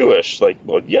Jewish,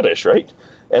 Yiddish, right?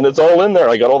 And it's all in there.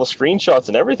 I got all the screenshots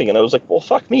and everything. And I was like, well,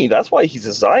 fuck me. That's why he's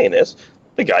a Zionist.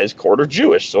 The guy's quarter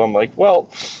Jewish. So I'm like,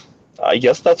 well, I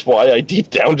guess that's why I deep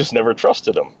down just never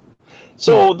trusted him.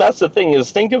 So that's the thing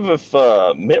is, think of if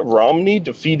Mitt Romney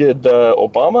defeated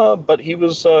Obama, but he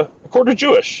was a quarter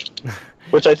Jewish,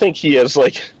 which I think he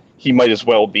might as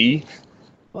well be.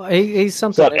 Well, he's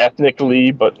something. Not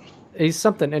ethnically, but he's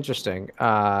something interesting.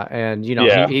 And,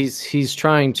 he's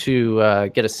trying to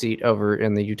get a seat over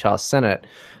in the Utah Senate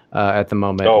at the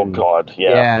moment. Oh, God, yeah.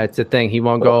 Yeah, it's a thing. He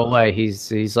won't go away.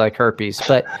 He's like herpes.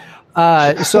 But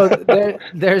so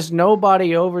there's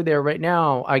nobody over there right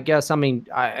now, I guess. I mean,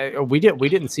 we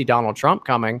didn't see Donald Trump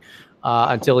coming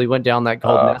until he went down that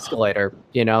golden escalator,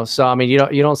 So, I mean, you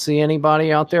don't see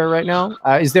anybody out there right now.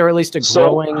 Is there at least a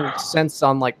growing sense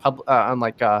on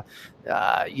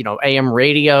AM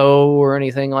radio or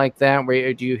anything like that?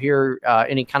 Where do you hear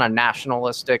any kind of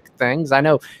nationalistic things? I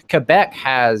know Quebec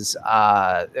has.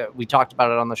 We talked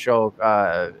about it on the show.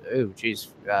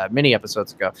 Many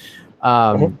episodes ago.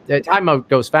 Time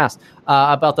goes fast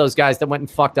about those guys that went and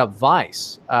fucked up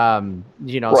Vice. Right.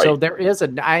 So there is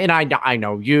and I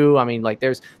know you. I mean, like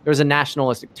there's a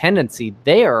nationalistic tendency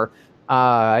there.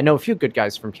 I know a few good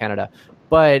guys from Canada,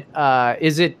 but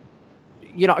is it?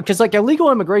 Because like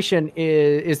illegal immigration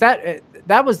is that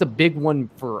was the big one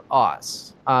for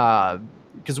us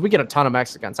because we get a ton of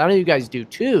Mexicans. I know you guys do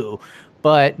too,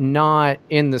 but not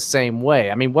in the same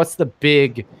way. I mean, what's the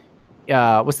big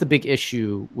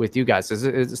issue with you guys? Is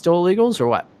it still illegals or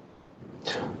what?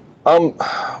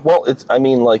 Well,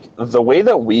 the way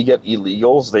that we get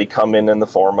illegals, they come in the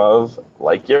form of,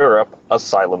 like Europe,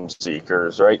 asylum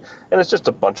seekers, right? And it's just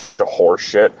a bunch of horse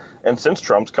shit. And since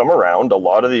Trump's come around, a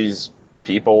lot of these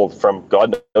people from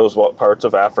God knows what parts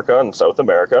of Africa and South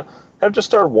America have just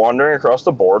started wandering across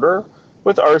the border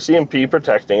with RCMP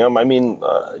protecting them. I mean,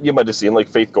 you might have seen like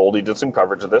Faith Goldie did some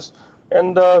coverage of this,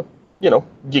 and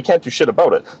you can't do shit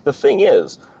about it. The thing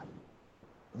is,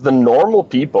 the normal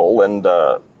people, and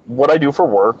what I do for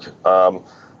work,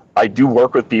 I do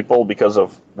work with people because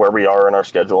of where we are in our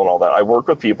schedule and all that. I work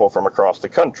with people from across the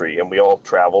country, and we all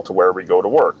travel to where we go to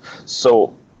work.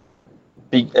 So,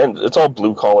 and it's all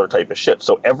blue collar type of shit.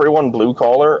 So everyone blue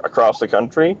collar across the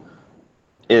country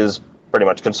is pretty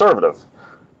much conservative.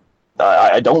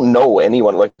 I don't know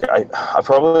anyone, I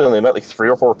probably only met like 3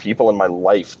 or 4 people in my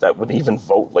life that would even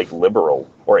vote like liberal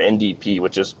or NDP,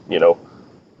 which is,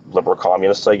 liberal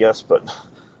communists, I guess. But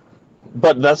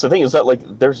that's the thing is that like,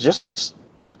 there's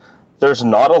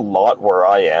not a lot where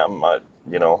I am,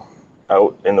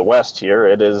 out in the West here.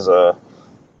 It is,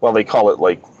 they call it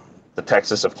like the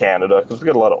Texas of Canada, because we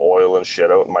got a lot of oil and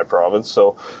shit out in my province.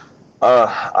 So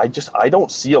I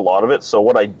don't see a lot of it. So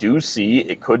what I do see,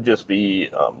 it could just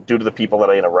be due to the people that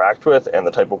I interact with and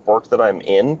the type of work that I'm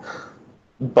in.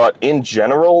 But in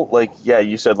general,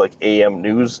 you said like AM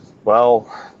news.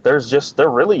 Well, there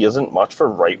really isn't much for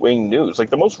right-wing news. Like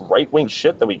the most right-wing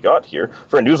shit that we got here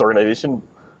for a news organization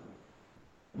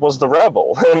was The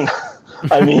Rebel. And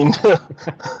I mean,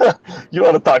 you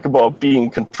want to talk about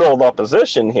being controlled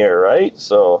opposition here, right?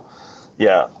 So,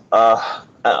 yeah.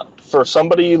 For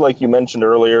somebody like you mentioned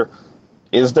earlier,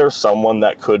 is there someone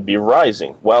that could be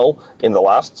rising? Well, in the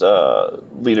last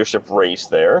leadership race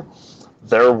there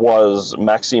was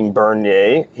Maxime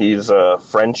Bernier. He's a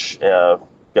French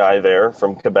guy there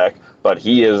from Quebec, but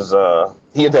he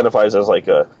identifies as like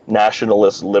a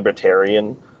nationalist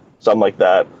libertarian, something like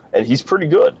that, and he's pretty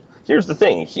good. Here's the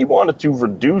thing. He wanted to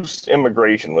reduce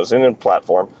immigration, was in a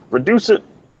platform, reduce it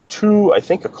to, I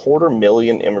think,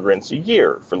 250,000 immigrants a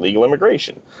year for legal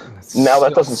immigration. Now,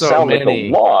 that doesn't sound like a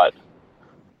lot.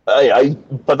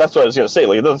 But that's what I was going to say.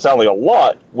 Like, it doesn't sound like a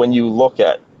lot when you look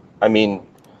at, I mean,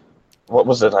 what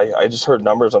was it? I just heard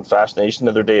numbers on Fast Nation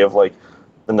the other day of, like,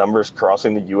 the numbers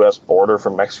crossing the U.S. border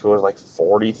from Mexico is like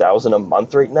 40,000 a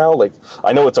month right now. Like,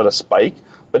 I know it's at a spike,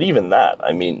 but even that,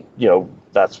 I mean,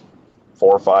 that's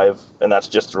 4 or 5, and that's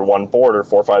just through one border,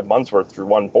 4 or 5 months worth through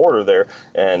one border there,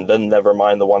 and then never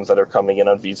mind the ones that are coming in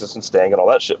on visas and staying and all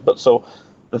that shit. But so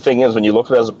the thing is, when you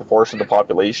look at it as a proportion of the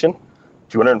population,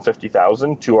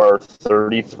 250,000 to our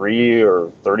 33 or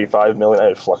 35 million,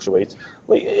 it fluctuates.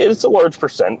 Like, it's a large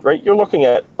percent, right? You're looking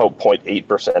at about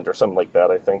 0.8% or something like that,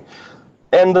 I think.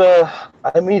 And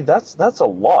I mean, that's a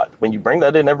lot when you bring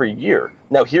that in every year.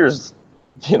 Now here's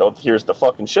the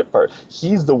fucking shit part.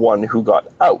 He's the one who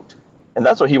got out, and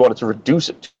that's what he wanted to reduce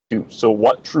it to. So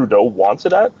what Trudeau wants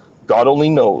it at, God only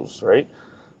knows, right?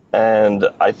 And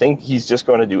I think he's just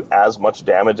going to do as much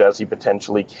damage as he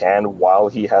potentially can while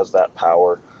he has that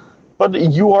power. But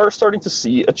you are starting to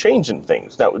see a change in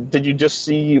things. Now, did you just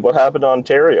see what happened in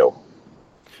Ontario?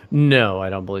 No, I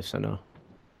don't believe so, no.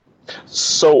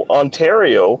 So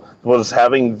Ontario was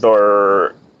having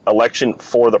their election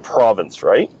for the province,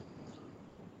 right?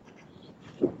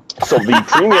 So the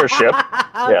premiership...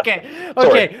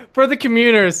 Okay, for the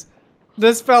commuters...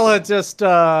 This fella just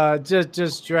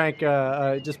drank,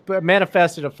 just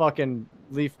manifested a fucking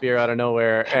leaf beer out of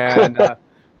nowhere, and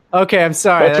okay, I'm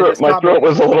sorry. My throat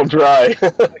was a little dry.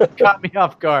 Caught me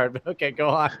off guard. But okay, go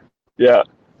on. Yeah,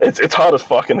 it's hot as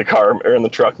fuck in the car or in the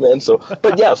truck, man. So,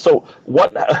 but yeah, so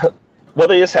what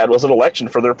they just had was an election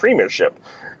for their premiership,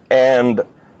 and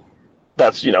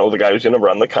that's the guy who's going to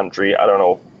run the country. I don't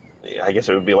know. I guess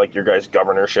it would be like your guys'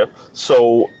 governorship.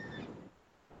 So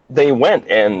they went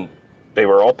and they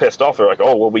were all pissed off. They're like,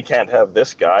 oh, well, we can't have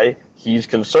this guy. He's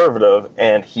conservative,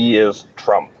 and he is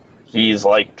Trump. He's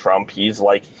like Trump. He's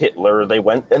like Hitler. They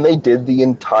went and they did the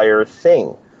entire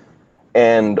thing.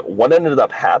 And what ended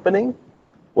up happening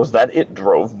was that it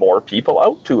drove more people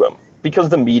out to him because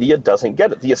the media doesn't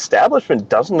get it. The establishment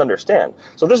doesn't understand.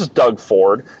 So this is Doug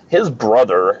Ford. His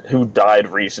brother, who died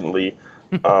recently,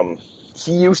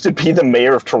 he used to be the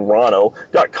mayor of Toronto,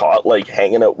 got caught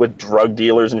hanging out with drug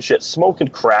dealers and shit, smoking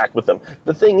crack with them.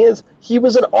 The thing is, he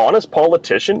was an honest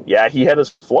politician. Yeah, he had his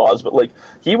flaws, but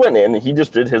he went in and he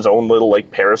just did his own little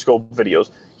Periscope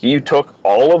videos. He took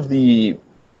all of the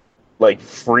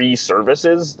free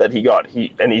services that he got,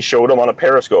 and he showed them on a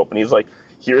Periscope, and he's like,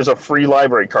 here's a free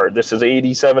library card. This is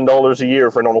 $87 a year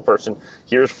for a normal person.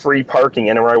 Here's free parking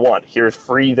anywhere I want. Here's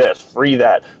free this, free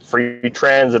that, free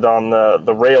transit on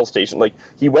the rail station.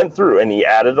 He went through and he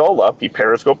added it all up. He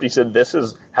periscoped. He said, this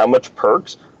is how much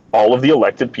perks all of the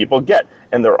elected people get.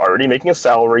 And they're already making a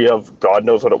salary of, God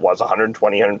knows what it was,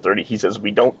 120, 130. He says,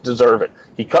 we don't deserve it.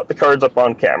 He cut the cards up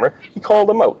on camera. He called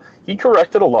them out. He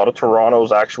corrected a lot of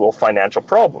Toronto's actual financial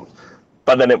problems.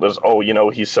 But then it was,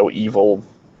 he's so evil,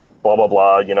 blah, blah,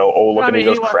 blah, look at he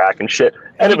does crack and shit.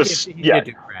 And he did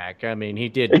do crack. I mean, he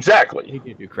did. Exactly. He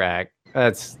did do crack.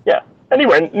 That's... Yeah. And he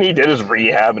went and he did his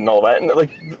rehab and all that. And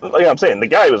like I'm saying, the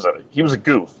guy was a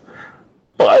goof.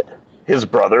 But his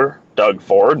brother, Doug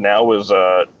Ford, now was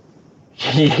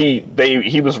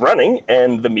he was running,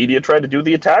 and the media tried to do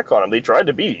the attack on him. They tried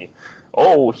to be,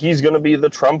 he's going to be the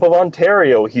Trump of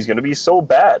Ontario. He's going to be so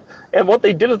bad. And what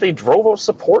they did is they drove out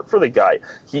support for the guy.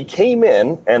 He came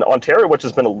in, and Ontario, which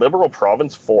has been a liberal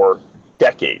province for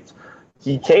decades,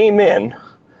 he came in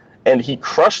and he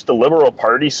crushed the Liberal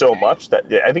Party so much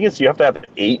that I think you have to have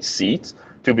 8 seats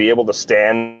to be able to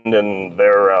stand in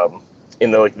their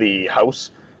the House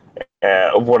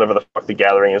of whatever the fuck the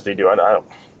gathering is they do. I don't.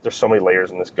 There's so many layers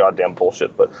in this goddamn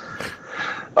bullshit, but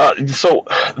so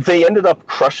they ended up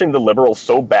crushing the Liberals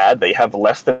so bad they have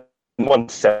less than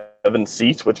 17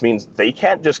 seats, which means they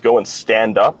can't just go and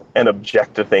stand up and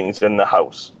object to things in the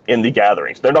House, in the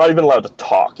gatherings. They're not even allowed to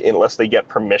talk unless they get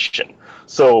permission.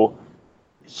 So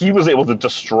he was able to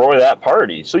destroy that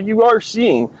party. So you are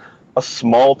seeing a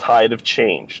small tide of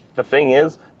change. The thing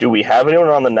is, do we have anyone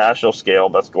on the national scale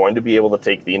that's going to be able to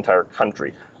take the entire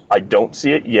country? I don't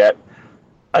see it yet.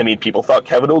 I mean, people thought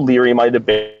Kevin O'Leary might have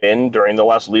been during the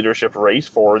last leadership race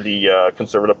for the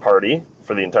Conservative Party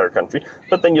for the entire country.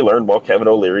 But then you learn, well, Kevin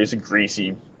O'Leary is a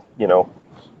greasy,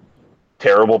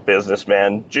 terrible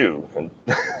businessman Jew. And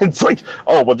it's like,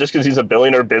 just because he's a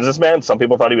billionaire businessman, some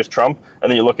people thought he was Trump. And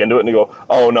then you look into it and you go,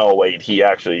 oh, no, wait, he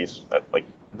actually is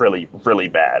really, really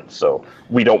bad. So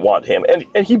we don't want him.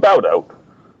 And he bowed out.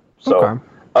 So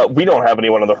we don't have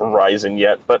anyone on the horizon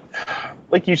yet. But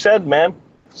like you said, man,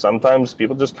 sometimes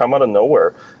people just come out of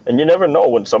nowhere, and you never know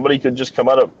when somebody could just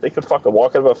they could fucking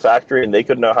walk out of a factory and they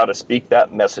could know how to speak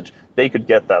that message. They could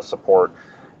get that support.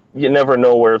 You never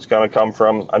know where it's going to come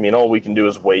from. I mean, all we can do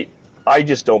is wait. I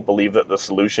just don't believe that the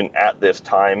solution at this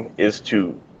time is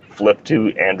to flip to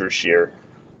Andrew Scheer.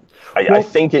 I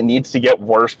think it needs to get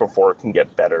worse before it can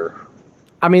get better.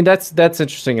 I mean, that's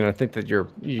interesting, and I think that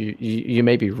you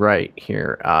may be right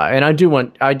here. And I do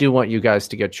want you guys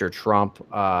to get your Trump.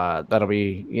 That'll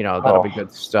be be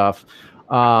good stuff.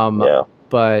 Yeah.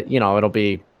 But it'll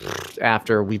be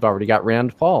after we've already got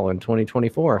Rand Paul in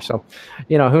 2024. So,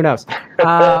 who knows?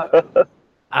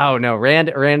 Oh no, Rand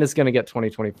is going to get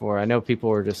 2024. I know people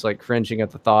were just like cringing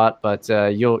at the thought, but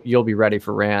you'll be ready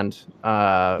for Rand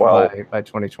by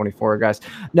 2024, guys.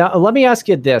 Now let me ask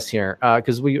you this here,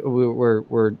 because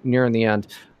we're nearing the end.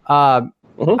 I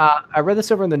read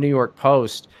this over in the New York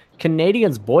Post.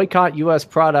 Canadians boycott U.S.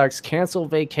 products, cancel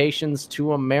vacations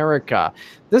to America.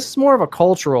 This is more of a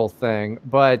cultural thing,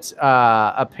 but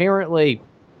apparently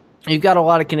you've got a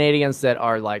lot of Canadians that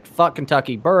are like, fuck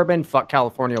Kentucky bourbon, fuck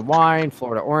California wine,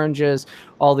 Florida oranges,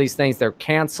 all these things. They're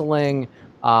canceling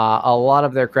a lot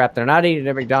of their crap. They're not eating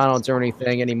at McDonald's or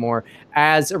anything anymore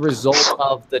as a result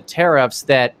of the tariffs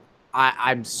that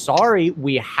I'm sorry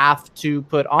we have to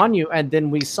put on you. And then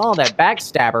we saw that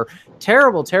backstabber,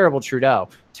 terrible Trudeau,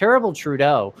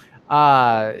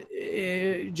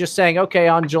 just saying, okay,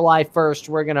 on July 1st,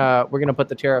 we're gonna put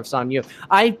the tariffs on you.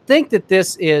 I think that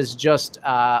this is just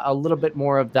a little bit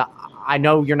more of the, I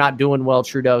know you're not doing well,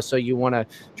 Trudeau, so you want to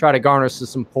try to garner some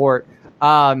support.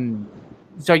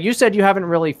 So you said you haven't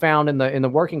really found in the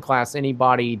working class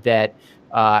anybody that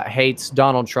hates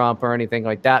Donald Trump or anything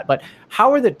like that. But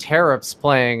how are the tariffs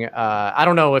playing? I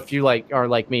don't know if you are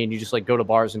like me and you just like go to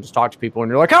bars and just talk to people and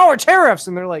you're like, how are tariffs?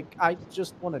 And they're like, I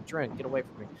just want to drink. Get away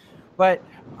from me. But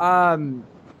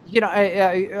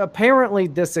apparently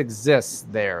this exists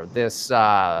there. This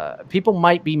people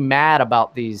might be mad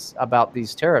about these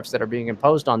tariffs that are being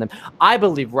imposed on them. I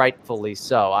believe rightfully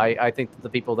so. I think that the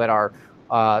people that are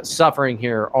suffering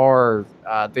here are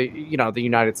the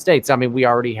United States. I mean, we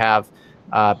already have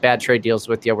bad trade deals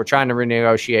with you. We're trying to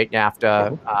renegotiate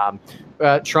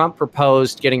NAFTA. Trump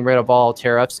proposed getting rid of all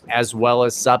tariffs as well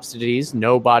as subsidies.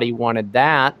 Nobody wanted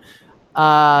that.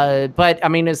 But I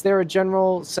mean, is there a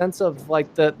general sense of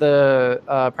like the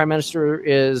prime minister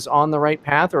is on the right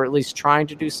path, or at least trying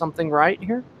to do something right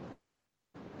here?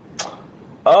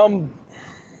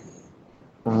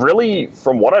 Really,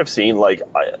 from what I've seen, like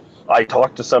I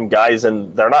talked to some guys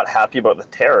and they're not happy about the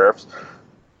tariffs,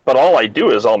 but all I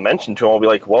do is I'll mention to them, I'll be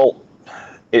like, well,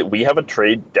 we have a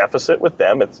trade deficit with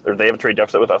them, or they have a trade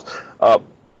deficit with us.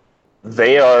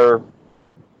 They're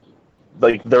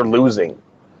losing.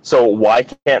 So why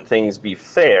can't things be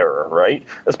fair, right?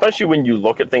 Especially when you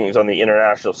look at things on the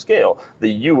international scale. The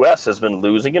U.S. has been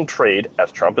losing in trade,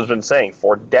 as Trump has been saying,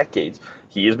 for decades.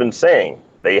 He has been saying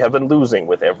they have been losing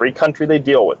with every country they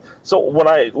deal with. So when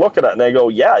I look at it and I go,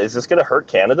 yeah, is this going to hurt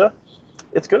Canada?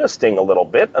 It's going to sting a little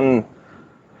bit. And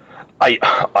I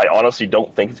honestly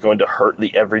don't think it's going to hurt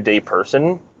the everyday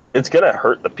person. It's going to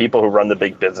hurt the people who run the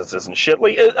big businesses and shit.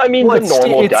 Like, I mean, the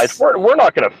normal guys, we're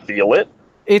not going to feel it.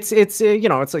 It's it's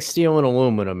like steel and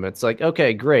aluminum. It's like,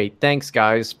 okay, great. Thanks,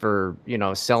 guys, for,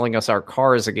 selling us our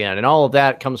cars again. And all of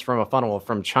that comes from a funnel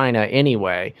from China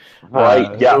anyway.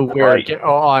 Right, right.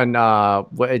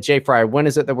 On Jay Fry, when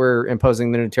is it that we're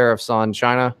imposing the new tariffs on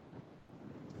China?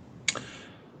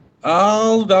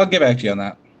 I'll get back to you on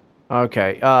that.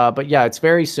 Okay. But yeah, it's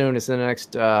very soon. It's in the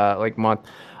next month.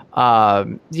 I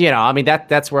mean,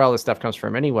 that's where all this stuff comes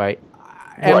from anyway.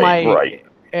 Right.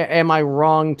 Am I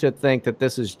wrong to think that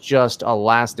this is just a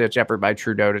last-ditch effort by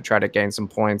Trudeau to try to gain some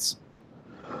points?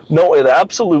 No, it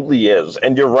absolutely is.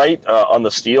 And you're right on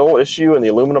the steel issue and the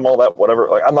aluminum, all that, whatever.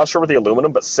 Like, I'm not sure with the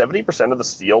aluminum, but 70% of the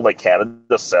steel that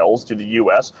Canada sells to the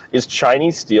U.S. is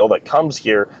Chinese steel that comes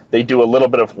here. They do a little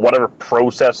bit of whatever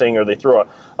processing, or they throw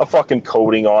a fucking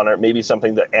coating on it, maybe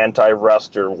something that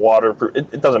anti-rust or waterproof.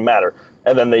 It doesn't matter.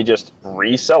 And then they just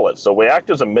resell it. So we act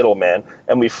as a middleman,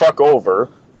 and we fuck over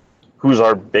who's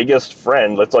our biggest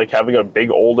friend. It's like having a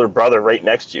big older brother right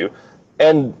next to you.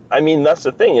 And I mean, that's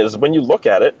the thing, is when you look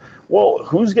at it, well,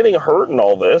 who's getting hurt in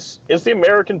all this is the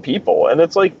American people. And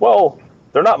it's like, well,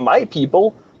 they're not my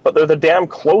people, but they're the damn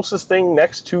closest thing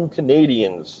next to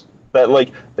Canadians. That,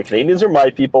 like, the Canadians are my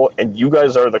people, and you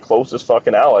guys are the closest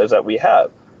fucking allies that we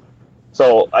have.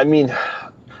 So, I mean,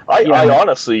 I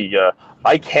honestly,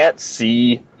 I can't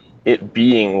see it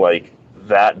being, like,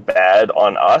 that bad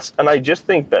on us. And I just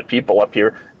think that people up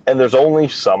here, and there's only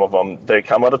some of them, they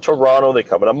come out of Toronto, they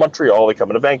come out of Montreal, they come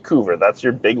out of Vancouver. That's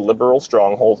your big liberal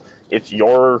stronghold. It's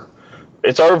our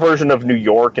version of New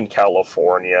York and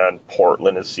California and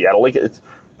Portland and Seattle. Like, it's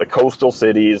the coastal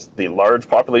cities, the large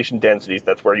population densities.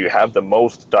 That's where you have the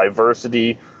most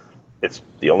diversity. It's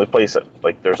the only place that,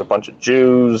 like, there's a bunch of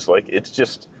Jews. Like, it's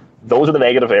just those are the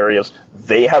negative areas.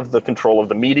 They have the control of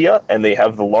the media, and they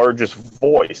have the largest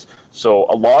voice. So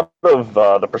a lot of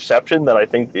the perception that I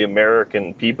think the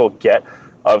American people get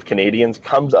of Canadians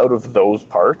comes out of those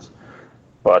parts.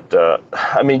 But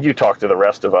I mean, you talk to the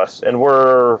rest of us, and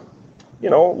we're, a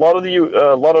lot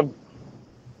of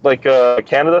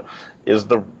Canada is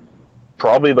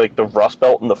probably like the Rust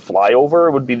Belt and the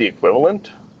flyover would be the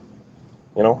equivalent.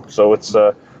 So it's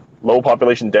low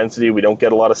population density. We don't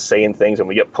get a lot of say in things, and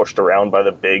we get pushed around by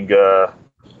the big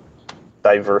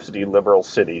diversity liberal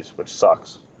cities, which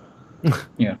sucks.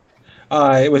 Yeah.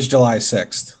 It was July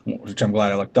 6th, which I'm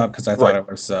glad I looked up because I thought it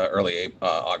was early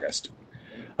August.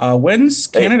 When's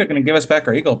Canada going to give us back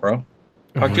our eagle, bro?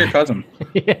 Talk to your cousin.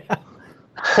 Yeah.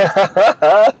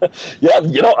 Yeah,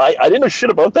 I didn't know shit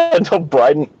about that until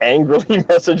Bryden angrily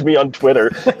messaged me on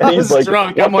Twitter, and he's like,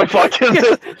 drunk. "What the fuck is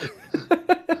this?"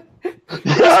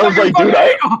 Yeah, I was like, dude,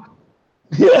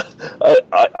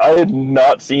 I had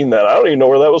not seen that. I don't even know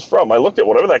where that was from. I looked at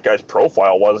whatever that guy's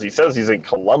profile was. He says he's in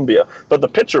Colombia, but the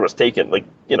picture was taken.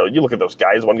 You look at those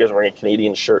guys. One guy's wearing a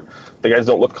Canadian shirt. The guys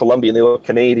don't look Colombian. They look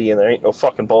Canadian. There ain't no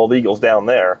fucking bald eagles down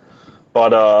there.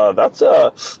 But that's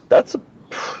a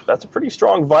pretty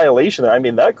strong violation. I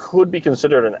mean, that could be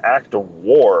considered an act of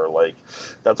war. Like,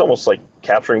 that's almost like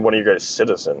capturing one of your guys'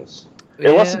 citizens.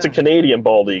 Unless it's a Canadian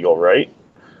bald eagle, right?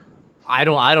 I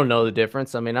don't know the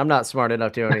difference. I mean, I'm not smart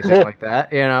enough to do anything like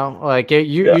that. Like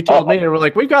you told me, and we're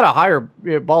like, we've got a higher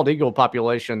bald eagle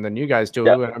population than you guys do.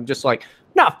 And I'm just like,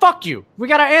 nah, fuck you. We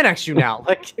got to annex you now.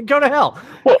 Like, go to hell.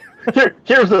 Well,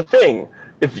 here's the thing.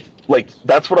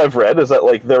 That's what I've read, is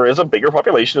that there is a bigger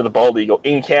population of the bald eagle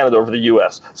in Canada over the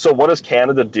U.S. So what does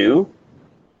Canada do?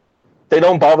 They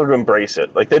don't bother to embrace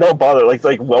it. They don't bother.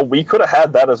 Well, we could have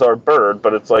had that as our bird,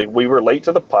 but it's like, we were late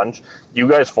to the punch. You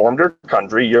guys formed your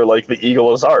country. You're like, the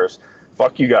eagle is ours.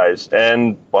 Fuck you guys.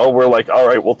 And, well, we're like, all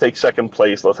right, we'll take second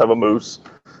place. Let's have a moose.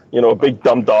 A big,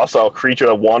 dumb, docile creature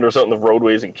that wanders out in the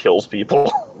roadways and kills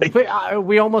people.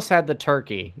 We almost had the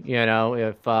turkey,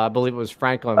 if I believe it was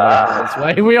Franklin went this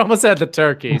way. We almost had the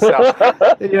turkey. So,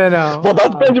 Well,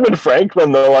 that's Benjamin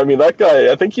Franklin, though. I mean, that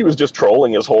guy, I think he was just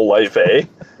trolling his whole life, eh?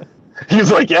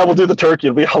 He's like, yeah, we'll do the turkey.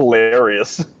 It'll be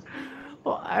hilarious.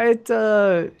 Well,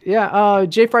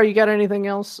 J-Fire, you got anything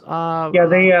else?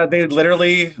 Yeah, they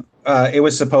literally, it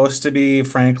was supposed to be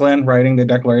Franklin writing the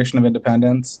Declaration of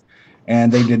Independence,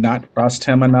 and they did not trust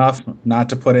him enough not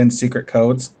to put in secret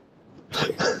codes.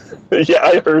 Yeah,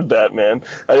 I heard that, man.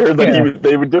 I heard that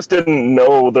they just didn't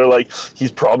know. They're like,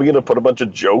 he's probably going to put a bunch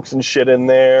of jokes and shit in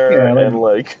there. Yeah, and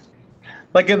like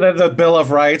in the Bill of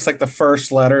Rights, the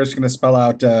first letter is going to spell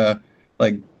out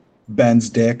Ben's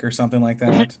dick or something like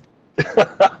that.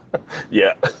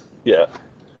 Yeah. He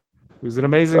was an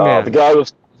amazing man. The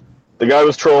guy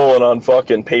was trolling on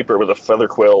fucking paper with a feather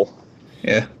quill.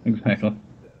 Yeah, exactly.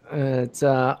 It's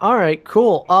all right,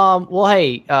 cool. Well,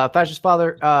 hey, Fascist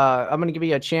Father, I'm gonna give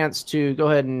you a chance to go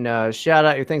ahead and shout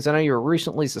out your things. I know you were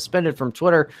recently suspended from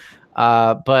Twitter,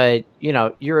 but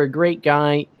you're a great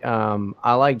guy.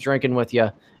 I like drinking with you,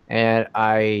 and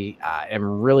I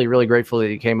am really, really grateful that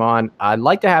you came on. I'd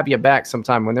like to have you back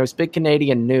sometime when there's big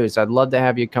Canadian news. I'd love to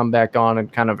have you come back on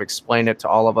and kind of explain it to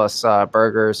all of us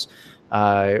burgers.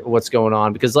 What's going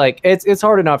on, because it's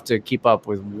hard enough to keep up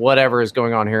with whatever is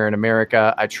going on here in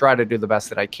America. I try to do the best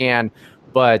that I can,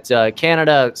 but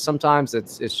Canada, sometimes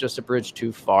it's just a bridge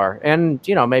too far, and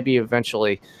maybe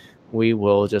eventually we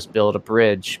will just build a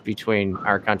bridge between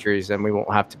our countries and we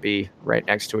won't have to be right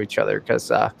next to each other, because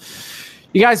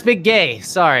you guys big gay,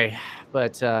 sorry,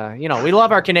 but we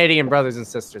love our Canadian brothers and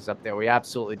sisters up there. We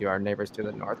absolutely do, our neighbors to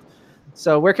the north.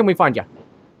 So where can we find you?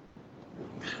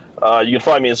 You can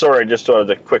find me, sorry, just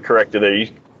a quick corrector there.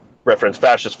 You referenced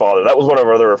Fascist Father. That was one of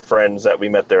our other friends that we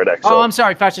met there at EXO. Oh, I'm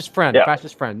sorry, Fascist Friend. Yeah.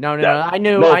 Fascist Friend. No. Yeah. I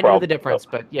knew the difference,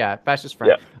 but yeah, Fascist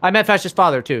Friend. Yeah. I met Fascist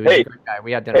Father too. He's a great guy.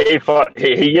 We had dinner.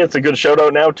 Hey, he gets a good shout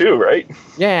out now too, right?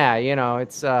 Yeah,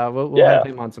 it's we'll have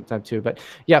him on sometime too. But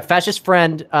yeah, Fascist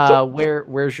Friend.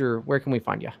 Where can we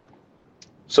find you?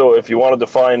 So if you wanted to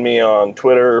find me on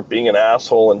Twitter, being an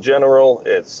asshole in general,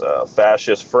 it's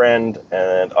Fascist Friend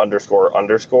and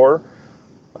 __.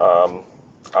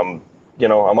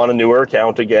 I'm on a newer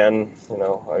account again.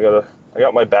 I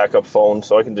got my backup phone,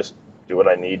 so I can just do what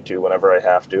I need to whenever I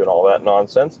have to and all that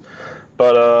nonsense.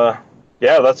 But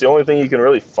that's the only thing you can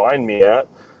really find me at.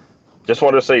 Just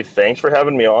wanted to say thanks for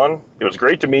having me on. It was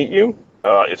great to meet you.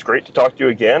 It's great to talk to you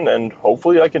again, and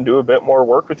hopefully I can do a bit more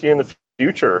work with you in the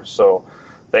future. So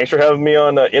thanks for having me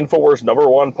on InfoWars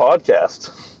 #1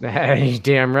 podcast. Hey,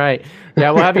 damn right.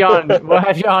 Yeah, we'll have you on. We'll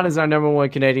have you on as our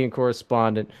 #1 Canadian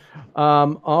correspondent.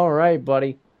 All right,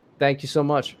 buddy. Thank you so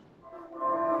much.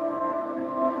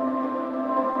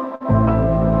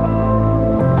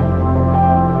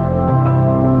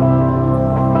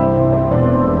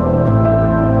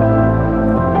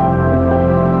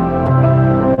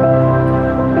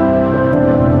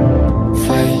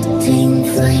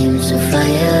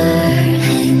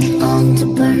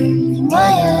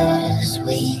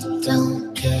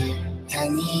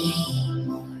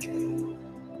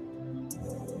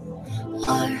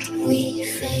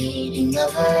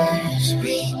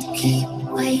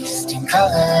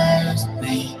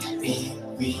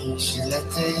 we should let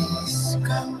this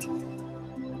go.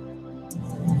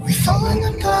 We falling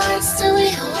apart, still we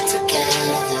hold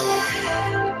together.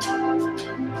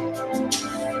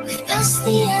 We pass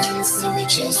the end, so we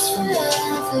chase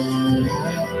forever.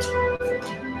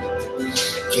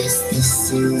 Guess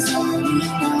this is all we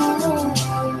know.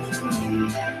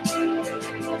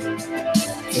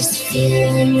 This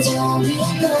feeling's all we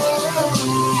know.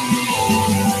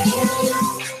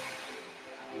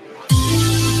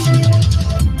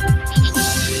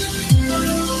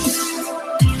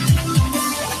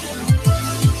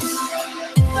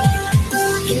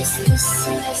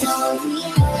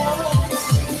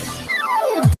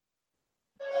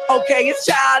 Okay, it's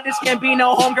childish, can't be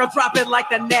no homegirl, drop it like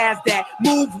the NASDAQ.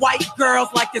 Move white girls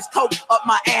like this coke up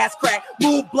my ass crack.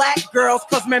 Move black girls,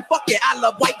 cause man, fuck it, I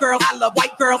love white girls. I love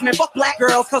white girls, man, fuck black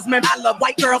girls, cause man, I love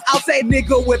white girls. I'll say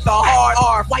nigga with a hard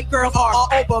R. White girls are all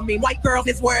over me. White girls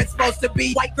is where it's supposed to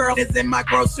be. White girl is in my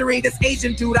grocery. This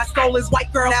Asian dude, I stole his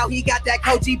white girl. Now he got that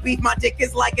Koji beef. My dick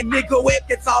is like a nigga whip.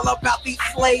 It's all about the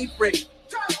slavery.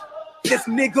 This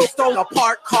nigga stole a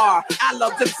parked car. I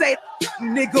love to say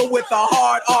nigga with a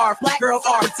hard R. Black girls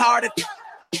are retarded.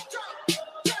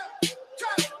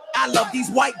 I love these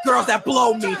white girls that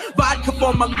blow me. Vodka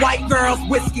for my white girls,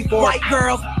 whiskey for white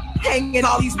girls. Hanging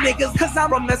all these niggas, cause I'm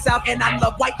from the south and I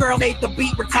love white girls. Made the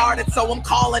beat retarded, so I'm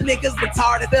calling niggas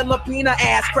retarded. Filipina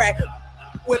ass crack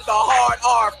with a hard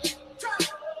R.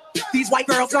 These white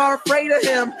girls are afraid of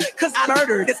him, cause I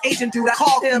murdered this Asian dude. I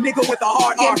called him nigga with a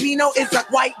hard R. Gambino is a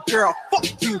white girl.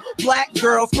 Fuck you, black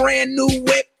girls. Brand new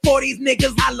whip for these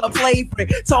niggas. I love slavery.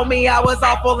 Told me I was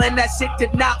awful and that shit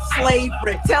did not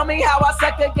slavery. Tell me how I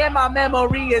suck again. My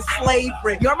memory is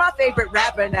slavery. You're my favorite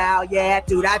rapper now. Yeah,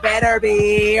 dude, I better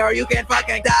be, or you can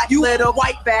fucking die. You little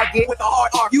white faggot with a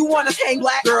hard R. You wanna hang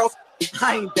black girls?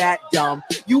 I ain't that dumb.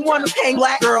 You wanna hang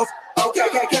black girls? Okay.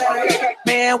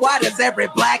 Man, why does every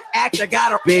black actor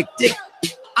got a big dick?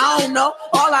 I don't know.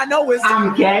 All I know is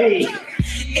I'm gay.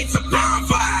 It's a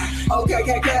bonfire.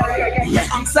 Okay.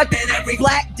 I'm sucking every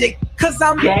black dick cause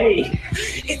I'm gay.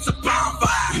 It's a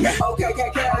bonfire. Okay.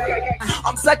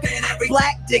 I'm sucking every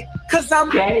black dick cause I'm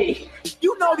gay.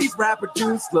 You know these rapper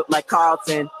dudes look like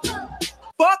Carlton.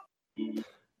 Fuck.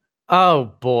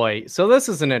 Oh boy, so this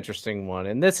is an interesting one,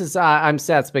 and this is I'm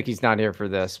sad Spicky's not here for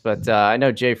this, but I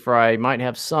know Jay Fry might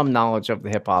have some knowledge of the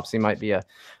hip hop, so he might be a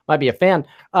fan.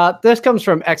 This comes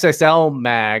from XXL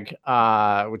Mag,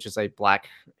 which is a black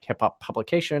hip hop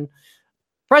publication.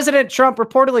 President Trump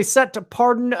reportedly set to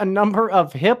pardon a number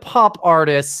of hip hop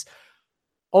artists.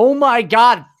 Oh my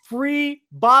God, free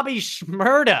Bobby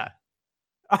Shmurda!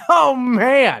 Oh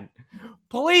man,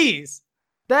 please,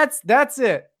 that's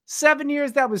it. 7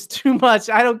 years, that was too much.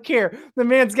 I don't care. The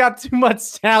man's got too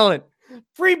much talent.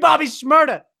 Free Bobby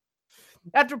Shmurda.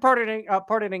 After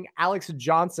pardoning Alex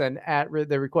Johnson at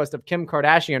the request of Kim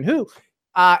Kardashian, who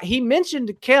he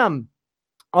mentioned Kim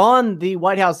on the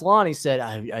White House lawn. He said,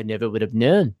 I never would have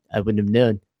known. I wouldn't have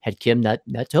known had Kim not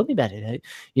told me about it.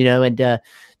 And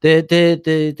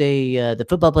the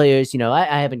football players, I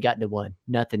haven't gotten to one.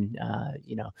 Nothing,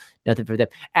 nothing for them.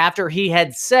 After he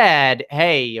had said,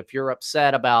 hey, if you're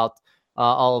upset about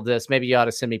all of this, maybe you ought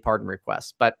to send me pardon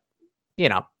requests. But,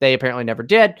 they apparently never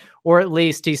did, or at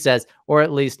least he says, or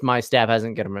at least my staff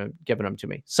hasn't given them to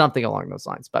me. Something along those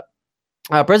lines. But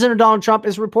President Donald Trump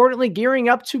is reportedly gearing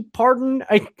up to pardon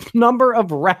a number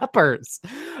of rappers.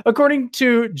 According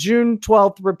to June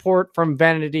 12th report from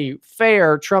Vanity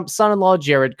Fair, Trump's son-in-law,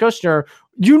 Jared Kushner,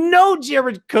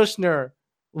 Jared Kushner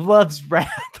loves rap.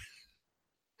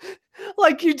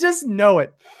 Like, you just know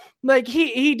it. Like,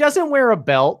 he doesn't wear a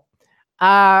belt.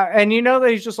 And that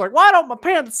he's just like, why don't my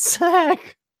pants sag?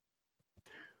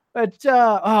 But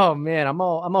oh man, I'm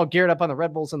all geared up on the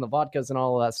Red Bulls and the vodkas and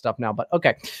all of that stuff now. But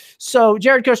okay, so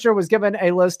Jared Kushner was given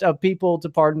a list of people to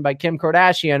pardon by Kim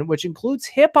Kardashian, which includes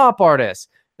hip hop artists.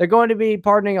 They're going to be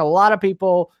pardoning a lot of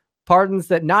people, pardons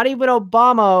that not even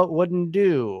Obama wouldn't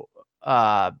do.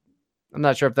 I'm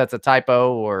not sure if that's a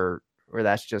typo or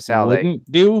that's just how wouldn't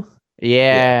do.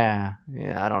 Yeah,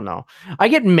 I don't know. I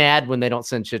get mad when they don't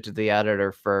send shit to the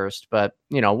editor first, but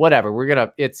whatever.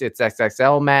 It's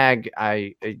XXL Mag.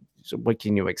 What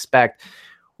can you expect?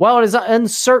 While it is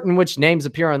uncertain which names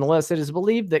appear on the list, it is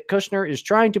believed that Kushner is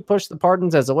trying to push the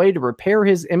pardons as a way to repair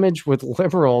his image with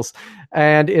liberals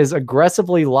and is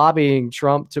aggressively lobbying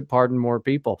Trump to pardon more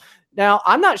people. Now,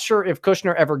 I'm not sure if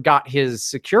Kushner ever got his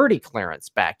security clearance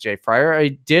back, Jay Fryer.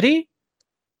 Did he?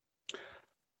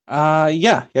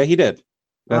 Yeah, he did.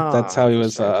 That's how he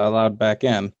was allowed back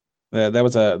in.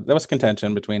 That was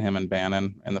contention between him and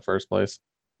Bannon in the first place.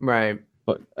 Right.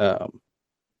 But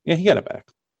yeah, he got it back.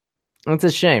 It's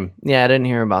a shame. Yeah, I didn't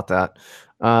hear about that.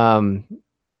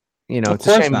 You know, Of it's a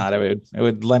course shame. not. It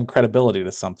would lend credibility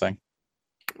to something.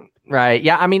 Right.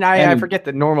 Yeah. I mean, I And- forget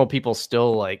that normal people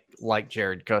still like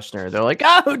Jared Kushner. They're like,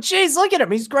 oh, geez, look at him.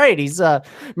 He's great. He's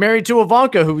married to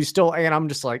Ivanka, who he's still. And I'm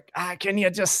just like, can you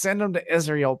just send him to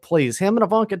Israel, please? Him and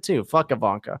Ivanka too. Fuck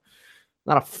Ivanka.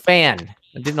 Not a fan.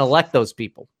 I didn't elect those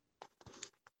people.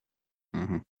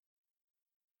 Mm-hmm.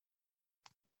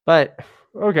 But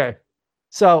okay.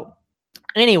 So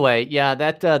anyway, yeah,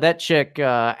 that chick,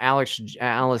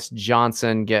 Alice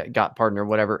Johnson got partner,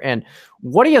 whatever. And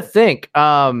what do you think?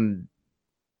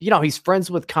 You know, he's friends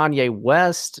with Kanye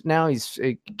West now. He's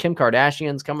Kim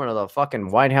Kardashian's coming to the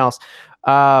fucking White House.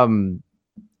 Who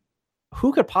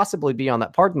could possibly be on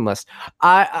that pardon list?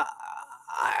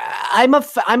 I'm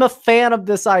a fan of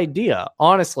this idea,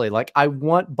 honestly. Like, I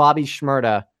want Bobby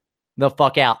Shmurda the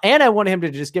fuck out, and I want him to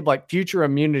just give like future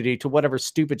immunity to whatever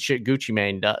stupid shit Gucci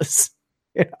Mane does.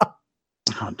 You know?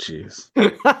 Oh, jeez.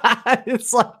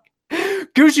 It's like,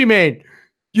 Gucci Mane,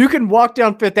 you can walk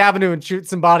down Fifth Avenue and shoot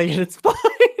somebody, and it's fine.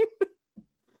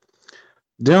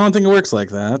 Don't think it works like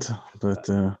that, but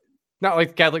Not like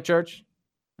the Catholic Church.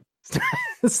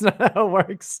 It's not how it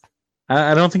works.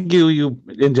 I don't think you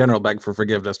in general beg for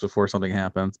forgiveness before something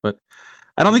happens, but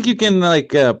I don't think you can like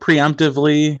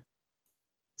preemptively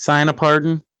sign a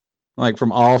pardon, like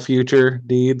from all future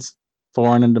deeds,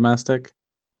 foreign and domestic.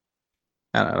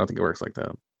 I don't think it works like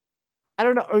that. I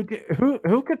don't know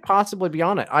who could possibly be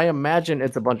on it. I imagine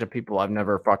it's a bunch of people I've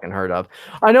never fucking heard of.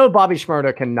 I know Bobby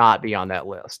Shmurda cannot be on that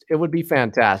list. It would be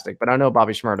fantastic, but I know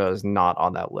Bobby Shmurda is not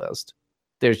on that list.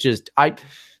 There's just I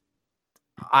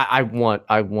want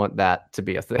that to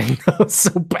be a thing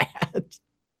so bad.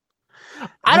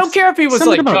 I don't care if he was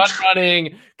like gun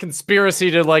running,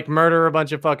 conspiracy to like murder a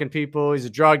bunch of fucking people. He's a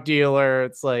drug dealer.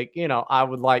 It's like, you know, I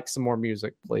would like some more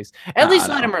music, please. At least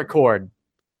let him record.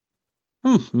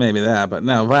 Maybe that, but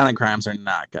no, violent crimes are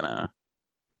not gonna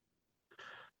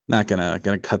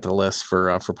cut the list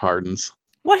for pardons.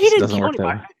 Well, he didn't doesn't kill work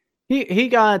that anybody. He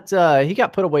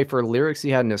got put away for lyrics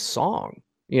he had in his song.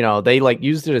 You know, they like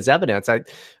used it as evidence.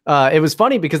 It was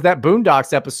funny because that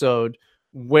Boondocks episode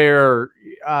where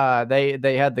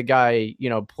they had the guy, you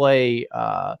know, play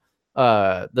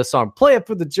the song, play it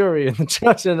for the jury and the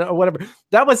judge and whatever.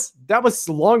 That was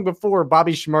long before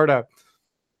Bobby Shmurda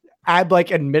had like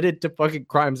admitted to fucking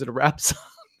crimes in a rap song.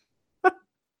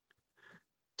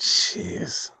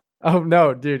 Jeez. Oh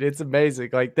no, dude, it's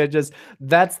amazing. Like that's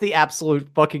the absolute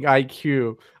fucking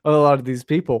IQ of a lot of these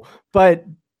people. But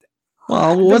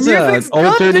well, what's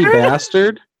Old Dirty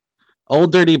Bastard?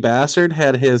 Old Dirty Bastard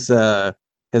had his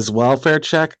welfare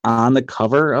check on the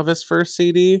cover of his first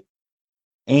CD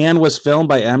and was filmed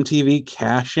by MTV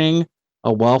cashing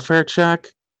a welfare check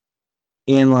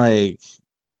in like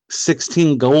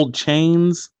 16 gold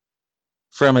chains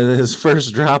from his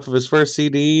first drop of his first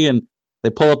CD, and they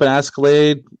pull up an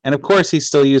Escalade, and of course he's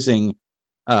still using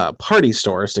party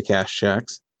stores to cash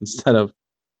checks instead of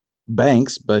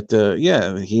banks, but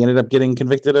yeah, he ended up getting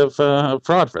convicted of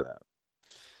fraud for that.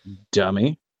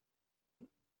 Dummy.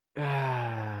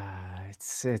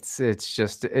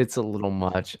 It's a little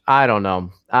much. I don't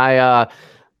know. I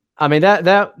mean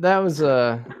that was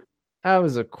a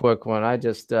quick one. I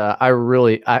just I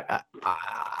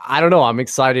don't know. I'm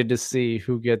excited to see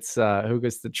who gets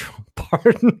the Trump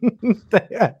pardon.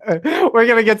 We're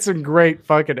gonna get some great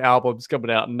fucking albums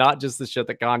coming out, not just the shit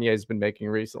that Kanye's been making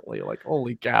recently. Like,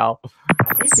 holy cow!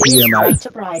 This is Right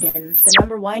to Bryden, the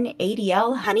 #1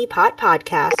 ADL Honeypot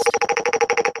podcast.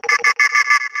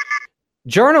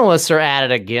 Journalists are at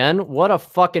it again. What a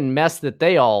fucking mess that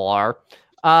they all are.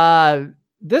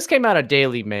 This came out of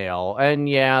Daily Mail, and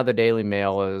yeah, the Daily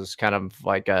Mail is kind of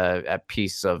like a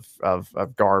piece of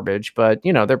garbage, but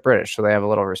you know, they're British, so they have a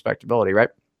little respectability, right?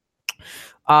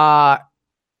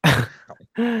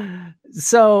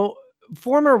 So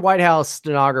former White House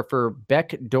stenographer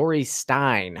Beck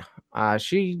Dorey-Stein,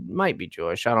 she might be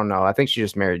Jewish, I don't know, I think she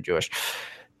just married Jewish,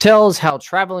 tells how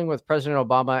traveling with President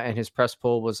Obama and his press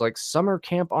pool was like summer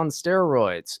camp on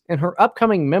steroids. In her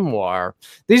upcoming memoir,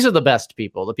 these are the best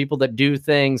people, the people that do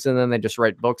things and then they just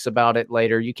write books about it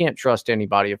later. You can't trust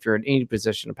anybody if you're in any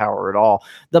position of power at all.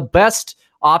 The best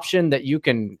option that you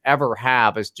can ever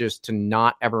have is just to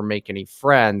not ever make any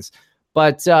friends.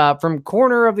 But from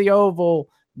corner of the Oval,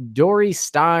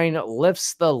 Dorey-Stein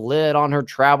lifts the lid on her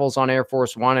travels on Air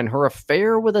Force One and her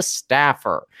affair with a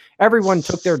staffer. Everyone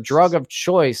took their drug of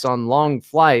choice on long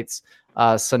flights,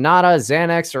 Sonata,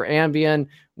 Xanax, or Ambien,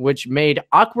 which made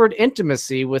awkward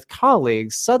intimacy with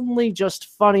colleagues suddenly just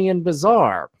funny and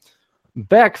bizarre.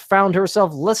 Beck found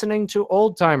herself listening to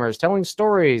old timers telling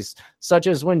stories such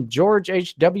as when George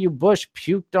H.W. Bush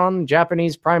puked on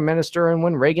Japanese prime minister and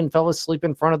when Reagan fell asleep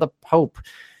in front of the Pope.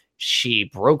 She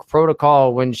broke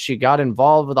protocol when she got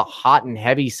involved with a hot and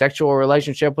heavy sexual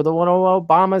relationship with one of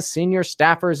Obama's senior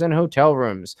staffers in hotel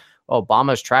rooms.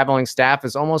 Obama's traveling staff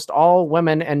is almost all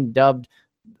women and dubbed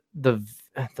the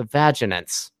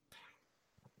vaginants.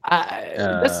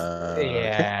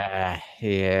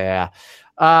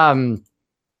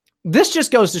 This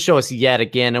just goes to show us yet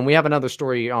again, and we have another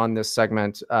story on this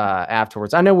segment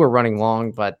afterwards. I know we're running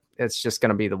long, but it's just going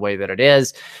to be the way that it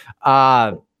is.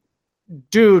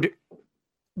 Dude,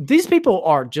 these people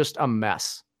are just a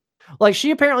mess. Like,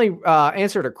 she apparently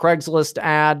answered a Craigslist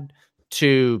ad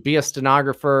to be a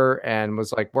stenographer and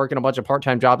was like working a bunch of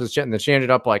part-time jobs and shit. And then she ended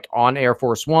up like on Air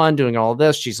Force One doing all of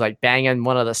this. She's like banging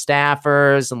one of the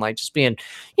staffers and like just being,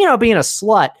 being a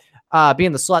slut,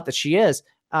 being the slut that she is.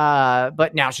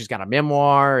 But now she's got a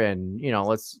memoir and,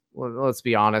 let's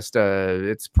be honest,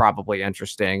 it's probably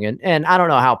interesting. And I don't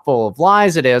know how full of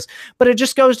lies it is, but it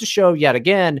just goes to show yet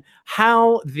again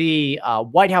how the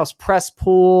White House press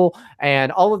pool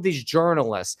and all of these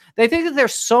journalists, they think that they're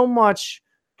so much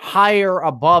higher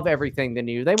above everything than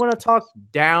you. They want to talk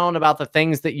down about the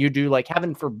things that you do, like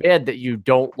heaven forbid that you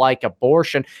don't like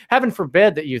abortion. Heaven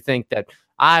forbid that you think that,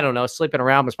 I don't know, sleeping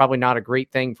around was probably not a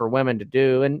great thing for women to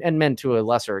do and men to a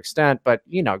lesser extent. But,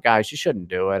 guys, you shouldn't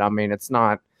do it. I mean, it's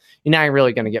not, you're not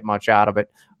really going to get much out of it,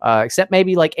 except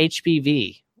maybe like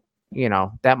HPV.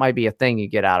 That might be a thing you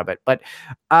get out of it. But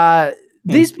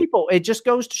these people, it just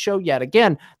goes to show yet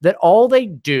again that all they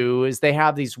do is they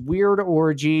have these weird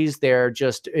orgies.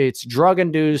 It's drug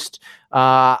induced.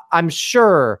 I'm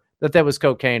sure that there was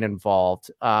cocaine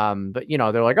involved. But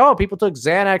they're like, oh, people took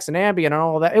Xanax and Ambien and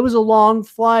all of that. It was a long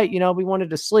flight. We wanted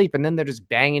to sleep. And then they're just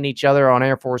banging each other on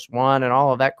Air Force One and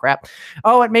all of that crap.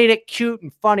 Oh, it made it cute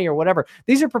and funny or whatever.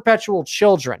 These are perpetual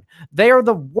children. They are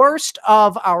the worst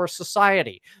of our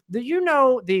society.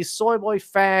 These soy boy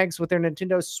fags with their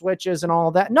Nintendo Switches and all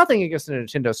of that. Nothing against the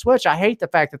Nintendo Switch. I hate the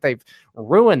fact that they've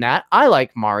ruined that. I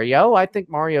like Mario. I think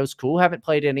Mario's cool. Haven't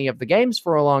played any of the games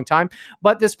for a long time.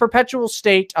 But this perpetual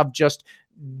state of just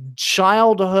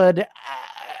childhood,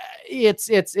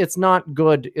 it's not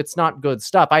good. It's not good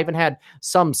stuff. I even had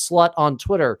some slut on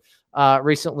Twitter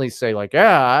recently say like,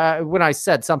 when I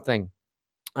said something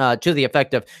to the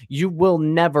effect of, you will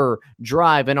never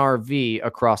drive an RV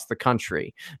across the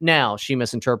country. Now, she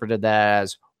misinterpreted that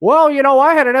as, well,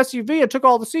 I had an SUV and took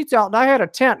all the seats out and I had a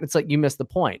tent. It's like, you missed the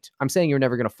point. I'm saying you're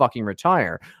never going to fucking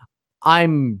retire.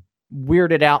 I'm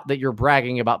weirded out that you're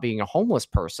bragging about being a homeless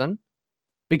person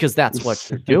because that's what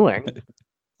you're doing.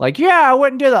 Like, yeah, I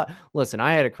wouldn't do that. Listen,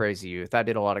 I had a crazy youth. I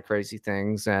did a lot of crazy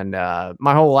things. And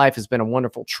my whole life has been a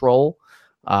wonderful troll.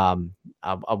 A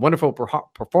wonderful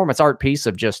performance art piece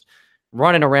of just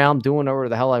running around doing whatever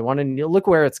the hell I wanted. And look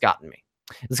where it's gotten me.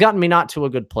 It's gotten me not to a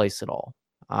good place at all.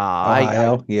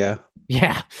 Ohio,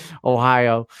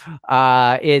 Ohio.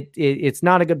 It's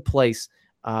not a good place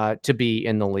to be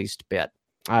in the least bit.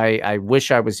 I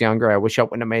wish I was younger. I wish I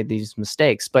wouldn't have made these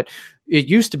mistakes. But it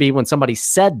used to be when somebody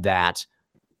said that,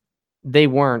 they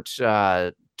weren't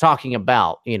talking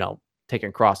about,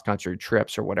 taking cross-country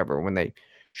trips or whatever when they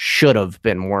should have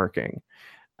been working.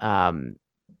 But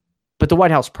the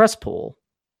White House press pool,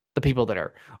 the people that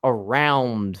are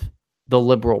around the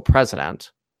liberal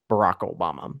president, Barack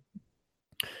Obama,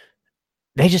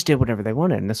 they just did whatever they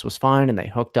wanted, and this was fine, and they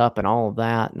hooked up and all of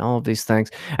that and all of these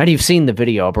things. And you've seen the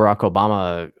video of Barack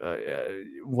Obama,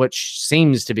 which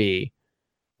seems to be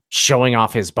showing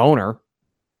off his boner.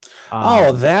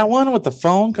 That one with the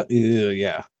phone?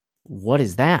 Yeah. What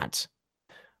is that?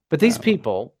 But these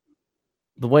people,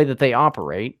 the way that they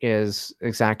operate is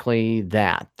exactly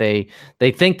that. They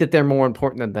think that they're more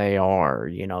important than they are.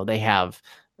 They have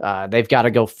they've got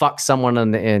to go fuck someone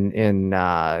in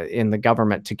the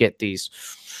government to get these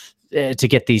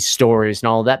stories and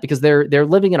all of that, because they're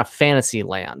living in a fantasy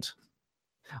land.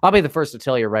 I'll be the first to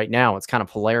tell you right now, it's kind of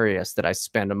hilarious that I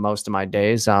spend most of my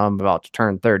days, I'm about to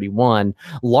turn 31,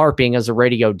 LARPing as a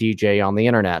radio DJ on the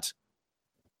internet.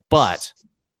 But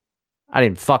I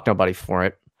didn't fuck nobody for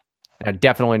it. I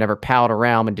definitely never palled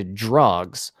around and did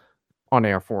drugs on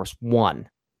Air Force One.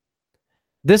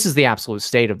 This is the absolute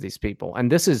state of these people. And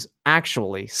this is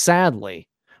actually, sadly,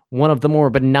 one of the more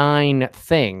benign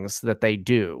things that they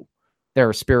do. There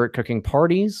are spirit cooking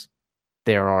parties.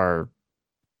 There are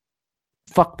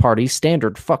fuck parties,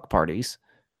 standard fuck parties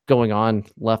going on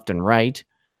left and right.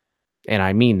 And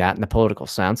I mean that in the political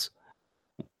sense.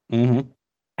 Mm-hmm.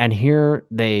 And here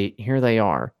they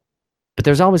are. But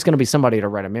there's always going to be somebody to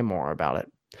write a memoir about it.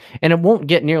 And it won't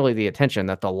get nearly the attention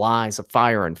that the lies of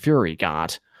Fire and Fury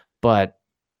got. But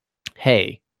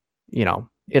hey, you know,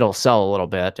 it'll sell a little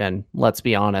bit. And let's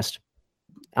be honest,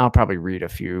 I'll probably read a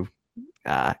few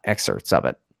excerpts of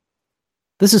it.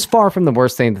 This is far from the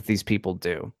worst thing that these people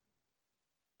do.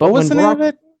 But what was the name Barack, of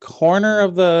it? Corner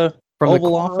of the from Oval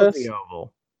the corner of Office? the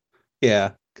Oval.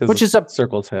 Yeah, Which is a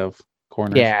circles have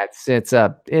corners. Yeah, it's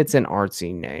an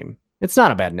artsy name. It's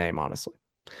not a bad name, honestly.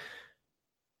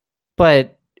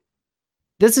 But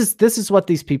this is what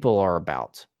these people are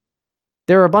about.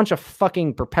 They're a bunch of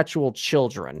fucking perpetual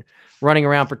children running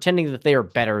around pretending that they are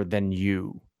better than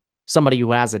you. Somebody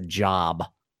who has a job.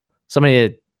 Somebody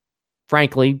that,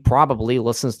 frankly, probably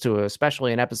listens to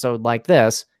especially an episode like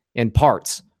this in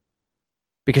parts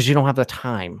because you don't have the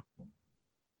time.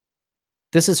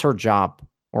 This is her job,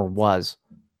 or was.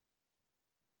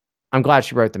 I'm glad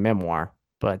she wrote the memoir,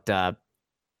 but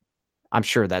I'm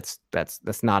sure that's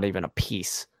not even a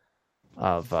piece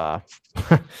of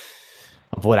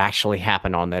of what actually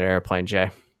happened on that airplane,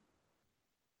 Jay.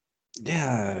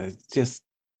 Yeah, just,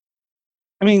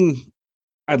 I mean,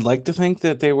 I'd like to think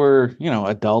that they were, you know,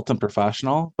 adult and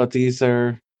professional, but he's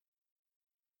a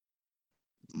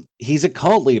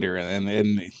cult leader,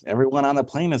 and everyone on the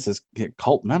plane is his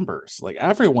cult members. Like,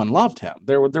 everyone loved him.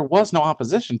 There was no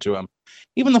opposition to him.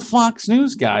 Even the Fox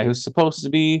News guy, who's supposed to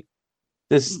be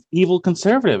this evil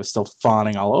conservative, is still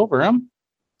fawning all over him.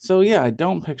 So yeah, I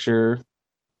don't picture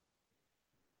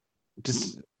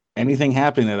just anything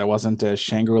happening that wasn't a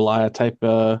Shangri-La type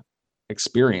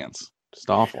experience. Just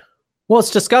awful. Well,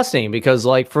 it's disgusting because,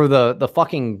 like, for the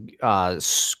fucking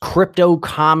crypto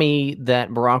commie that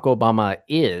Barack Obama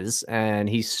is, and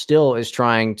he still is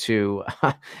trying to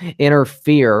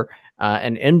interfere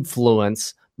and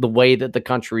influence the way that the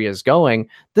country is going.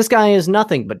 This guy is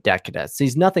nothing but decadence.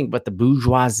 He's nothing but the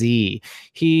bourgeoisie.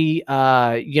 He,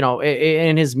 you know,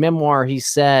 in his memoir, he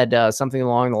said something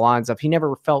along the lines of he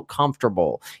never felt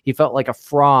comfortable. He felt like a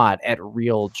fraud at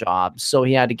real jobs. So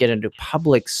he had to get into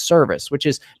public service, which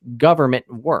is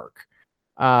government work.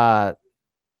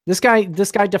 This guy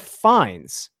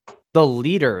defines the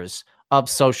leaders of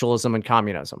socialism and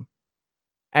communism.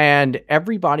 And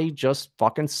everybody just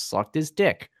fucking sucked his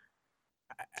dick.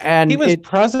 And he was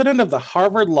president of the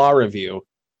Harvard Law Review,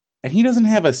 and he doesn't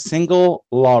have a single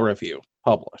law review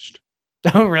published.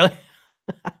 Oh, really?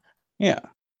 Yeah.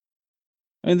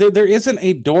 I mean, there isn't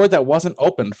a door that wasn't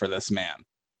opened for this man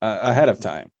ahead of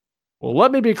time. Well,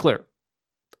 let me be clear.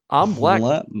 I'm black.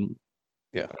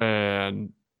 Yeah.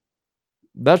 And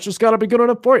that's just got to be good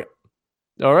enough for you.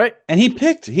 All right. And he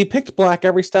picked black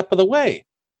every step of the way.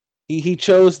 He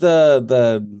chose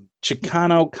the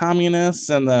Chicano communists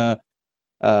and the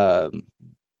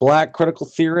black critical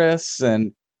theorists,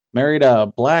 and married a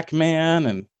black man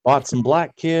and bought some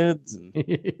black kids. And,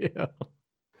 yeah.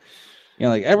 You know,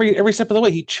 like every step of the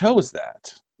way, he chose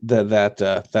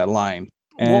that line.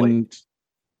 And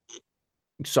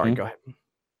sorry, go ahead.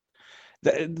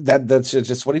 That's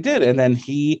just what he did. And then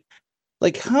he,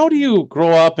 like, how do you grow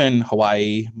up in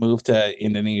Hawaii, move to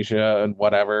Indonesia and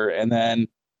whatever, and then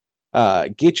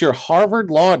get your Harvard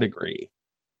law degree,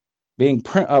 being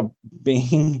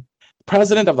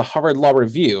president of the Harvard Law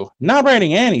Review, not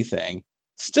writing anything,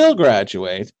 still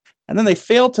graduate, and then they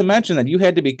failed to mention that you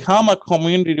had to become a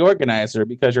community organizer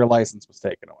because your license was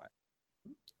taken away.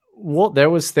 Well, there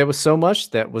was so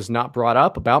much that was not brought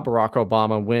up about Barack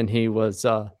Obama when he was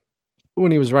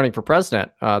running for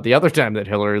president. The other time that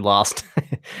Hillary lost.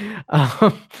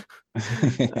 Yeah,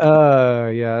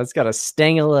 it's got to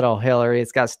sting a little, Hillary.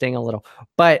 It's got to sting a little.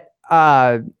 But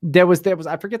there was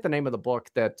I forget the name of the book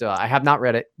that I have not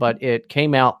read it, but it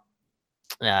came out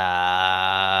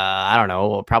I don't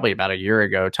know, probably about a year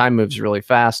ago. Time moves really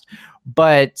fast.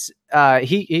 But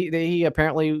he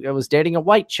apparently was dating a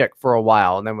white chick for a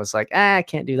while, and then was like, I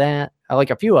can't do that. I like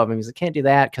a few of them. He's like, can't do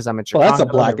that because I'm in Chicago. Well, that's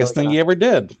the blackest thing you ever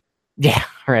did. Yeah,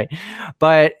 right.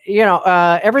 But, you know,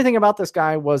 everything about this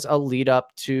guy was a lead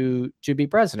up to be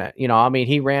president. You know, I mean,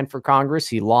 he ran for Congress,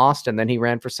 he lost, and then he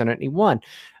ran for Senate and he won.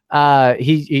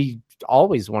 He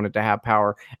always wanted to have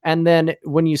power. And then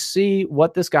when you see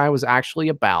what this guy was actually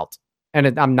about,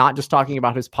 and I'm not just talking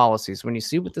about his policies, when you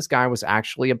see what this guy was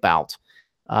actually about,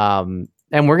 and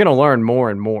we're going to learn more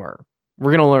and more.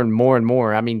 We're going to learn more and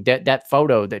more. I mean, that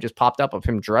photo that just popped up of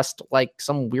him dressed like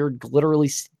some weird glittery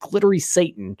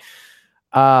Satan.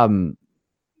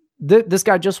 This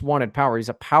guy just wanted power. He's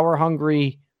a power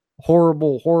hungry,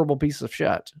 horrible piece of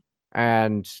shit.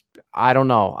 And I don't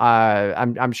know.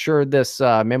 I'm sure this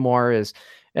memoir is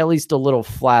at least a little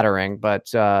flattering,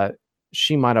 but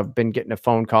she might have been getting a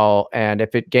phone call. And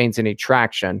if it gains any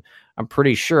traction, I'm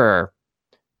pretty sure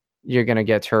you're going to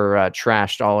get her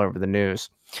trashed all over the news.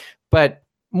 But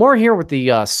more here with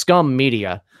the scum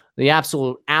media, the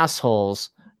absolute assholes.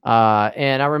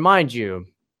 And I remind you,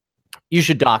 you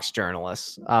should dox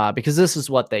journalists because this is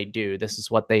what they do. This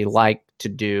is what they like to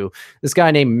do. This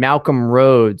guy named Malcolm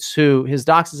Rhodes, who his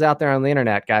dox is out there on the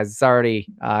internet, guys. It's already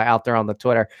out there on the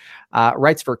Twitter.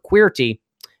 Writes for Queerty.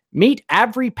 Meet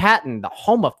Avery Patton, the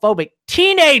homophobic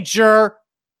teenager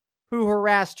who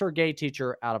harassed her gay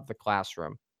teacher out of the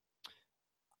classroom.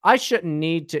 I shouldn't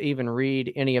need to even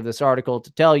read any of this article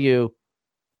to tell you,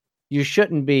 you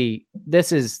shouldn't be.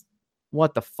 This is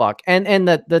what the fuck. And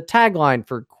the tagline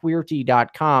for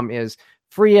queerty.com is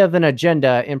free of an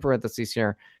agenda, in parentheses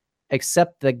here,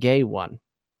 except the gay one.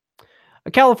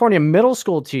 A California middle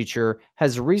school teacher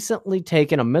has recently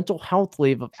taken a mental health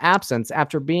leave of absence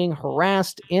after being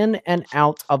harassed in and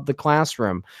out of the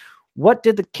classroom. What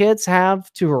did the kids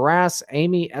have to harass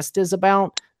Amy Estes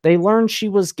about? They learned she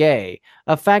was gay,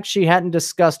 a fact she hadn't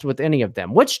discussed with any of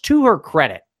them, which, to her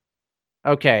credit,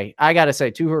 okay, I got to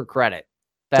say, to her credit,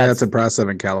 that's impressive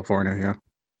in California, yeah.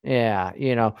 Yeah,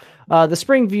 you know, the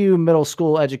Springview middle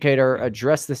school educator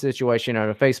addressed the situation on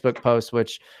a Facebook post,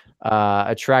 which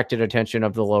attracted attention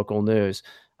of the local news.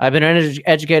 I've been an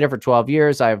educator for 12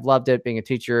 years. I've loved it. Being a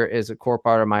teacher is a core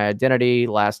part of my identity.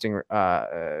 Lasting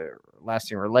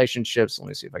relationships. Let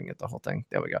me see if I can get the whole thing.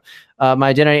 There we go. My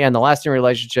identity and the lasting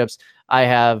relationships I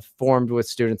have formed with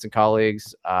students and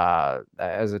colleagues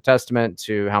as a testament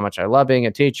to how much I love being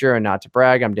a teacher, and not to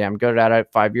brag, I'm damn good at it.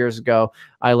 5 years ago,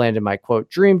 I landed my quote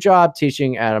dream job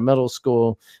teaching at a middle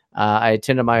school. I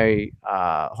attended my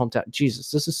hometown. Jesus,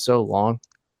 this is so long.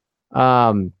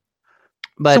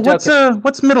 But so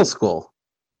what's middle school?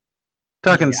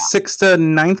 Talking 6th to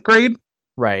 9th grade?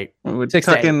 Right. We're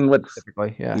talking what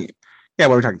typically, yeah. Yeah,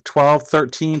 what we're talking 12,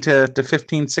 13 to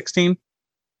 15, 16.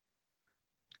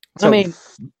 So I mean,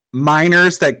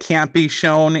 minors that can't be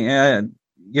shown, in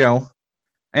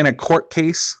a court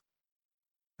case,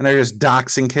 and they're just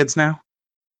doxing kids now.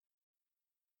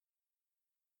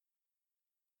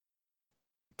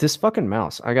 This fucking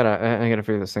mouse. I gotta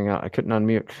figure this thing out. I couldn't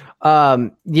unmute.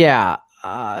 Yeah.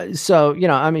 So,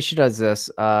 I mean, she does this.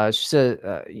 She said,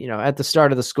 at the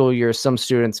start of the school year, some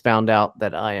students found out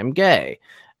that I am gay.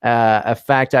 A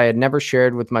fact I had never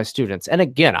shared with my students. And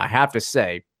again, I have to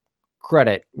say,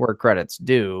 credit where credit's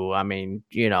due. I mean,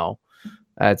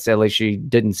 that's at least she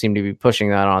didn't seem to be pushing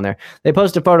that on there. They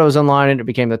posted photos online and it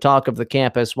became the talk of the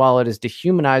campus. While it is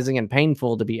dehumanizing and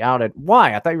painful to be outed,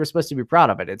 why? I thought you were supposed to be proud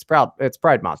of it. It's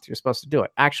Pride Month. You're supposed to do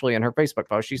it. Actually, in her Facebook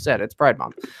post, she said it's Pride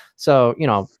Month. So,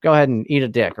 go ahead and eat a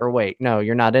dick, or wait, no,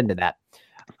 you're not into that.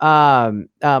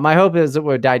 My hope is it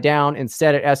would die down.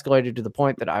 Instead, it escalated to the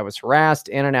point that I was harassed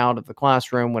in and out of the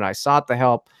classroom. When I sought the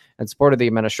help and support of the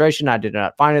administration, I did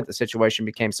not find it. The situation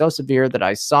became so severe that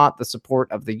I sought the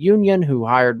support of the union, who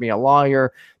hired me a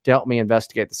lawyer to help me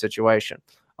investigate the situation.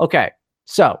 Okay,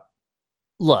 so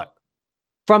look,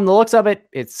 from the looks of it,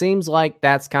 it seems like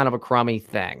that's kind of a crummy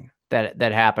thing that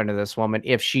happened to this woman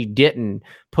if she didn't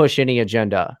push any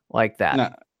agenda like that.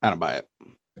 No, I don't buy it.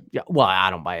 Yeah, well,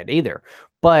 I don't buy it either.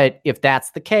 But if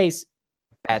that's the case,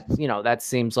 that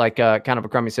seems like a kind of a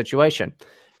crummy situation.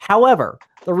 However,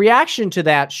 the reaction to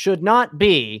that should not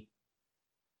be,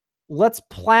 let's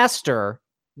plaster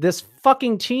this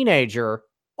fucking teenager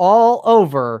all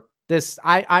over this.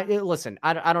 Listen,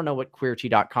 I don't know what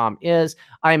queerty.com is.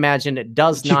 I imagine it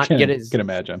does not get as... You can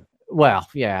imagine. Well,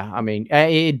 yeah. I mean,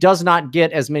 it does not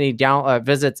get as many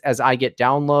visits as I get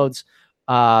downloads.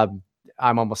 I'm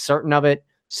almost certain of it.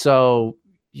 So,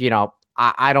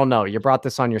 I don't know. You brought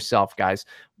this on yourself, guys.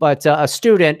 But a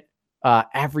student,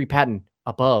 Avery Patton,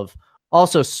 above,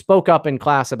 also spoke up in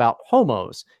class about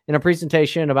homos in a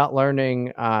presentation about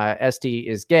learning Esty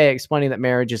is gay, explaining that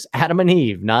marriage is Adam and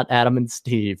Eve, not Adam and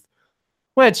Steve.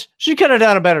 Which she could have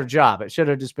done a better job. It should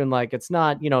have just been like, it's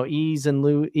not, Eve and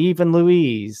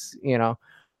Louise,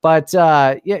 But,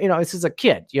 this is a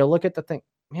kid. You look at the thing.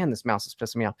 Man, this mouse is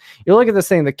pissing me off. You look at this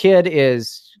thing. The kid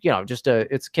is,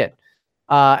 it's a kid.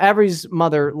 Avery's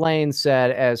mother, Lane,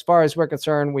 said, as far as we're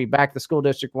concerned, we back the school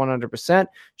district 100%.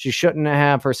 She shouldn't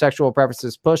have her sexual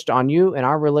preferences pushed on you, and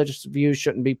our religious views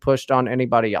shouldn't be pushed on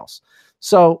anybody else.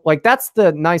 So, that's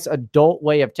the nice adult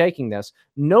way of taking this.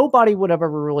 Nobody would have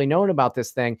ever really known about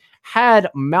this thing had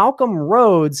Malcolm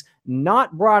Rhodes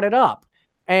not brought it up.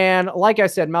 And like I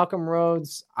said, Malcolm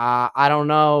Rhodes, I don't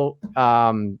know.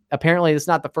 Apparently, it's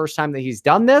not the first time that he's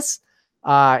done this.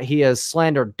 He has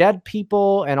slandered dead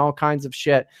people and all kinds of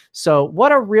shit. So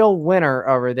what a real winner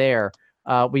over there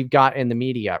we've got in the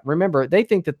media. Remember, they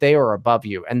think that they are above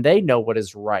you and they know what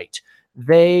is right.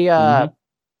 They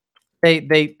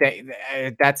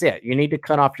That's it. You need to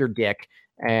cut off your dick,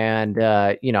 and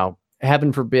you know,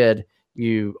 heaven forbid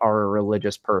you are a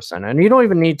religious person, and you don't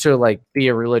even need to like be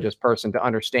a religious person to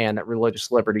understand that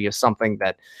religious liberty is something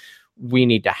that we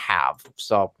need to have.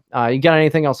 So, you got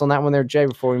anything else on that one there, Jay,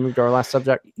 before we move to our last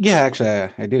subject? Yeah, actually,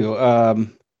 I do.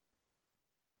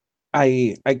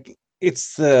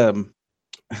 It's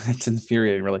it's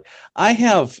infuriating, really. I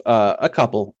have a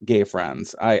couple gay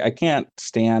friends. I can't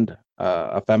stand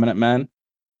effeminate men,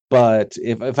 but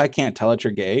if I can't tell that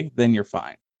you're gay, then you're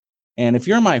fine. And if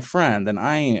you're my friend, then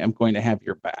I am going to have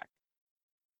your back.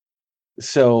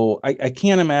 So I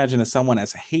can't imagine as someone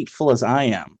as hateful as I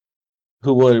am,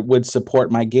 who would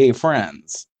support my gay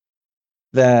friends,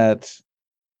 that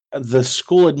the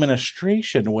school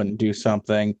administration wouldn't do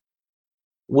something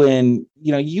when,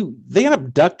 you know, they end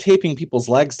up duct taping people's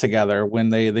legs together when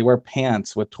they wear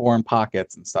pants with torn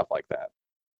pockets and stuff like that.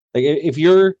 Like, if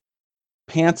your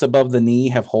pants above the knee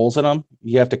have holes in them,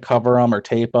 you have to cover them or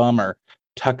tape them or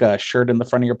tuck a shirt in the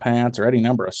front of your pants or any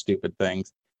number of stupid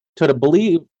things. So to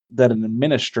believe that an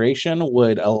administration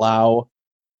would allow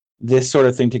this sort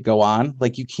of thing to go on,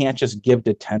 like, you can't just give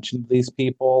detention to these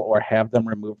people or have them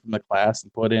removed from the class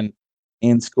and put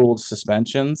in school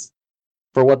suspensions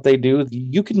for what they do.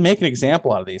 You can make an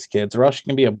example out of these kids, or else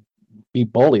you can be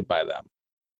bullied by them.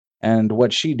 And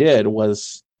what she did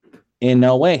was in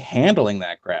no way handling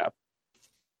that crap.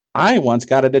 I once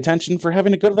got a detention for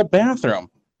having to go to the bathroom.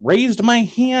 Raised my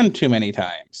hand too many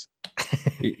times.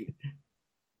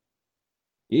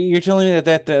 You're telling me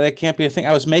that can't be a thing?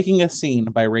 I was making a scene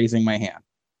by raising my hand.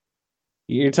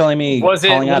 You're telling me was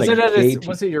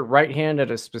it your right hand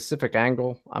at a specific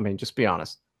angle? I mean, just be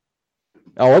honest.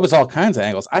 Oh, it was all kinds of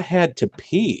angles. I had to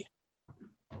pee.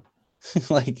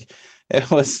 Like, it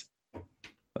was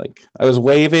like I was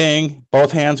waving,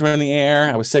 both hands were in the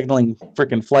air. I was signaling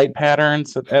freaking flight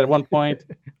patterns at one point.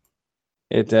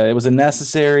 It was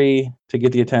unnecessary to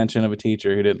get the attention of a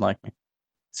teacher who didn't like me.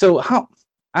 So how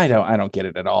I don't get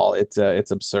it at all. It's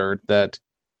absurd that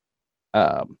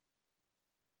a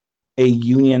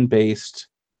union-based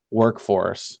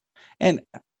workforce and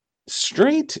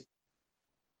straight.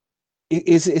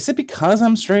 Is it because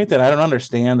I'm straight that I don't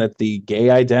understand that the gay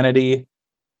identity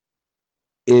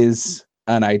is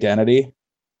an identity?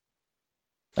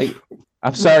 Like,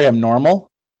 I'm sorry, I'm normal.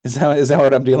 Is that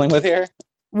what I'm dealing with here?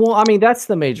 Well, I mean, that's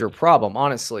the major problem,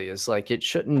 honestly, is like, it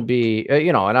shouldn't be,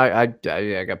 you know, and I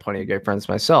got plenty of gay friends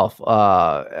myself.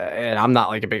 And I'm not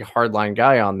like a big hardline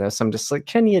guy on this. I'm just like,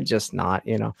 can you just not,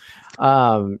 you know?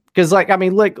 Cause like, I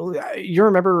mean, like, you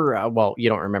remember, well, you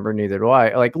don't remember, neither do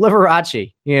I, like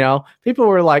Liberace, you know, people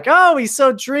were like, oh, he's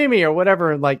so dreamy or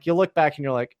whatever. And like, you look back and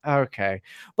you're like, okay,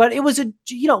 but it was it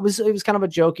was kind of a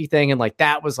jokey thing. And like,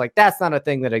 that was like, that's not a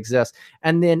thing that exists.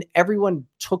 And then everyone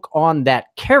took on that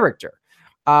character.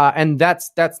 And that's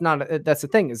the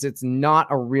thing, is it's not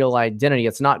a real identity.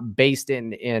 It's not based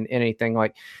in anything.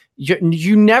 Like,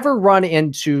 you never run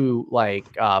into like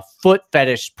foot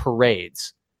fetish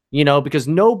parades, you know, because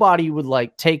nobody would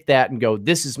like take that and go,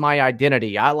 this is my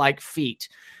identity, I like feet.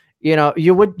 You know,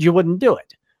 you wouldn't do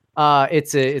it.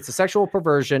 It's a sexual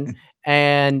perversion,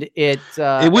 and it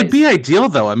would be ideal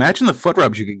though. Imagine the foot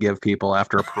rubs you could give people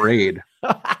after a parade.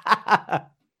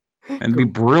 It'd be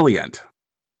brilliant.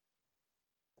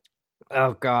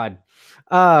 Oh God.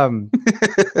 No,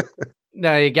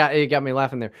 you got me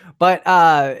laughing there. But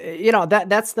you know,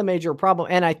 that's the major problem.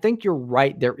 And I think you're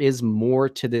right. There is more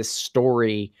to this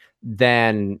story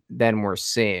than we're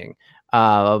seeing.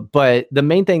 But the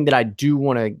main thing that I do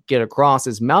want to get across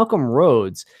is Malcolm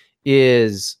Rhodes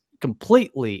is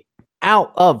completely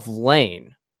out of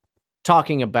lane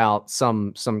talking about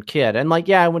some kid. And like,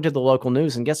 yeah, I went to the local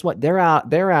news, and guess what? They're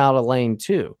out of lane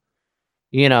too.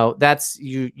 You know, that's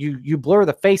you blur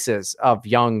the faces of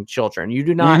young children. You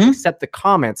do not accept the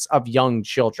comments of young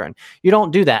children. You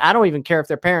don't do that. I don't even care if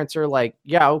their parents are like,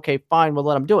 yeah, okay, fine, we'll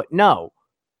let them do it. No,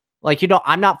 like, you know,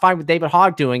 I'm not fine with David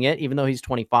Hogg doing it, even though he's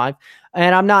 25,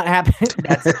 and I'm not happy.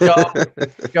 That's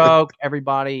a joke.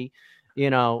 Everybody,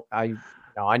 you know, I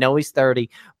know he's 30,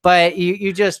 but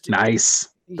you just nice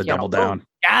the double down. Boom,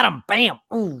 got him, bam,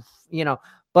 ooh, you know.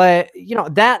 But you know,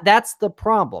 that's the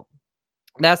problem.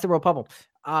 That's the real problem.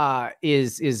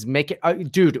 Is make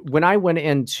it, dude. When I went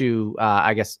into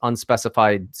I guess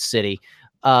unspecified city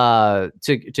to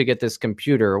get this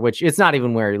computer, which it's not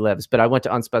even where he lives, but I went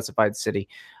to unspecified city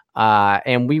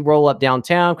And we roll up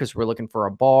downtown because we're looking for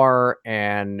a bar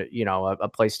and, you know, a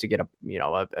place to get a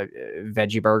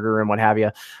veggie burger and what have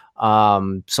you.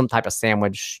 Some type of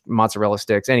sandwich, mozzarella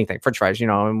sticks, anything, french fries, you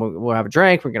know, and we'll have a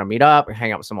drink. We're going to meet up,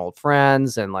 hang out with some old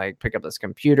friends and like pick up this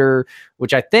computer,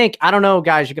 which I don't know,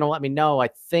 guys, you're going to let me know. I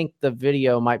think the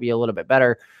video might be a little bit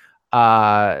better.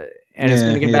 And it's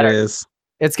going to get better.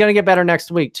 It's going to get better next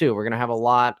week too. We're going to have a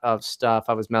lot of stuff.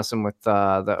 I was messing with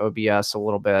the OBS a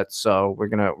little bit. So we're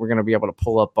going to be able to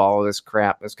pull up all of this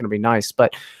crap. It's going to be nice.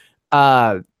 But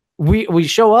we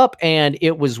show up and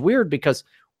it was weird because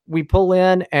we pull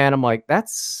in and I'm like,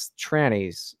 that's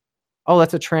trannies. Oh,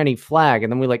 that's a tranny flag.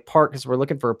 And then we like park because we're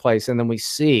looking for a place. And then we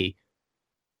see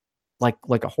like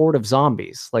a horde of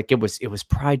zombies. Like it was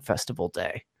Pride Festival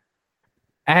day.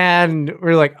 And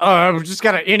we're like, oh, we just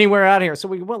got to anywhere out of here. So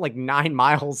we went like 9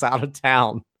 miles out of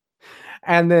town.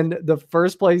 And then the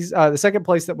second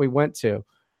place that we went to,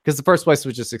 because the first place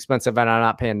was just expensive and I'm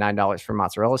not paying $9 for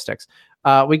mozzarella sticks.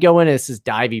 We go in, it's this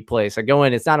divey place. I go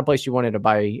in, it's not a place you wanted to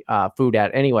buy food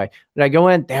at anyway. But I go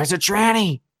in, there's a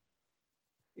tranny.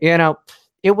 You know,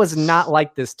 it was not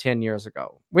like this 10 years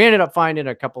ago. We ended up finding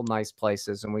a couple nice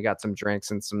places and we got some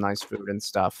drinks and some nice food and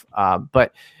stuff.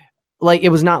 But like, it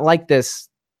was not like this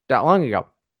that long ago,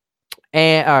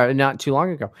 and not too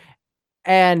long ago.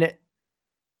 And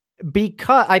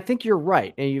because I think you're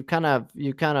right, and you kind of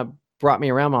brought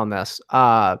me around on this,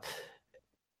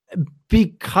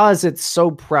 because it's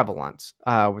so prevalent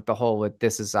with the whole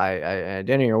this is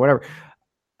identity or whatever,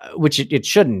 which it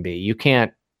shouldn't be. You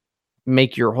can't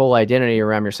make your whole identity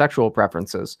around your sexual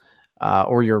preferences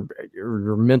or your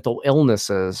mental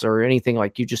illnesses or anything.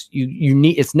 Like you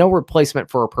need, it's no replacement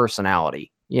for a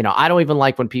personality. You know, I don't even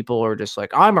like when people are just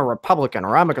like, I'm a Republican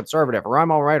or I'm a conservative or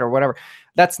I'm all right or whatever.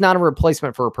 That's not a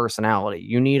replacement for a personality.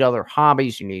 You need other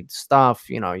hobbies. You need stuff.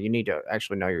 You know, you need to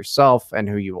actually know yourself and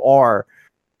who you are.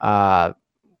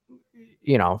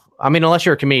 You know, I mean, unless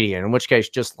you're a comedian, in which case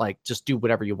just do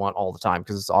whatever you want all the time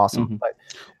because it's awesome. Mm-hmm. But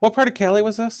what part of Cali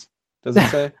was this? Does it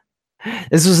say?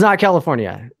 This was not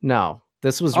California. No,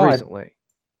 this was recently.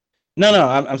 No,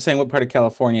 I'm saying what part of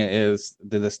California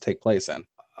did this take place in?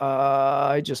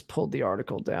 I just pulled the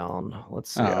article down.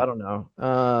 Let's see. I don't know.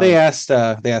 They asked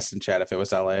in chat if it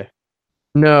was LA.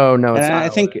 No, it's not. I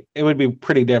think it would be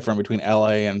pretty different between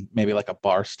LA and maybe like a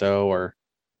Barstow or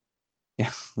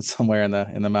somewhere in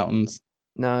the mountains.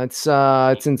 No, it's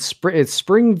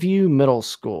Springview Middle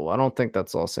School. I don't think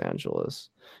that's Los Angeles.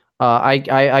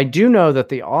 I do know that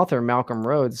the author Malcolm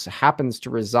Rhodes happens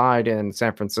to reside in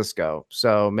San Francisco,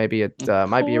 so maybe it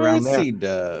might be around there. He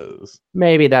does.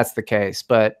 Maybe that's the case,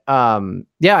 but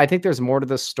yeah, I think there's more to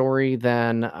this story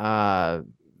than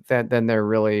they're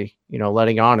really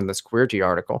letting on in this Queerty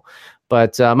article.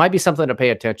 But might be something to pay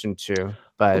attention to.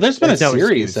 But there's been a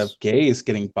series of gays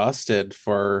getting busted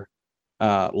for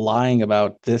lying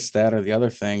about this, that, or the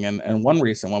other thing, and one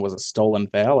recent one was a Stolen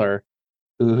Valor.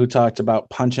 Who talked about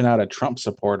punching out a Trump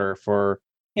supporter for,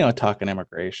 talking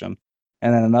immigration.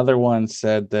 And then another one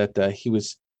said that I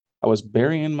was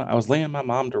laying my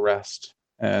mom to rest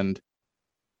and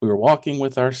we were walking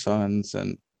with our sons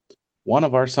and one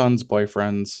of our son's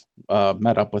boyfriends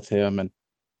met up with him and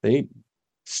they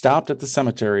stopped at the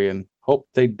cemetery and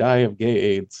hoped they'd die of gay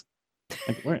AIDS.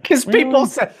 Because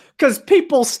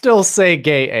people still say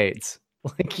gay AIDS.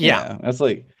 Like, yeah. That's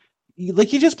like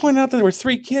you just pointed out that there were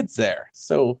 3 kids there.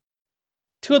 So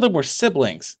 2 of them were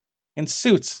siblings in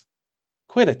suits.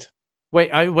 Quit it.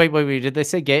 Wait. Did they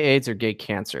say gay AIDS or gay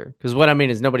cancer? Because what I mean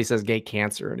is nobody says gay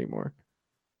cancer anymore.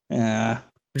 Yeah.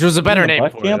 Which was a better name.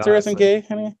 Butt cancer isn't gay,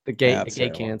 honey? The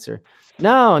gay cancer.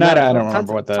 No, I don't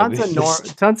remember what that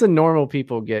is. Tons of normal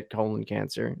people get colon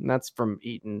cancer, and that's from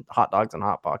eating hot dogs and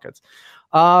Hot Pockets.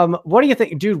 What do you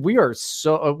think, dude? We are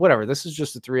so whatever. This is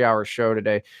just a 3-hour show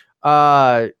today.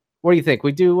 What do you think?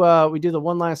 We do the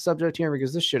one last subject here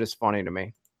because this shit is funny to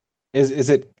me. Is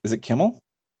it Kimmel?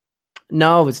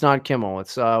 No, it's not Kimmel.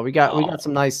 It's we got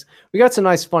some nice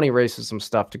funny racism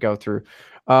stuff to go through.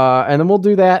 And then we'll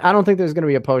do that. I don't think there's going to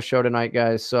be a post show tonight,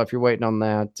 guys. So if you're waiting on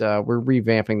that, we're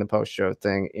revamping the post show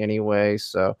thing anyway.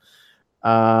 So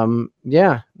we'll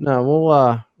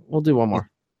do one more.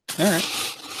 All right.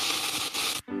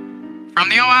 From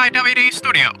the OIWD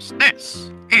studios,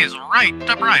 this is Right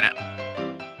to Brighton.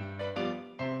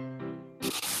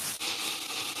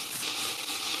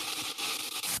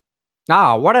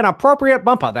 Ah, what an appropriate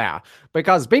bumper there,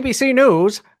 because BBC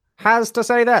News has to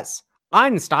say this.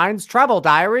 Einstein's travel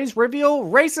diaries reveal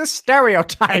racist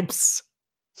stereotypes.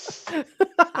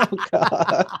 Oh,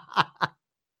 God.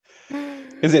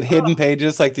 Is it hidden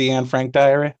pages like the Anne Frank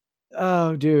diary?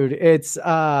 Oh, dude, it's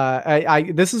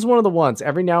I this is one of the ones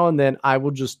every now and then I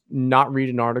will just not read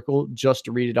an article just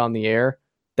to read it on the air.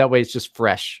 That way it's just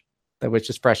fresh. And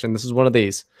this is one of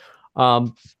these.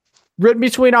 Written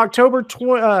between October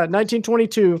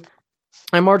 1922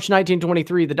 and March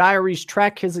 1923, the diaries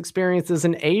track his experiences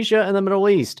in Asia and the Middle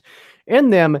East. In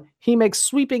them, he makes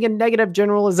sweeping and negative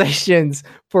generalizations,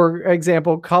 for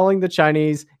example, calling the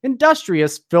Chinese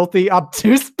industrious, filthy,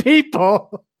 obtuse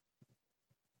people.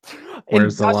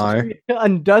 Where's the lie?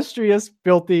 Industrious,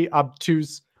 filthy,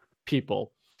 obtuse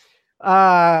people.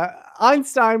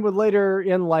 Einstein would later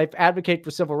in life advocate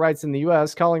for civil rights in the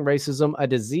U.S., calling racism a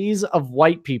disease of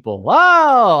white people.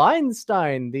 Oh,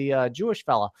 Einstein, the Jewish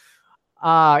fella.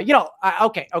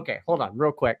 Okay, hold on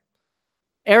real quick.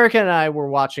 Erica and I were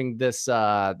watching this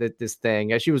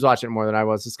thing. She was watching it more than I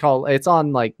was. It's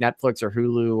on like Netflix or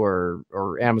Hulu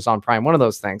or Amazon Prime, one of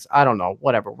those things. I don't know,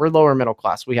 whatever. We're lower middle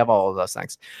class. We have all of those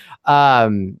things.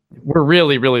 We're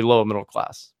really, really low middle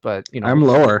class, but I'm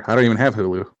lower. I don't even have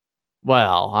Hulu.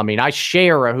 Well, I mean, I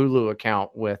share a Hulu account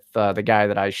with the guy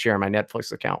that I share my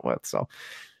Netflix account with. So,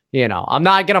 I'm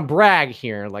not gonna brag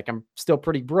here. Like, I'm still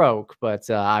pretty broke, but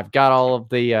I've got all of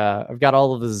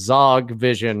the Zog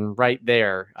vision right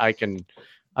there. I can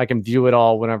view it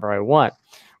all whenever I want.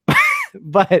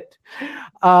 But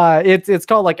it's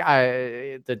called like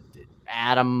the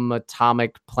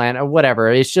atomic planet or whatever.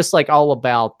 It's just like all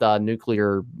about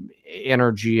nuclear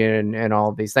energy and all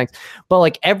of these things. But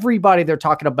like everybody, they're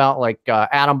talking about like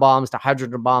atom bombs to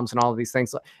hydrogen bombs and all of these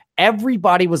things.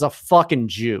 Everybody was a fucking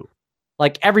Jew.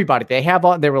 Like everybody, they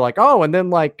were like, oh, and then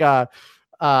like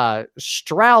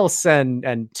Strauss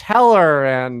and Teller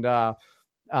and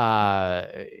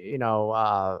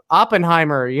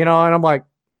Oppenheimer, and I'm like,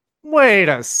 wait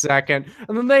a second.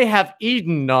 And then they have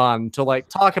Eden on to like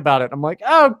talk about it. I'm like,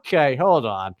 okay, hold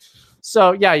on.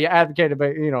 So yeah, you advocated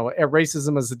about,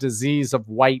 racism as a disease of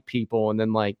white people. And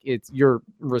then like, you're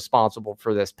responsible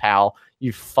for this, pal.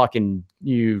 You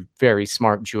very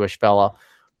smart Jewish fella.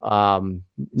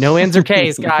 No ends or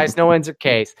case, guys. No ends or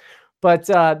case. But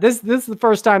this is the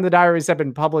first time the diaries have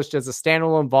been published as a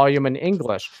standalone volume in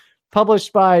English.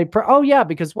 Published by,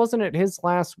 because wasn't it his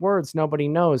last words? Nobody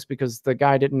knows because the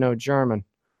guy didn't know German.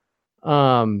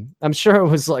 I'm sure it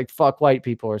was like fuck white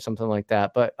people or something like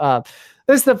that. But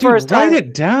this is the first time. Write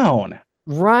it down.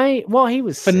 Right. Well, he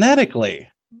was phonetically.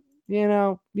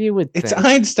 You would think. It's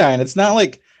Einstein. It's not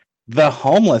like the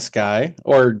homeless guy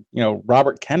or,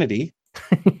 Robert Kennedy.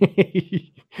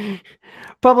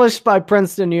 Published by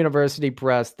Princeton University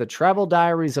Press, The Travel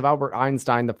Diaries of Albert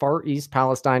Einstein, The Far East,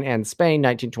 Palestine, and Spain,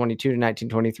 1922 to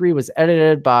 1923, was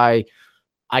edited by,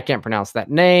 I can't pronounce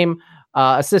that name,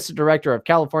 Assistant Director of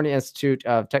California Institute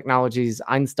of Technology's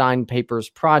Einstein Papers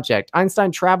Project.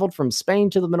 Einstein traveled from Spain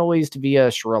to the Middle East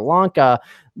via Sri Lanka,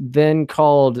 then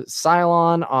called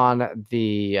Ceylon on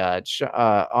to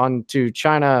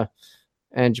China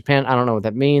and Japan. I don't know what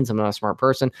that means. I'm not a smart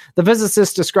person. The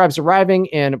physicist describes arriving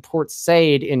in Port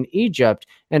Said in Egypt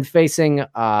and facing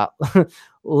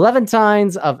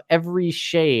levantines of every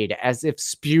shade as if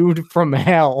spewed from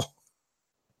hell.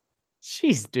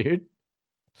 Jeez, dude.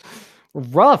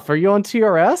 Rough. Are you on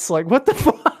TRS? Like, what the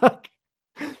fuck?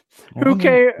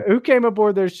 Who came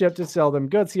aboard their ship to sell them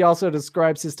goods? He also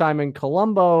describes his time in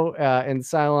Colombo in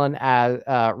Ceylon as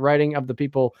writing of the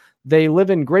people. They live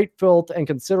in great filth and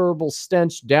considerable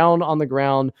stench, down on the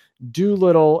ground, do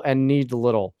little and need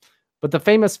little. But the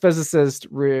famous physicist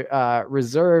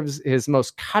reserves his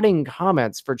most cutting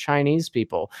comments for Chinese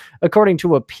people. According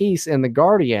to a piece in The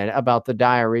Guardian about the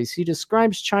diaries, he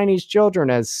describes Chinese children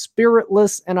as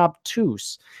spiritless and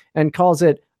obtuse and calls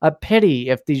it a pity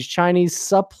if these Chinese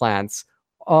supplant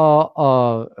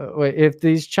all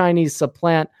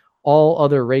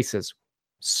other races.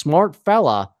 Smart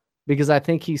fella, because I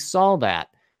think he saw that.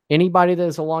 Anybody that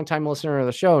is a longtime listener of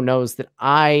the show knows that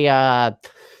I'm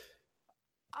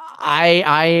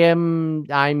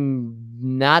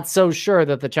not so sure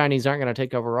that the Chinese aren't going to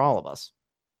take over all of us.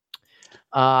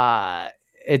 I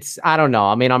don't know.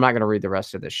 I mean, I'm not going to read the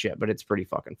rest of this shit, but it's pretty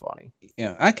fucking funny.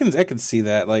 Yeah, I can see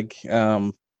that. Like,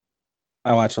 I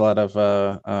watch a lot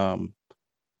of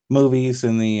movies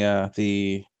in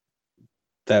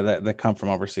that come from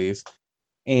overseas,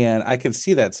 and I can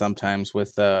see that sometimes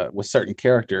with certain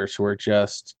characters who are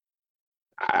just,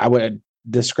 I would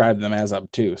describe them as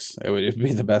obtuse. It'd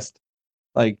be the best,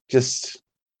 like, just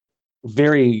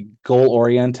very goal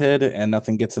oriented and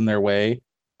nothing gets in their way,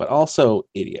 but also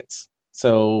idiots.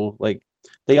 So like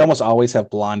they almost always have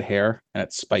blonde hair and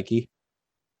it's spiky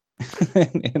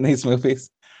in these movies.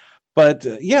 But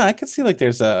yeah, I could see like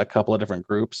there's a couple of different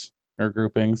groups or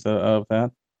groupings of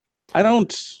that. I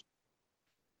don't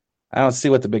I don't see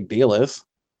what the big deal is.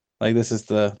 Like this is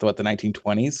the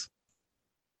 1920s.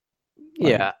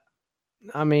 Yeah.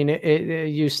 I mean, it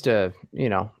used to,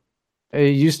 it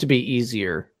used to be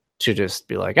easier to just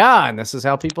be like, and this is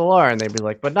how people are. And they'd be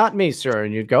like, but not me, sir.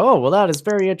 And you'd go, oh, well, that is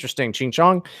very interesting. Ching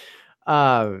chong.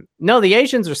 No, the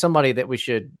Asians are somebody that we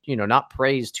should, not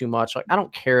praise too much. Like, I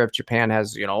don't care if Japan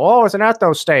has, oh, it's an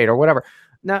ethno state or whatever.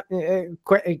 No,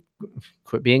 quit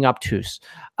being obtuse.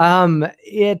 You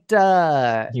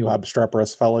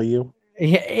obstreperous fellow, you.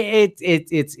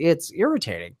 It's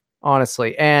irritating,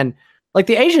 honestly. And like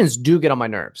the Asians do get on my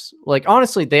nerves. Like,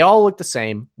 honestly, they all look the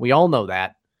same. We all know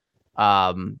that.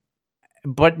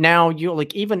 But now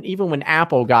even when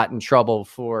Apple got in trouble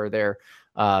for their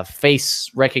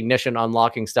face recognition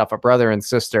unlocking stuff, a brother and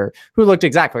sister who looked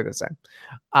exactly the same,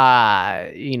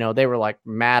 they were like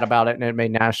mad about it and it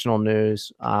made national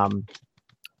news.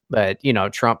 But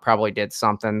Trump probably did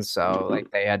something, so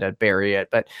like they had to bury it.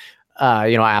 But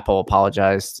Apple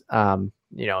apologized. And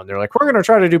they're like, we're going to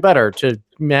try to do better to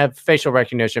have facial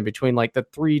recognition between like the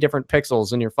 3 different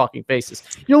pixels in your fucking faces.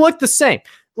 You look the same.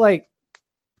 Like,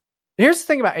 here's the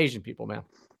thing about Asian people, man.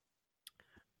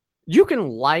 You can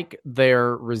like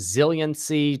their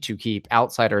resiliency to keep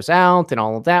outsiders out and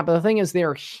all of that. But the thing is,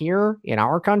 they're here in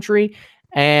our country.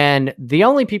 And the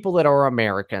only people that are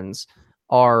Americans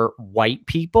are white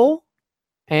people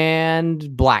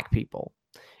and black people.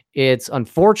 It's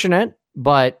unfortunate,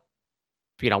 but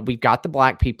we've got the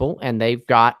black people and they've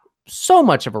got so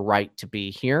much of a right to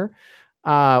be here.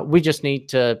 We just need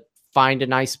to find a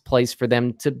nice place for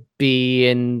them to be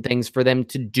and things for them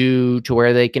to do to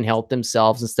where they can help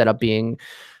themselves instead of being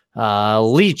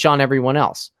leech on everyone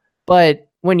else. But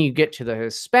when you get to the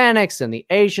Hispanics and the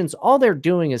Asians, all they're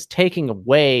doing is taking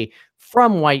away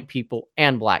from white people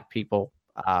and black people,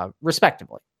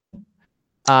 respectively.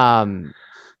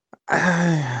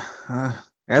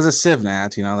 As a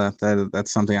CivNat,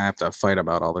 that's something I have to fight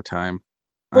about all the time.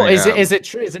 Well, is it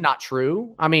true? Is it not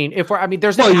true? I mean,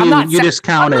 there's no. Well, you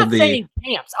discounted the saying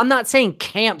camps. I'm not saying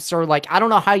camps or like I don't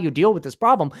know how you deal with this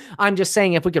problem. I'm just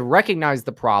saying if we could recognize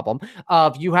the problem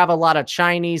of you have a lot of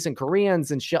Chinese and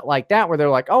Koreans and shit like that where they're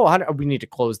like, oh, we need to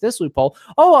close this loophole.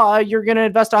 Oh, you're going to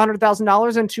invest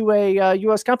 $100,000 into a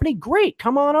U.S. company? Great,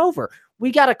 come on over.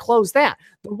 We got to close that.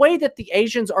 The way that the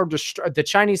Asians are the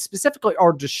Chinese specifically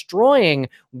are destroying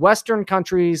Western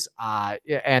countries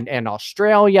and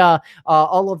Australia,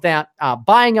 all of that,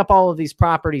 buying up all of these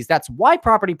properties. That's why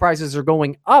property prices are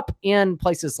going up in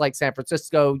places like San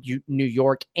Francisco, New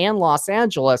York, and Los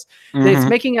Angeles. It's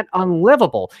making it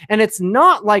unlivable. And it's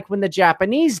not like when the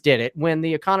Japanese did it, when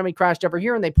the economy crashed over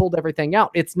here and they pulled everything out.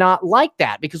 It's not like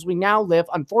that because we now live,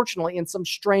 unfortunately, in some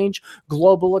strange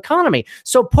global economy.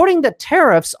 So putting the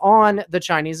tariffs on the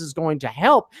Chinese is going to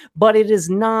help, but it is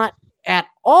not at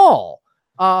all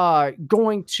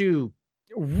going to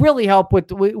really help with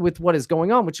what is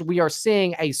going on, which we are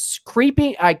seeing a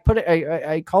creeping, I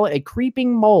call it a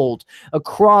creeping mold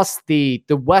across the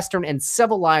Western and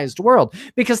civilized world.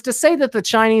 Because to say that the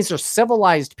Chinese are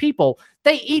civilized people,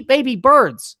 they eat baby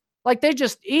birds. Like they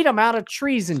just eat them out of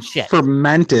trees and shit.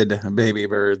 Fermented baby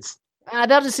birds.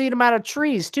 They'll just eat them out of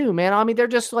trees too, man. I mean, they're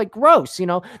just like gross,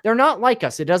 They're not like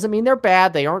us. It doesn't mean they're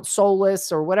bad. They aren't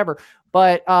soulless or whatever.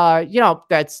 But,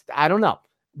 that's, I don't know.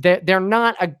 They're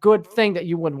not a good thing that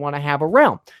you would want to have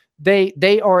around.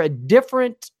 They are a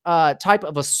different type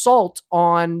of assault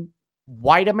on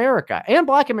white America and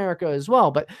black America as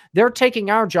well. But they're taking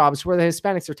our jobs where the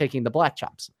Hispanics are taking the black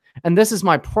jobs. And this is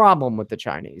my problem with the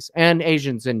Chinese and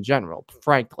Asians in general,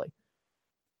 frankly.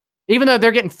 Even though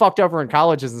they're getting fucked over in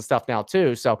colleges and stuff now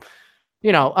too. So,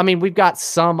 we've got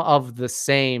some of the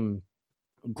same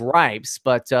gripes,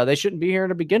 but they shouldn't be here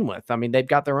to begin with. I mean, they've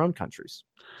got their own countries.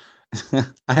 I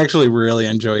actually really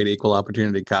enjoyed Equal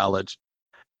Opportunity College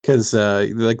because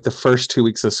like the first 2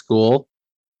 weeks of school,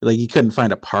 like you couldn't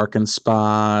find a parking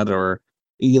spot or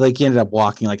you ended up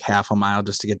walking like half a mile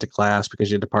just to get to class because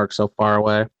you had to park so far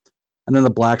away. And then the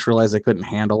blacks realized they couldn't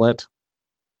handle it.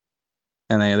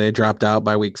 And they dropped out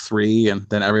by week 3, and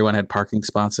then everyone had parking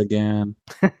spots again.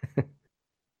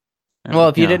 Well,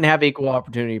 if you didn't have Equal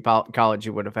Opportunity College,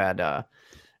 you would have had,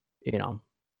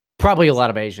 probably a lot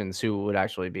of Asians who would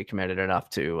actually be committed enough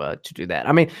to do that.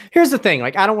 I mean, here's the thing.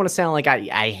 Like, I don't want to sound like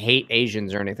I hate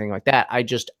Asians or anything like that. I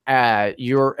just,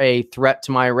 you're a threat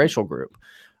to my racial group.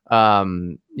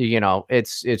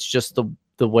 It's just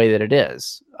the way that it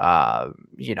is.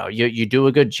 You do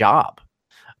a good job.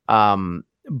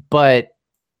 But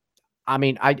I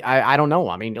mean, I don't know.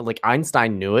 I mean, like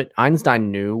Einstein knew it.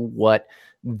 Einstein knew what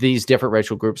these different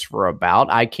racial groups were about.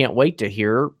 I can't wait to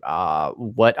hear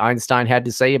what Einstein had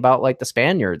to say about like the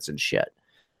Spaniards and shit.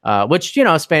 which, you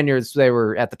know, Spaniards, they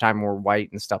were at the time were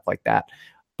white and stuff like that.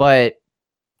 But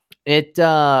it,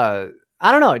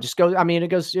 I don't know. It just goes, I mean, it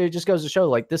just goes to show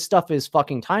like this stuff is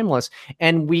fucking timeless.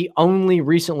 And we only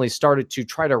recently started to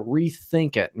try to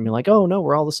rethink it and be like, oh no,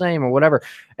 we're all the same or whatever.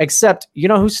 Except, you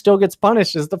know, who still gets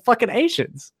punished is the fucking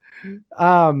Asians.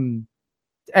 And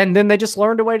then they just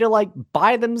learned a way to like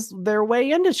buy their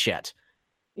way into shit.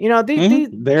 You know,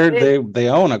 they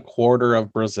own a quarter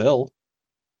of Brazil.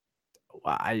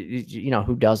 You know,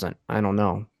 who doesn't? I don't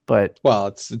know. But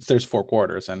well, there's 4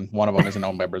 quarters and one of them isn't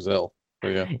owned by Brazil. So,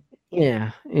 yeah.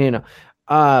 Yeah, you know,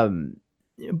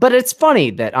 but it's funny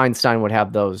that Einstein would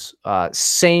have those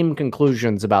same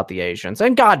conclusions about the Asians,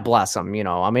 and God bless them. You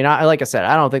know, I mean, like I said,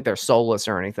 I don't think they're soulless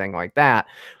or anything like that,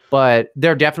 but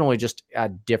they're definitely just a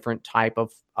different type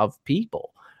of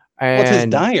people. And well, it's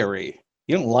his diary.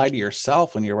 You don't lie to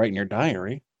yourself when you're writing your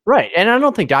diary, right? And I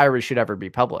don't think diaries should ever be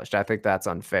published. I think that's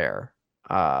unfair.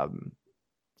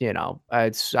 You know,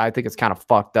 I think it's kind of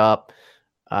fucked up.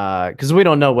 Because we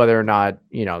don't know whether or not,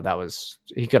 you know,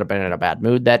 he could have been in a bad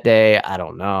mood that day. I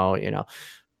don't know, you know,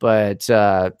 but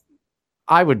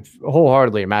I would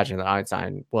wholeheartedly imagine that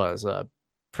Einstein was a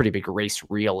pretty big race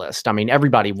realist. I mean,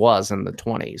 everybody was in the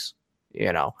 20s,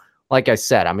 you know. Like I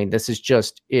said, I mean, this is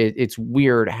just, it's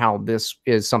weird how this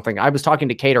is something. I was talking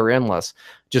to Cater Endless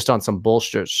just on some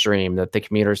bullshit stream that the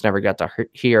commuters never got to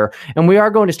hear. And we are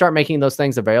going to start making those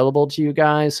things available to you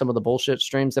guys, some of the bullshit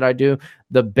streams that I do.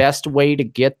 The best way to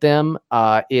get them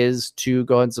is to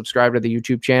go ahead and subscribe to the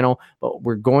YouTube channel. But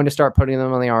we're going to start putting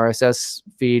them on the RSS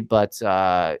feed. But,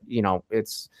 you know,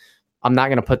 I'm not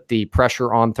going to put the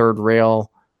pressure on Third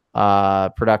Rail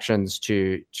Productions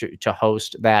to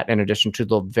host that, in addition to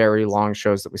the very long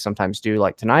shows that we sometimes do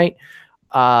like tonight.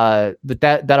 But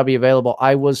that'll be available.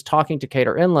 I was talking to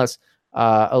Cater Endless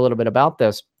a little bit about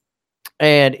this,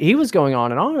 and he was going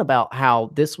on and on about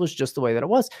how this was just the way that it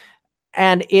was.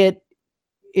 And it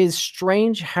is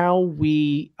strange how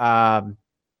we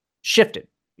shifted.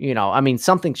 You know, I mean,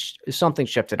 something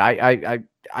shifted.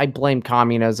 I blame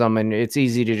communism, and it's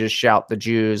easy to just shout the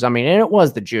Jews. I mean, and it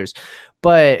was the Jews,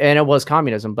 and it was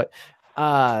communism, but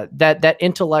that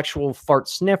intellectual fart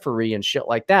sniffery and shit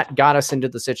like that got us into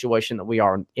the situation that we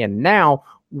are in now,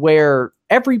 where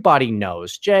everybody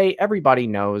knows, everybody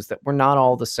knows that we're not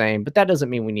all the same, but that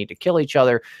doesn't mean we need to kill each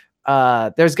other.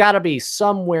 There's got to be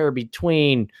somewhere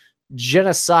between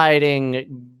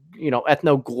genociding, you know,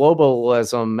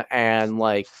 ethno-globalism and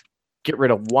like get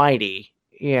rid of whitey,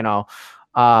 you know.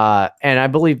 And I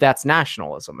believe that's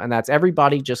nationalism, and that's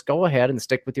everybody just go ahead and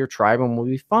stick with your tribe and we'll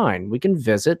be fine. We can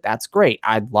visit. That's great.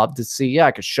 I'd love to see you.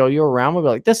 I could show you around. We'll be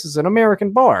like, this is an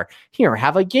American bar. Here,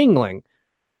 have a Yingling.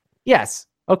 Yes.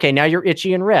 Okay. Now you're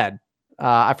itchy and red.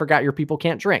 I forgot your people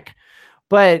can't drink,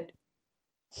 but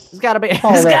there's gotta be,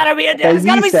 there's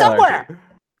gotta be somewhere.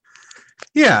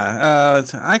 Yeah.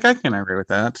 I can agree with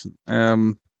that.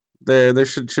 There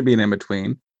should be an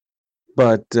in-between,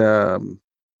 but,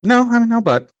 no, I mean, no,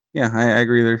 but yeah, I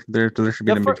agree. There should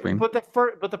be an in-between. But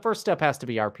the first step has to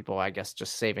be our people, I guess,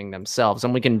 just saving themselves.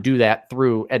 And we can do that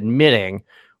through admitting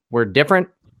we're different.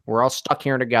 We're all stuck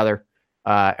here together.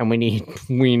 And we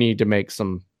need to make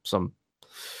some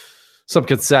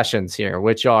concessions here,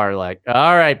 which are like,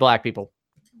 all right, black people,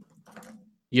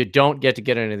 you don't get to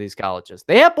get into these colleges.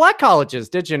 They have black colleges.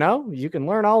 Did you know? You can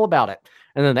learn all about it.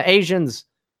 And then the Asians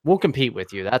will compete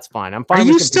with you. That's fine. I'm fine. Are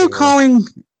you still calling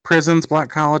prisons black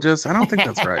colleges? I don't think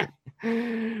that's right.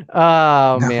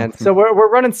 Oh man, so we're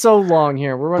running so long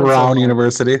here. We're running Brown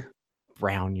University.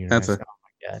 Brown University. Oh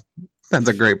my god, that's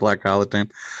a great black college name.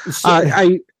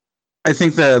 I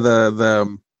think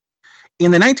the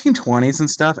in the 1920s and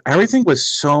stuff, everything was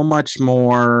so much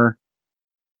more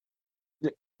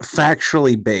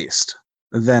factually based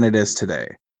than it is today.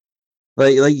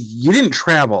 Like you didn't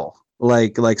travel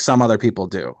like some other people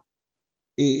do.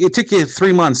 It took you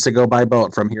 3 months to go by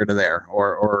boat from here to there,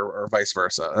 or vice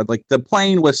versa. Like the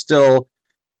plane was still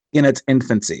in its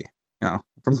infancy. You know,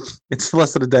 it's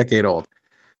less than a decade old.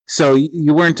 So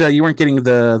you weren't getting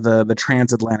the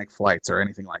transatlantic flights or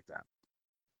anything like that.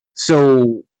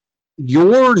 So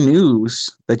your news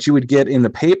that you would get in the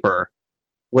paper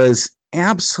was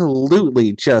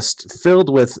absolutely just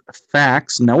filled with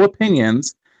facts, no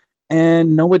opinions,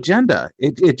 and no agenda.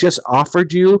 It just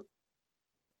offered you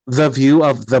the view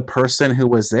of the person who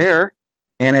was there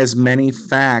and as many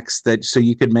facts so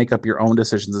you could make up your own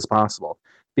decisions as possible,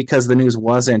 because the news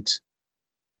wasn't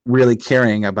really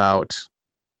caring about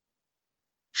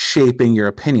shaping your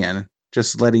opinion,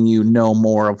 just letting you know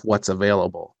more of what's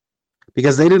available,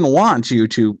 because they didn't want you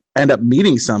to end up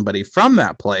meeting somebody from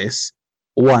that place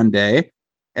one day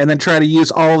and then try to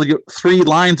use all your 3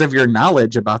 lines of your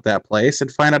knowledge about that place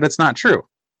and find out it's not true.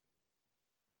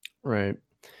 Right.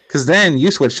 Because then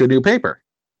you switch to a new paper.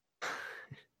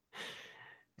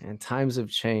 And times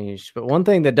have changed, but one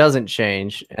thing that doesn't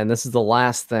change, and this is the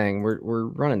last thing. We're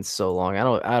running so long.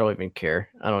 I don't even care.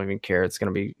 I don't even care. It's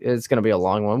gonna be a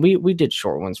long one. We did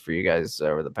short ones for you guys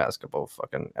over the past couple of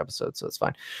fucking episodes, so it's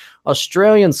fine.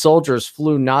 Australian soldiers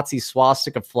flew Nazi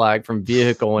swastika flag from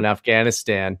vehicle in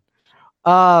Afghanistan.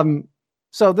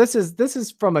 So this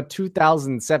is from a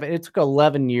 2007. It took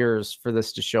 11 years for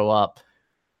this to show up.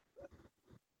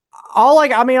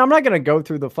 I'm not going to go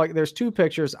through there's 2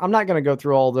 pictures. I'm not going to go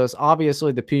through all this.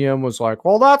 Obviously, the PM was like,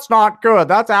 well, that's not good.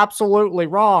 That's absolutely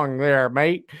wrong there,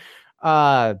 mate.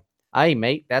 Hey,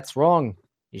 mate, that's wrong.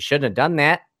 You shouldn't have done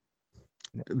that.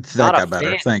 That got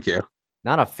better. Thank you.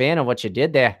 Not a fan of what you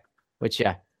did there. Which,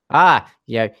 you're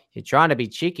trying to be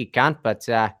cheeky, cunt, but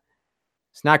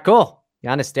it's not cool. You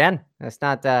understand? That's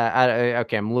not,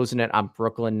 okay, I'm losing it. I'm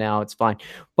Brooklyn now. It's fine.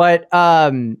 But,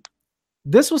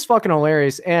 this was fucking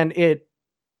hilarious, and it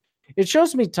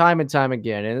shows me time and time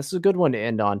again, and this is a good one to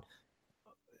end on.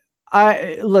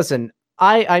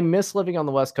 I miss living on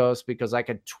the West Coast because I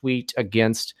could tweet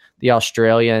against the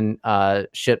Australian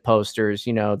shit posters.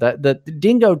 You know, the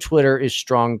dingo Twitter is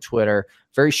strong Twitter,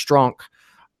 very strong.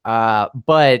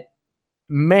 But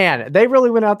man, they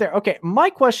really went out there. Okay, my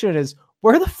question is,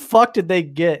 where the fuck did they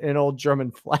get an old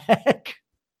German flag?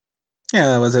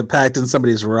 Yeah, was it packed in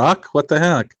somebody's rock? What the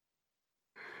heck?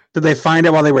 Did they find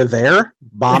it while they were there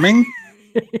bombing?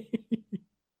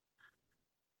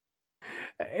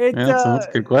 That's a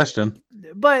good question.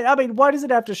 But I mean, why does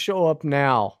it have to show up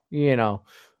now?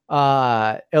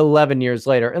 11 years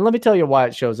later. And let me tell you why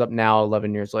it shows up now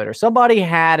 11 years later. Somebody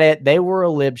had it. They were a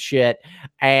lib shit,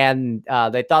 and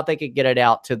they thought they could get it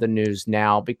out to the news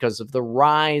now because of the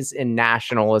rise in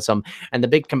nationalism and the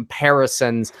big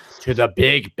comparisons to the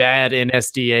big bad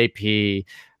NSDAP.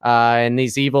 And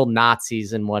these evil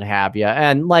Nazis and what have you.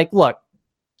 And look,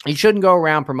 you shouldn't go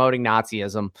around promoting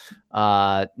Nazism.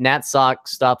 NatSoc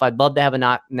stuff. I'd love to have a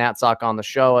NatSoc on the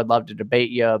show. I'd love to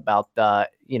debate you about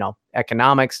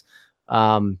economics.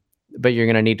 But you're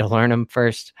going to need to learn them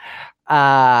first.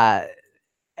 And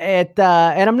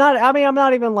I'm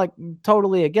not even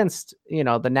totally against, the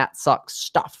NatSoc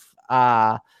stuff.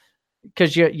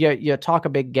 Cause you talk a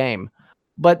big game.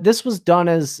 But this was done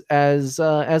as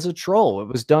a troll. It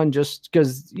was done just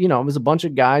because, it was a bunch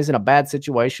of guys in a bad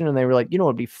situation, and they were like,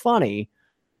 it'd be funny.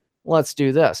 Let's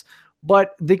do this.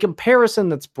 But the comparison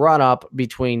that's brought up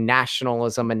between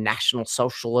nationalism and National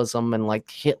Socialism and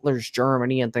Hitler's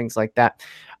Germany and things like that,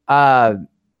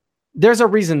 there's a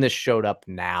reason this showed up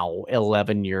now,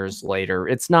 11 years later.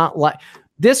 It's not like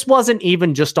this wasn't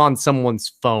even just on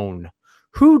someone's phone.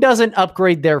 Who doesn't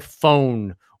upgrade their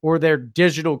phone or their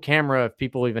digital camera, if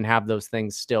people even have those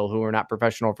things still, who are not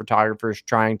professional photographers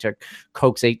trying to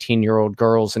coax 18-year-old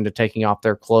girls into taking off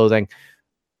their clothing?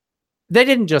 They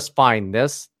didn't just find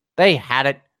this. They had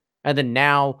it. And then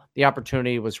now the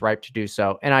opportunity was ripe to do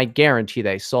so. And I guarantee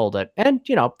they sold it. And,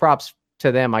 props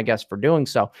to them, I guess, for doing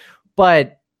so.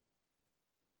 But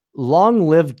long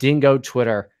live dingo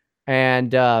Twitter.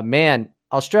 And, man,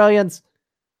 Australians,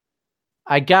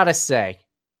 I gotta say,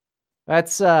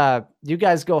 that's you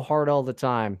guys go hard all the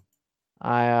time.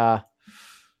 I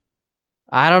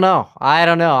don't know.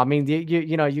 I mean,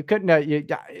 you couldn't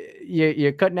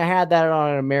you couldn't have had that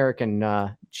on an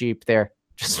American Jeep there.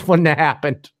 Just wouldn't have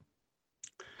happened.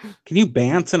 Can you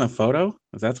bounce in a photo?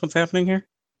 Is that what's happening here?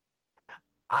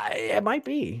 It might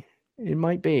be. It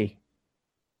might be.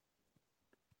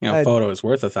 A photo is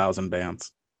worth 1,000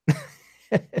 bands.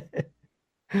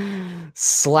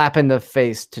 Slap in the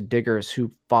face to diggers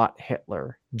who fought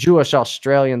Hitler. Jewish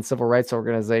Australian civil rights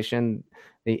organization,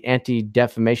 the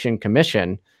Anti-Defamation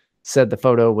Commission, said the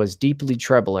photo was deeply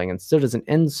troubling and stood as an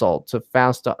insult to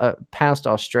past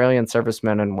Australian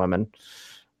servicemen and women.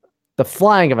 The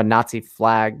flying of a Nazi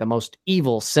flag, the most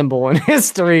evil symbol in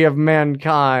history of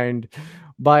mankind,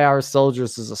 by our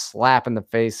soldiers is a slap in the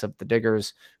face of the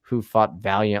diggers who fought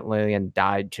valiantly and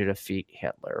died to defeat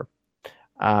Hitler.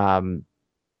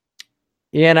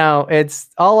 It's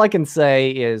all I can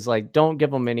say is don't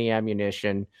give them any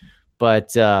ammunition,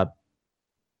 but gonna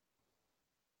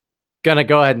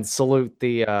go ahead and salute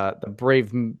the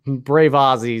brave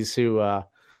Aussies who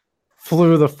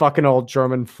flew the fucking old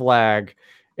German flag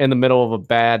in the middle of a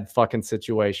bad fucking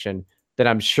situation that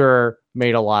I'm sure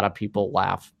made a lot of people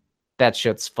laugh. That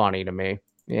shit's funny to me.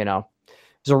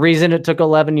 There's a reason it took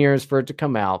 11 years for it to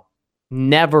come out.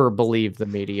 Never believe the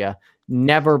media.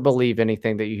 Never believe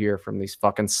anything that you hear from these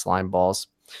fucking slime balls.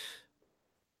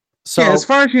 So yeah, as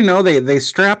far as you know, they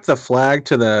strapped the flag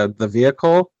to the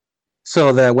vehicle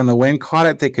so that when the wind caught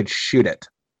it, they could shoot it.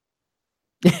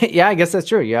 yeah, I guess that's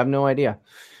true. You have no idea.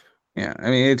 Yeah, I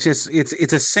mean, it's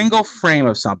a single frame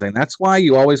of something. That's why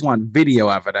you always want video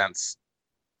evidence.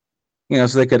 You know,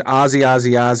 so they could Ozzy,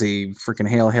 freaking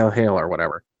hail, or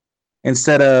whatever.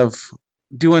 Instead of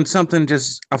doing something,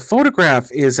 just a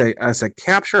photograph is a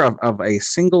capture of a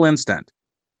single instant.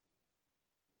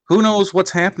 Who knows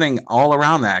what's happening all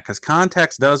around that? Because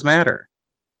context does matter.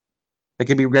 They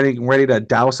could be ready to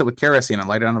douse it with kerosene and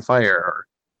light it on a fire, or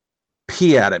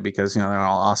pee at it because they're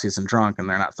all Aussies and drunk and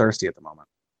they're not thirsty at the moment.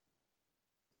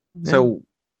 Yeah. So,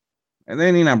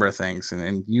 any number of things,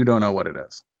 and you don't know what it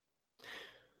is.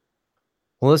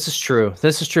 Well, this is true.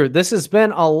 This has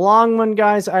been a long one,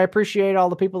 guys. I appreciate all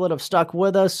the people that have stuck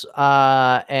with us.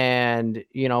 And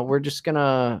we're just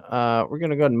gonna go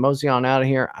ahead and mosey on out of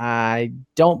here. I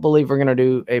don't believe we're gonna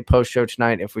do a post show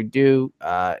tonight. If we do,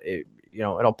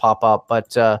 it'll pop up.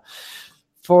 But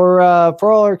for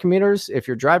all our commuters, if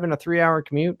you're driving a 3-hour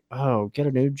commute, get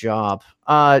a new job.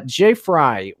 Jay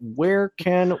Fry, where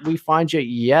can we find you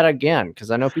yet again?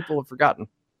 Because I know people have forgotten.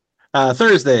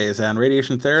 Thursdays on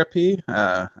Radiation Therapy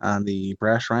on the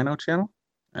Brash Rhino channel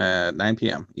at 9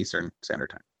 p.m. Eastern Standard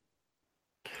Time.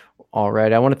 All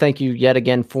right. I want to thank you yet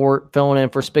again for filling in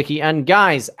for Spicky. And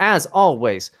guys, as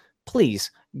always,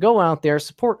 please go out there,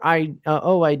 support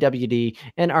OIWD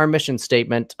and our mission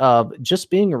statement of just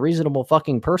being a reasonable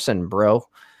fucking person, bro.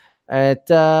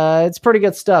 It's pretty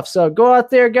good stuff. So go out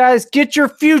there, guys. Get your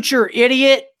future,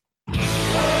 idiot.